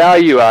more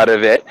value out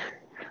of it.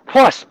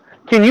 Plus,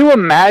 can you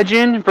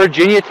imagine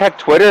Virginia Tech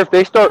Twitter if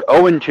they start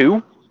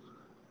 0-2?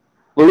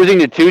 Losing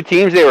to two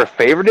teams they were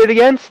favored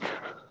against?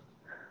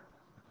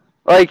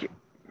 Like,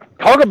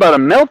 talk about a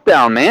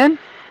meltdown, man.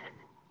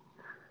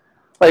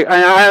 Like,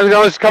 I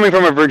was coming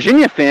from a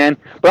Virginia fan,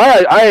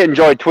 but I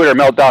enjoy Twitter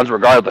meltdowns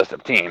regardless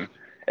of team.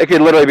 It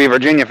could literally be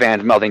Virginia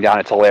fans melting down.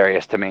 It's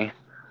hilarious to me.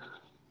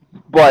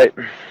 But,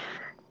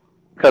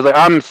 because like,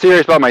 I'm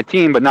serious about my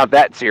team, but not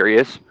that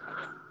serious.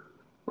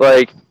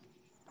 Like,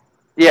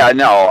 yeah,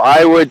 no,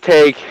 I would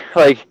take,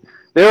 like,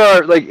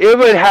 it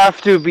would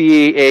have to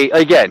be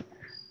again,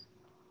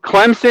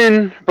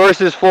 Clemson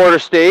versus Florida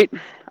State.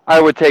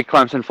 I would take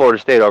Clemson, Florida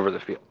State over the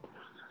field.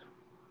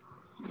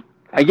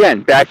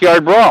 Again,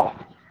 backyard brawl.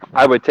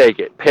 I would take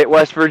it. Pitt,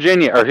 West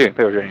Virginia, or Pitt,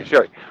 Virginia,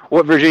 sorry.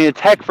 What Virginia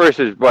Tech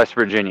versus West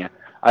Virginia,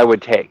 I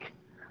would take.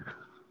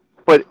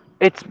 But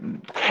it's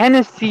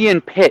Tennessee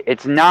and Pitt.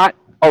 It's not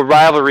a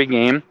rivalry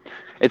game.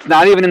 It's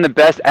not even in the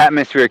best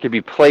atmosphere it could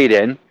be played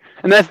in.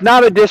 And that's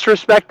not a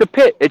disrespect to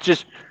Pitt. It's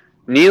just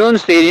Neyland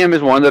Stadium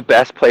is one of the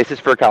best plain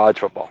for college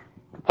football.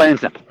 Plain and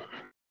simple.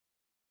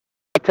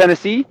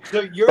 Tennessee,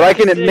 so but I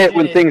can admit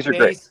when things are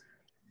great.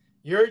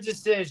 Your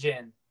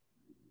decision,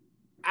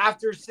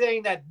 after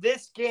saying that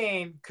this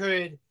game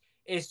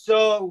is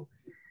so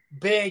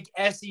big,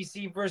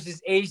 SEC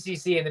versus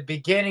ACC in the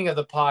beginning of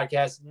the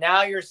podcast,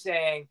 now you're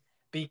saying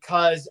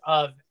because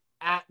of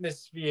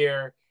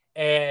atmosphere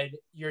and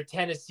your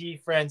Tennessee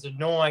friends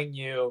annoying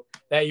you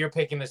that you're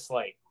picking the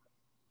slate.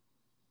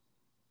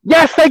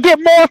 Yes, they get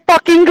more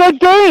fucking good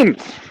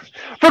games.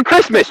 For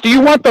Christmas, do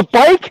you want the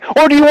bike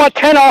or do you want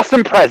 10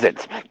 awesome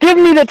presents? Give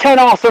me the 10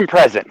 awesome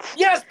presents.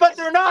 Yes, but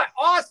they're not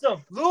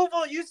awesome.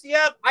 Louisville,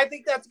 UCF, I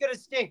think that's going to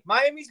stink.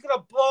 Miami's going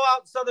to blow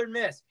out Southern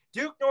Miss.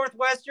 Duke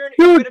Northwestern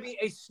is going to be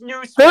a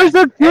snooze. There's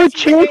a good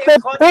chance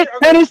that Pitt,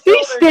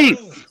 Tennessee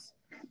stinks.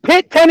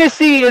 Pitt,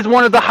 Tennessee is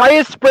one of the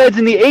highest spreads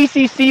in the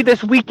ACC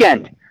this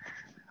weekend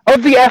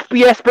of the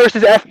FBS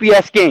versus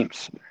FBS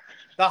games.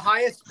 The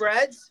highest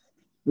spreads?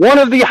 One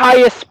of the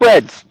highest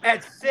spreads.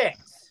 At 6.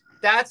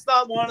 That's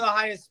not one of the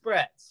highest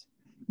spreads.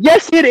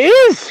 Yes, it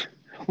is.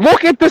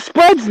 Look at the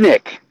spreads,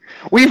 Nick.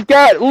 We've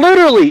got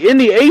literally in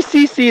the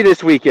ACC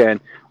this weekend.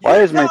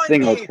 Why is my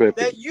thing all scripted?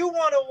 That you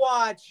want to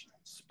watch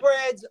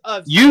spreads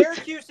of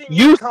Syracuse and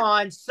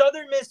UConn,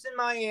 Southern Miss and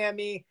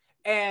Miami,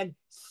 and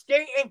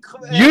State and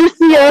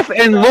UCF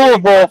and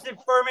Louisville.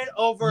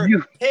 Over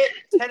Pitt,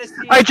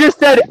 Tennessee. I just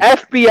said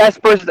FBS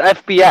versus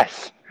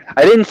FBS.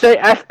 I didn't say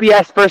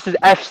FBS versus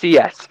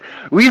FCS.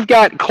 We've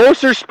got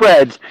closer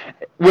spreads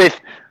with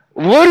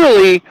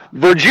literally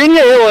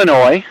Virginia,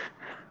 Illinois.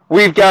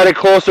 We've got it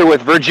closer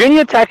with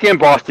Virginia Tech and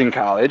Boston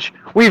College.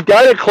 We've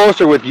got it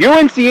closer with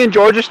UNC and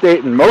Georgia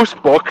State in most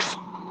books.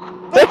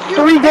 That's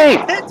 3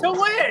 games. Pitt to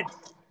win.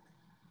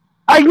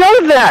 I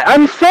know that.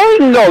 I'm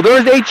saying, though,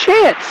 there's a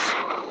chance.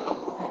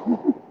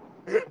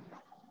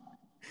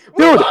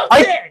 Dude,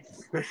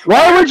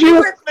 why would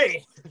you...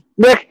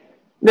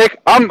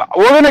 Nick,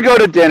 we're going to go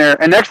to dinner,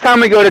 and next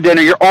time we go to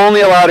dinner, you're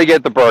only allowed to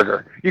get the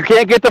burger. You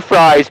can't get the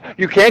fries.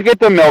 You can't get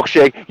the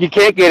milkshake. You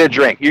can't get a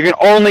drink. You can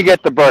only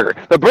get the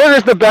burger. The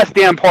burger's the best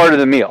damn part of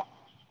the meal,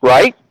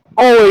 right?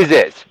 Always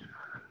is.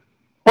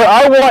 But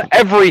I want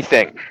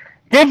everything.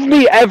 Give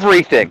me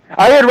everything.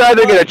 I would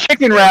rather get a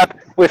chicken wrap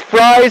with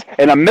fries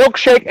and a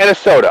milkshake and a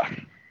soda.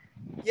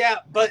 Yeah,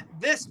 but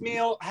this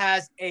meal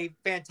has a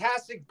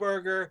fantastic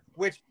burger,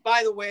 which,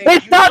 by the way...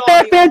 It's not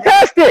that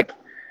fantastic!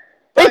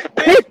 It's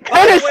Pitt,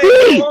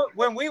 Tennessee!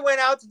 When we went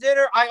out to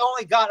dinner, I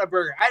only got a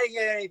burger. I didn't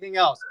get anything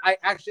else. I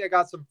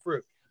got some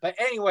fruit. But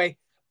anyway,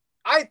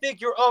 I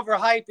think you're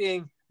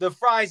overhyping the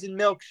fries and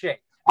milkshake.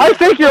 I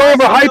think you're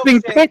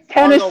overhyping Pitt,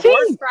 Tennessee. The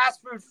worst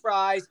fast food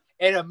fries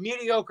and a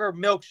mediocre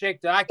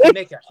milkshake that I can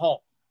make at home.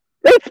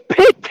 It's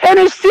Pitt,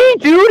 Tennessee,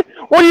 dude.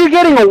 What are you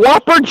getting, a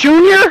Whopper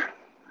Jr.?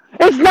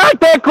 It's not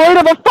that great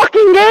of a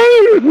fucking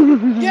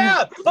game.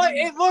 Yeah, but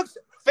it looks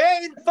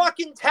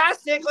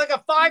fan-fucking-tastic, like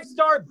a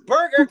 5-star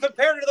burger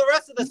compared to the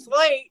rest of the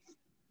slate.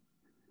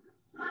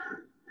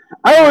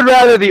 I would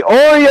rather the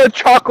Oreo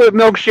chocolate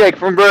milkshake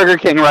from Burger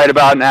King right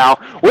about now,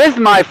 with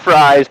my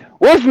fries,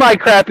 with my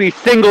crappy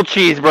single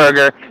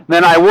cheeseburger,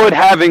 than I would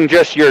having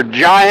just your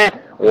giant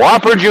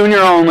Whopper Jr.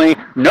 only,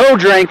 no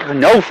drink,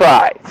 no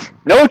fries,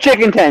 no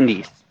chicken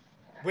tendies.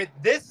 With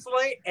this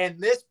slate and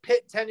this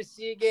Pitt,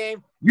 Tennessee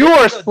game, you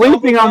are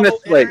sleeping on this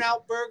slate.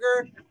 In-N-Out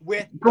burger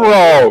with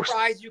gross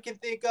fries you can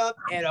think of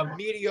and a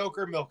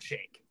mediocre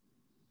milkshake.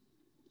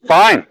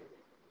 Fine.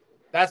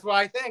 That's what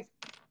I think.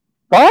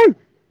 Fine.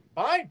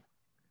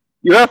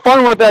 You have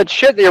fun with that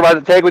shit that you're about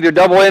to take with your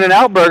double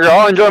In-N-Out burger.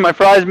 I'll enjoy my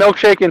fries,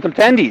 milkshake, and some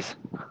tendies.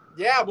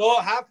 Yeah, well,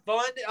 have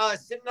fun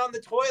sitting on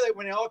the toilet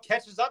when it all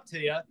catches up to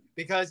you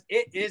because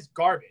it is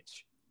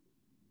garbage.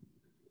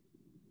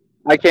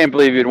 I can't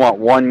believe you'd want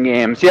one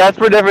game. See, that's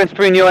the difference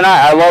between you and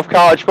I. I love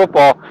college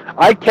football.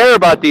 I care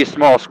about these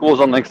small schools,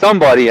 unlike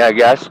somebody, I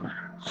guess.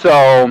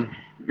 So,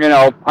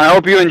 I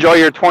hope you enjoy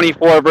your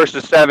 24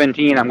 versus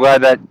 17. I'm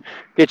glad that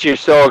gets you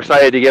so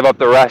excited to give up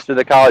the rest of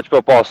the college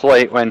football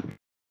slate when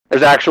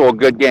there's actual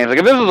good games. Like,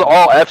 if this was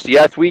all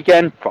FCS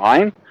weekend,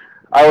 fine.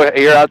 I would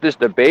hear out this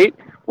debate.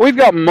 We've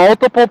got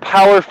multiple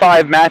Power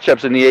 5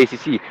 matchups in the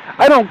ACC.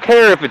 I don't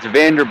care if it's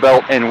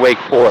Vanderbilt and Wake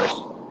Forest.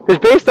 Because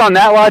based on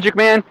that logic,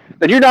 man,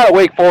 then you're not a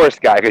Wake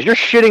Forest guy because you're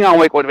shitting on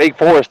what Wake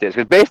Forest is.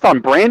 Because based on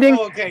branding,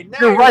 Okay, now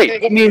you're right.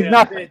 It taking means it a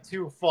nothing. bit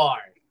too far.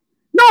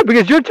 No,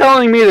 because you're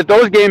telling me that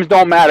those games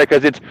don't matter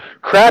because it's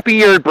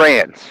crappier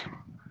brands.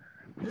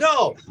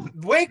 No,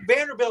 Wake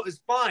Vanderbilt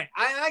is fine.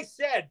 I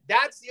said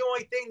that's the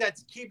only thing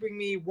that's keeping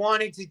me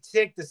wanting to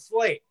take the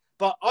slate.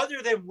 But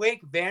other than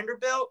Wake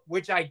Vanderbilt,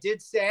 which I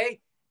did say,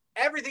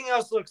 everything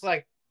else looks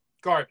like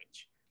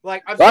garbage.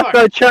 Like, I'm Last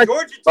sorry, I checked,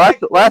 Georgia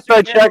Tech, last I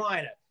Western checked,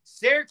 Carolina,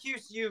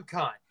 Syracuse,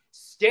 UConn,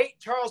 State,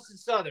 Charleston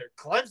Southern,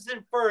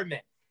 Clemson, Furman,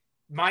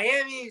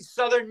 Miami,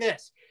 Southern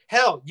Miss,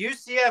 hell,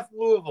 UCF,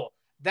 Louisville.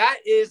 That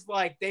is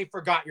like they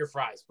forgot your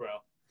fries, bro.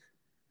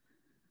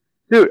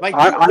 dude. Like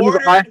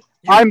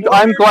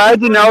I'm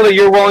glad to know that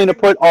you're willing to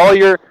put all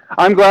your.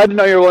 I'm glad to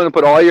know you're willing to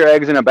put all your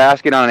eggs in a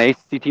basket on an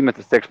ACC team that's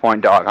a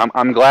 6-point dog.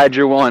 I'm glad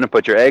you're willing to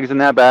put your eggs in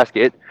that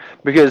basket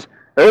because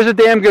there's a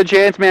damn good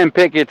chance, man,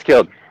 Pitt gets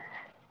killed.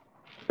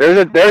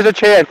 There's a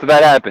chance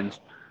that happens.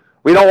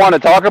 We don't want to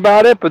talk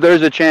about it, but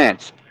there's a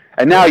chance.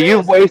 And now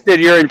you've wasted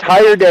your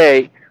entire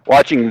day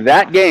watching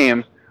that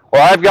game,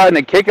 while I've gotten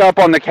to kick up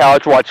on the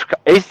couch, watch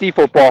AC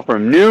football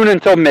from noon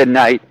until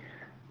midnight,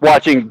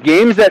 watching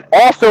games that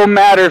also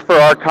matter for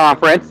our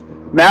conference,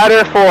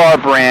 matter for our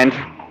brand.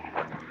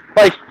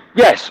 Like,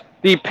 yes,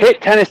 the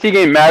Pitt-Tennessee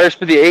game matters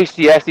for the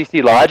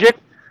ACC-SEC logic,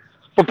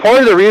 but part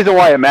of the reason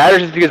why it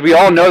matters is because we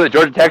all know that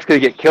Georgia Tech's going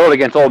to get killed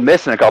against Ole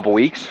Miss in a couple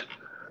weeks.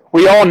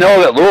 We all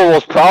know that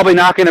Louisville's probably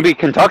not going to be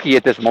Kentucky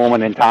at this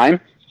moment in time.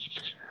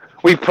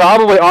 We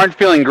probably aren't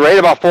feeling great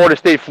about Florida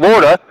State,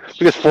 Florida,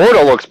 because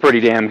Florida looks pretty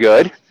damn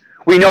good.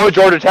 We know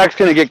Georgia Tech's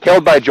going to get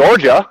killed by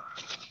Georgia,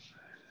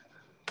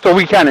 so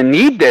we kind of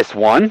need this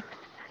one.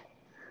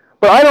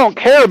 But I don't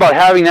care about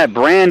having that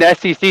brand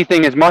SEC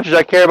thing as much as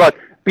I care about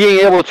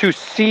being able to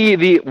see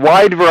the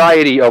wide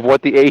variety of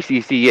what the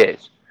ACC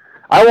is.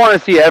 I want to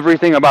see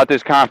everything about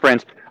this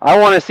conference. I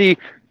want to see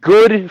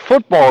good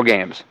football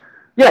games.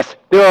 Yes,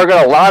 there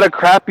are a lot of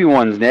crappy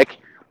ones, Nick,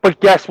 but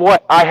guess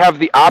what? I have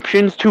the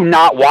options to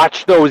not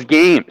watch those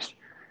games.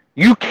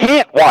 You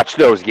can't watch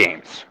those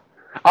games.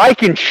 I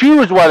can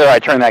choose whether I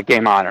turn that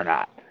game on or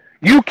not.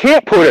 You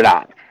can't put it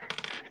on.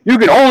 You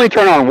can only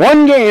turn on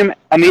one game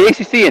on the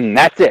ACC, and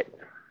that's it.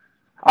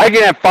 I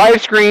can have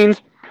 5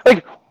 screens.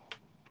 Like,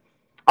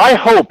 I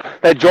hope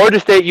that Georgia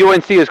State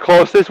UNC is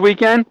close this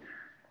weekend,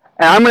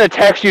 and I'm going to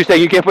text you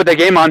saying you can't put that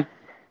game on.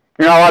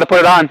 You're not allowed to put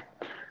it on.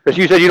 Because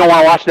you said you don't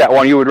want to watch that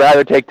one. You would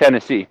rather take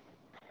Tennessee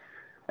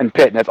and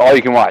Pitt, and that's all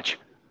you can watch.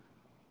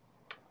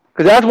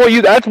 Because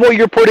that's what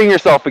you're putting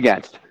yourself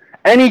against.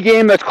 Any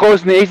game that's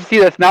close in the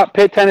ACC that's not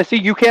Pitt, Tennessee,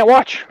 you can't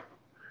watch.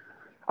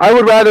 I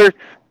would rather,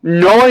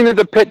 knowing that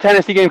the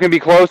Pitt-Tennessee game can be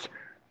close,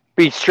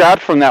 be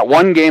strapped from that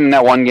one game and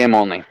that one game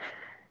only.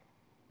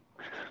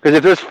 Because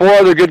if there's 4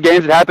 other good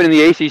games that happen in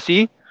the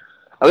ACC,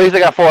 at least I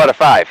got 4 out of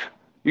 5.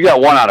 You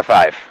got 1 out of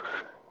 5.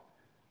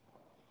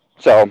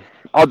 So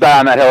I'll die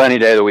on that hill any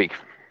day of the week.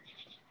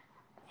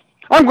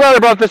 I'm glad I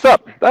brought this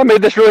up. That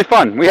made this really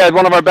fun. We had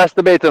one of our best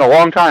debates in a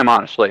long time,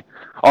 honestly,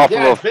 off of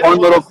a fun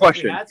little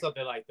question. We had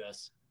something like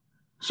this.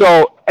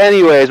 So,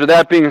 anyways, with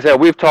that being said,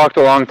 we've talked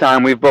a long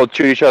time. We've both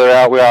chewed each other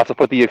out. We also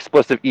put the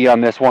explicit E on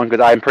this one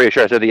because I'm pretty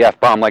sure I said the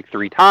F-bomb like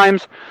 3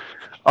 times.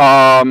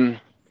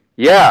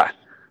 Yeah.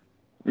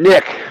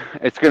 Nick,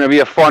 it's going to be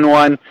a fun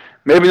one.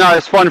 Maybe not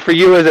as fun for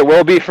you as it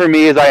will be for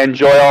me as I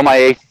enjoy all my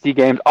ACC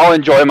games. I'll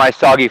enjoy my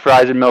soggy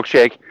fries and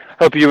milkshake.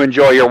 Hope you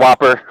enjoy your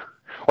Whopper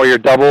or your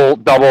double.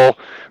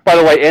 By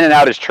the way,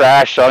 In-N-Out is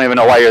trash, so I don't even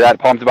know why you're that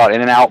pumped about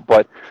In-N-Out,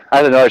 but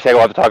that's another thing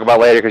we'll have to talk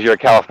about later because you're a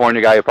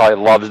California guy who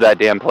probably loves that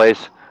damn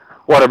place.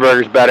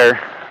 Whataburger's better.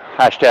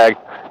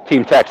 #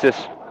 Team Texas.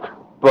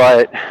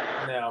 But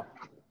no.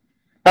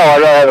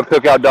 I'd rather have a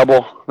Cookout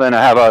double than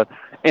have a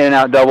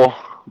In-N-Out double.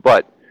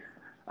 But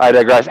I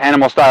digress.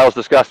 Animal style is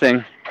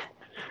disgusting.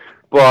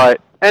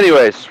 But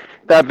anyways,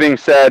 that being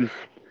said,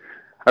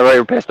 I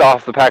already pissed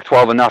off the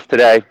Pac-12 enough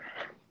today.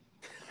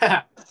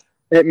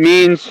 It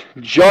means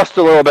just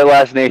a little bit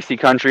less in AC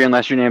country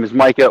unless your name is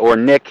Micah or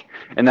Nick.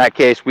 In that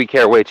case, we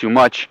care way too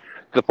much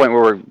to the point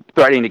where we're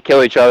threatening to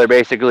kill each other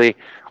basically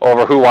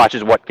over who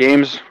watches what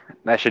games.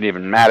 That shouldn't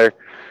even matter.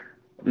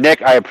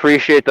 Nick, I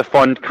appreciate the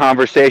fun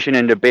conversation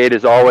and debate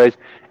as always.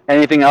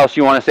 Anything else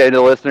you want to say to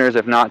the listeners?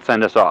 If not,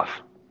 send us off.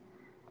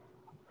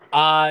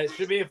 It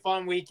should be a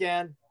fun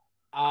weekend.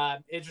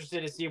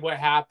 Interested to see what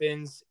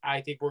happens. I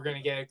think we're going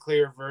to get a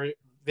clear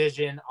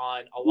vision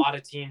on a lot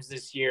of teams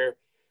this year.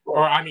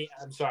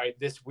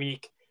 This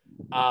week.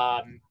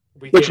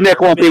 Which Nick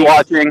won't be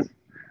watching,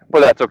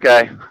 but that's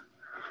okay.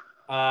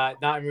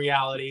 Not in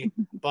reality,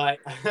 but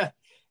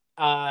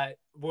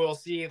we'll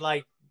see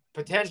like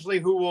potentially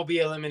who will be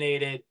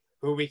eliminated,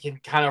 who we can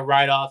kind of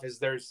write off as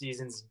their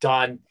season's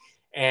done,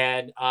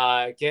 and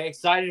get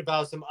excited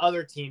about some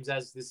other teams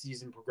as the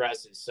season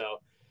progresses. So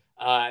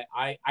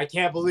I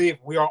can't believe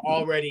we are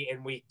already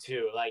in week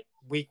 2. Like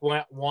week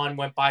 1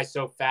 went by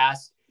so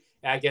fast.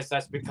 And I guess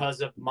that's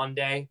because of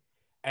Monday.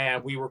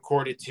 And we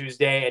recorded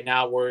Tuesday, and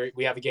now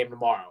we have a game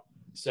tomorrow.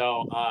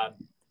 So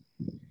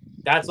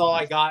that's all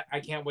I got.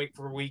 I can't wait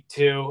for week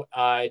 2.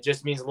 It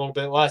just means a little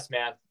bit less,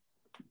 man.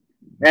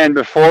 And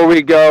before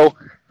we go,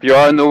 if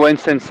you're in the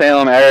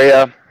Winston-Salem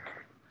area, if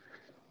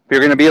you're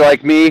going to be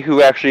like me,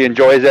 who actually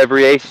enjoys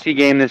every ACC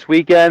game this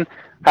weekend,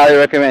 highly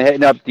recommend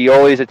hitting up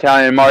Dioli's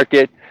Italian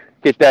Market.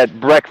 Get that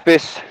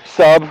breakfast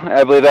sub.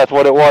 I believe that's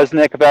what it was,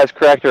 Nick, if that's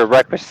correct, or a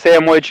breakfast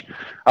sandwich.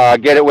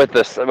 Get it with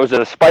was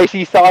it a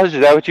spicy sausage?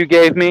 Is that what you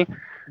gave me?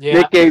 Yeah.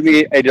 Nick gave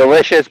me a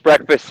delicious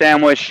breakfast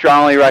sandwich.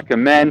 Strongly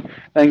recommend.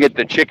 Then get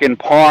the chicken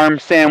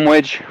parm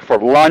sandwich for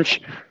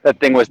lunch. That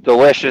thing was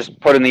delicious.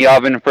 Put in the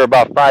oven for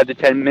about 5 to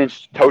 10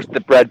 minutes. Toast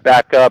the bread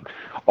back up.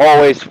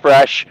 Always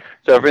fresh.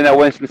 So if you're in that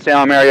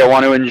Winston-Salem area,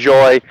 want to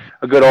enjoy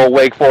a good old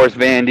Wake Forest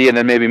Vandy and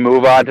then maybe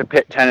move on to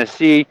Pitt,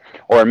 Tennessee,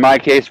 or in my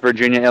case,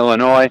 Virginia,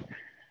 Illinois,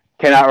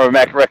 cannot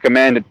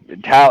recommend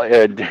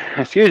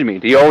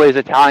Dioli's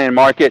Italian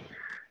Market.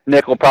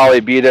 Nick will probably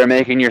be there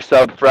making your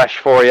sub fresh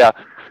for you.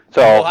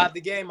 So we'll have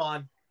the game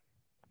on.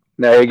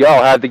 There you go.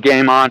 Have the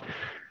game on.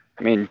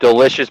 I mean,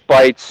 delicious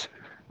bites.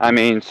 I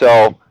mean,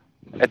 so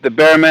at the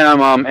bare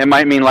minimum, it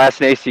might mean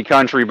last in AC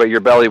country, but your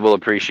belly will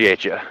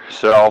appreciate you.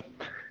 So,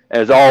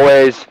 as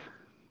always,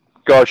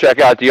 go check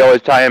out the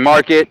Italian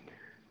Market.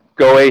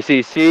 Go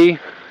ACC.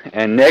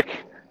 And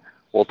Nick,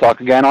 we'll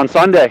talk again on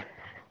Sunday.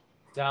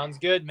 Sounds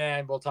good,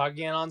 man. We'll talk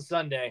again on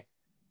Sunday.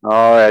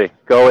 All right.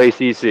 Go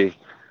ACC.